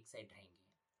वाले एक साइड रहेंगे.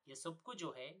 ये सबको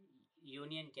जो है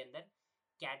यूनियन के अंदर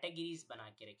कैटेगरीज बना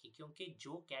के रखी, क्योंकि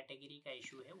जो कैटेगरी का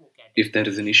इशू है वो category. If there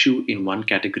is an issue in one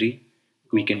category,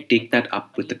 we can take that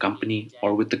up with the company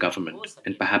or with the government,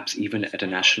 and perhaps even at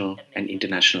a national and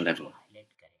international level.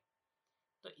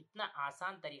 तो इतना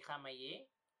आसान तरीका मैं ये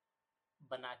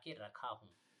बना के रखा हूँ.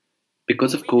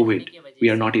 Because of COVID, we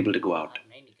are not able to go out.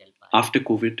 After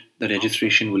COVID, the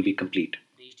registration will be complete.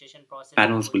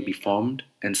 Panels will be formed,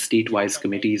 and state-wise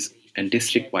committees and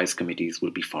district-wise committees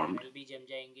will be formed.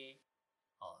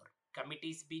 और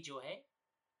कमिटीज भी जो है,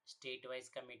 state-wise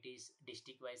committees,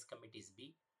 district-wise committees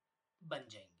भी बन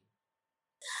जाएंगी.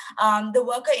 The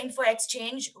Worker Info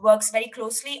Exchange works very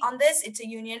closely on this. It's a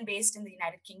union based in the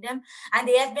United Kingdom, and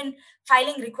they have been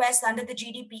filing requests under the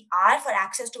GDPR for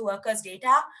access to workers'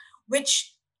 data, which,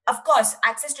 of course,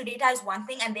 access to data is one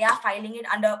thing, and they are filing it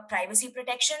under privacy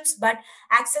protections, but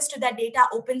access to that data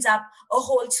opens up a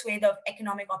whole swathe of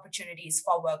economic opportunities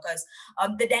for workers.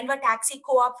 The Denver Taxi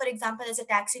Co-op, for example, is a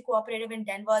taxi cooperative in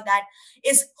Denver that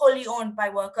is wholly owned by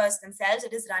workers themselves.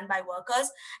 It is run by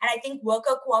workers. And I think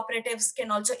worker cooperatives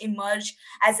can also emerge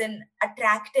as an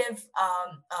attractive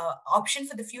option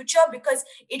for the future, because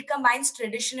it combines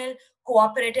traditional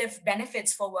cooperative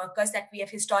benefits for workers that we have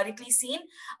historically seen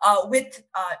with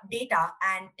data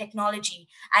and technology,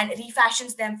 and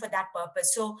refashions them for that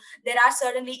purpose. So there are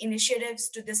certainly initiatives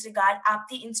to this regard.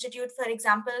 Apti Institute, for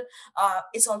example,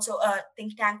 is also a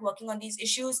think tank working on these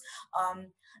issues.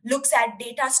 Looks at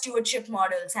data stewardship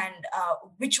models and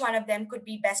which one of them could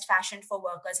be best fashioned for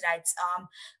workers' rights.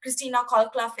 Christina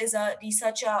Colclough is a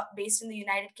researcher based in the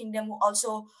United Kingdom who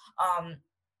also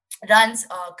runs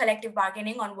collective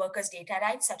bargaining on workers' data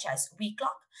rights, such as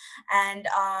WeClock. And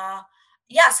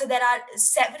yeah, so there are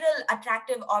several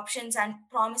attractive options and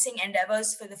promising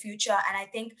endeavors for the future. And I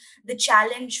think the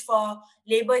challenge for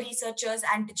labor researchers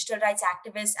and digital rights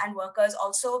activists and workers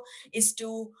also is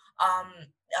to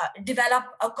develop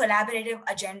a collaborative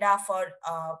agenda for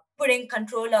putting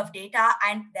control of data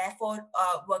and therefore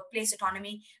workplace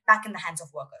autonomy back in the hands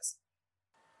of workers.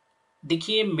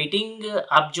 देखिए meeting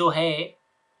अब जो है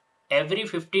every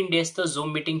 15 days तो zoom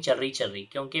meeting चल रही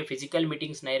क्योंकि physical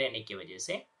meetings नहीं रहने की वजह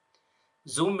से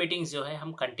जूम मीटिंग्स जो है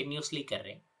हम कंटिन्यूसली कर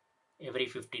रहे हैं एवरी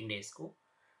 15 डेज को।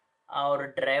 और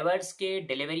ड्राइवर्स के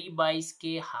डिलीवरी बॉयज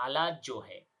के हालात जो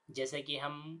है, जैसे कि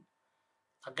हम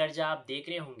अगर जब आप देख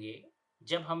रहे होंगे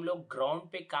जब हम लोग ग्राउंड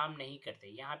पे काम नहीं करते,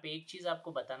 यहाँ पे एक चीज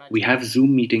आपको बताना We have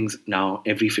Zoom meetings now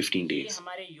every 15 days.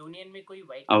 हमारे यूनियन में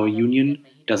कोई Our union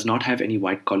does not have any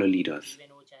white-collar leaders.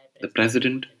 The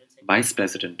president, vice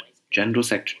president, general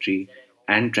secretary,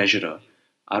 and treasurer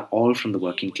are all from the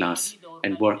working class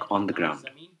and work on the ground.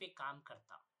 जमीन पे काम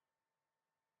करता,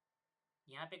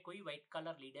 यहाँ पे कोई व्हाइट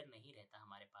कलर लीडर नहीं रहता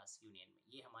हमारे पास यूनियन में।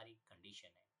 ये हमारी कंडीशन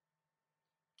है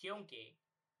क्योंकि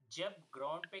जब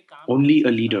ग्राउंड पे काम Only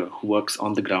a leader who works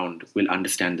on the ground will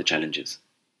understand the challenges.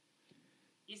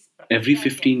 Every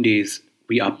 15 days,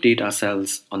 we update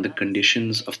ourselves on the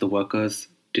conditions of the workers,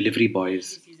 delivery boys,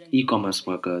 e-commerce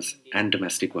workers, and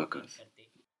domestic workers.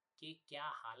 कि क्या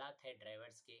हालात है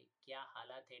drivers के, क्या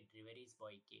हालात है deliveries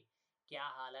boy के, क्या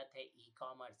हालात है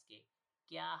ई-कॉमर्स के,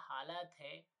 क्या हालात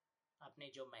है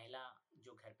अपने जो महिला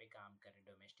जो घर पे काम कर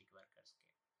रहे डोमेस्टिक वर्कर्स के।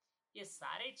 ये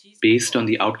सारे चीज Based on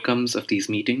the outcomes of these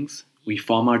meetings, we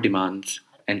form our demands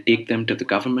and take them to the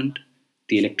government,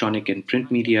 the electronic and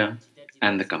print media,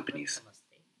 and the companies.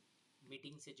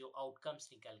 Meeting से जो आउटकम्स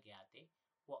निकल के आते,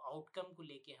 वो आउटकम को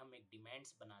लेके हम एक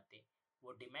डिमांड्स बनाते,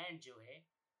 वो डिमांड जो है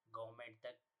गवर्नमेंट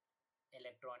तक,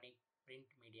 इलेक्ट्रॉनिक प्रिंट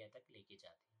मीडिया तक लेके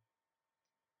जाते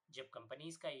हैं। जब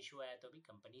कंपनीज का इशू आया तो भी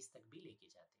कंपनीज तक भी लेके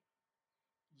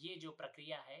जाते। ये जो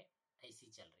प्रक्रिया है ऐसी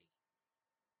चल रही है।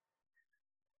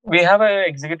 We have an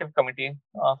executive committee,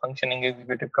 functioning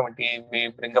executive committee. We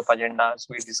bring up agendas,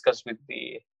 we discuss with the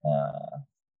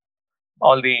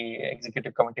all the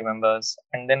executive committee members,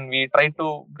 and then we try to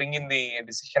bring in the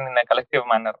decision in a collective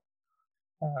manner,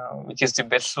 which is the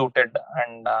best suited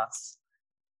and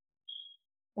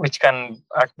which can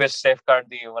at best safeguard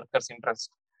the workers'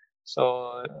 interest.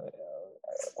 So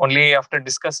only after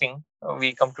discussing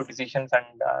we come to decisions,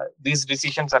 and these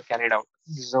decisions are carried out.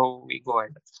 So we go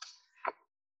ahead.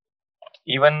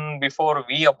 Even before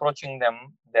we approaching them,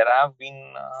 there have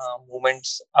been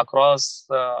movements across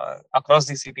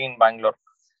the city in Bangalore.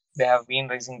 They have been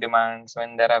raising demands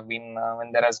when there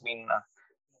has been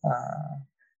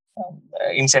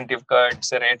incentive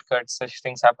cuts, rate cuts, such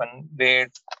things happen. They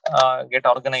get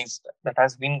organized. That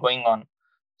has been going on.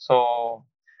 So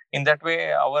in that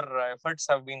way, our efforts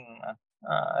have been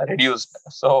reduced.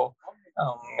 So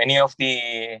many of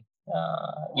the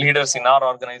leaders in our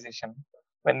organization,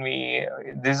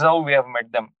 this is how we have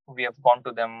met them. We have gone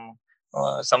to them,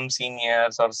 some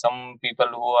seniors or some people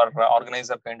who are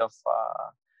organizer kind of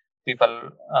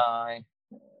people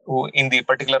who in the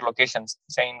particular locations.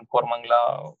 Say in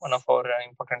Kormangla, one of our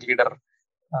important leader,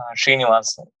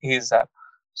 Srinivas, he is there.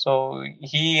 So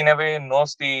he in a way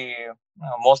knows the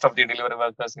most of the delivery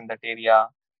workers in that area,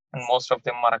 and most of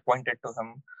them are acquainted to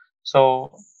him.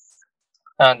 So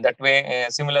that way,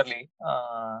 similarly,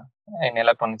 in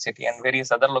Electronic City and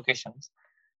various other locations,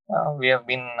 we have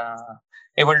been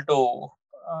able to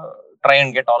try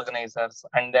and get organizers.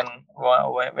 And then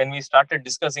when we started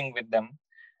discussing with them,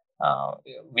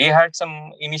 we had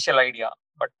some initial idea,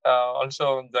 but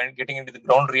also getting into the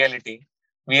ground reality,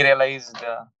 we realized,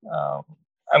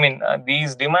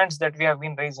 these demands that we have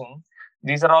been raising,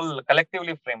 these are all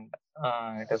collectively framed.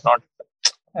 It is not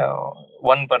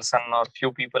one person or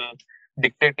few people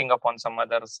dictating upon some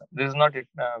others. This is not the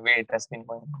way it has been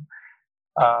going on.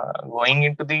 Going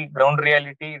into the ground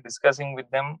reality, discussing with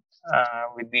them,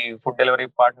 with the food delivery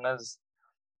partners,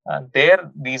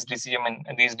 these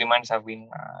demands have been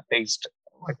raised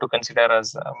to consider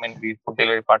as the food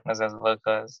delivery partners as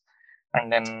workers,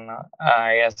 and then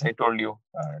as I told you,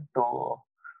 to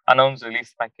announce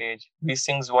release package. These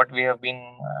things what we have been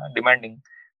demanding.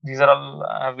 These are all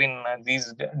have been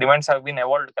these demands have been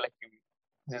evolved collectively.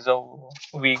 This is how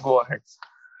we go ahead.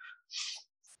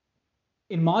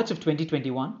 In March of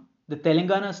 2021, the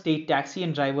Telangana State Taxi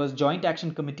and Drivers Joint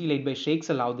Action Committee led by Sheikh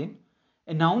Salauddin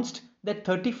announced that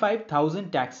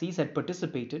 35,000 taxis had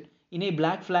participated in a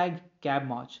Black Flag cab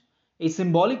march, a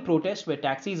symbolic protest where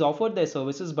taxis offered their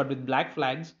services but with black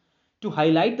flags to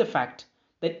highlight the fact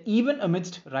that even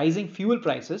amidst rising fuel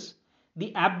prices,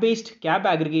 the app-based cab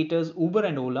aggregators Uber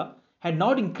and Ola had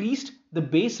not increased the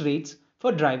base rates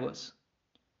for drivers.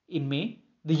 In May,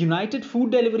 the United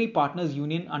Food Delivery Partners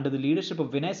Union, under the leadership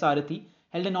of Vinay Sarathy,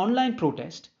 held an online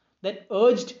protest that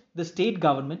urged the state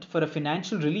government for a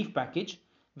financial relief package,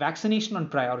 vaccination on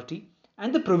priority,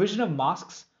 and the provision of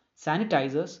masks,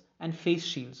 sanitizers, and face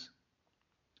shields.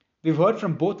 We've heard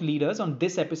from both leaders on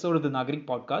this episode of the Nagarik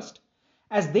podcast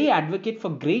as they advocate for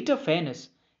greater fairness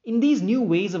in these new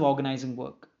ways of organizing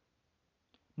work.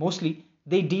 Mostly,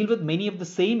 they deal with many of the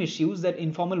same issues that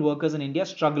informal workers in India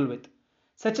struggle with,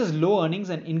 such as low earnings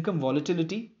and income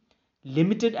volatility,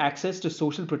 limited access to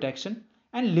social protection,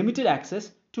 and limited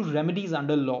access to remedies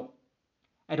under law.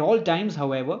 At all times,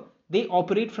 however, they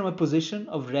operate from a position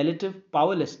of relative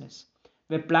powerlessness,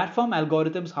 where platform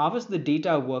algorithms harvest the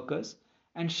data of workers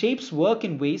and shapes work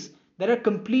in ways that are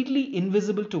completely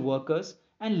invisible to workers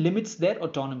and limits their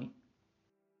autonomy.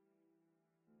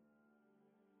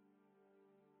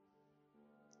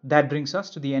 That brings us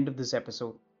to the end of this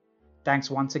episode.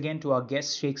 Thanks once again to our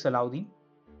guests Sheikh Salauddin,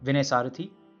 Vinay Sarathy,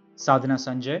 Sadhana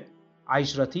Sanjay,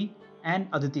 Ayush Rathi, and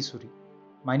Aditi Surie.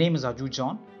 My name is Aju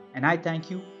John, and I thank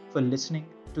you for listening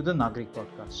to the Nagarik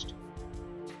podcast.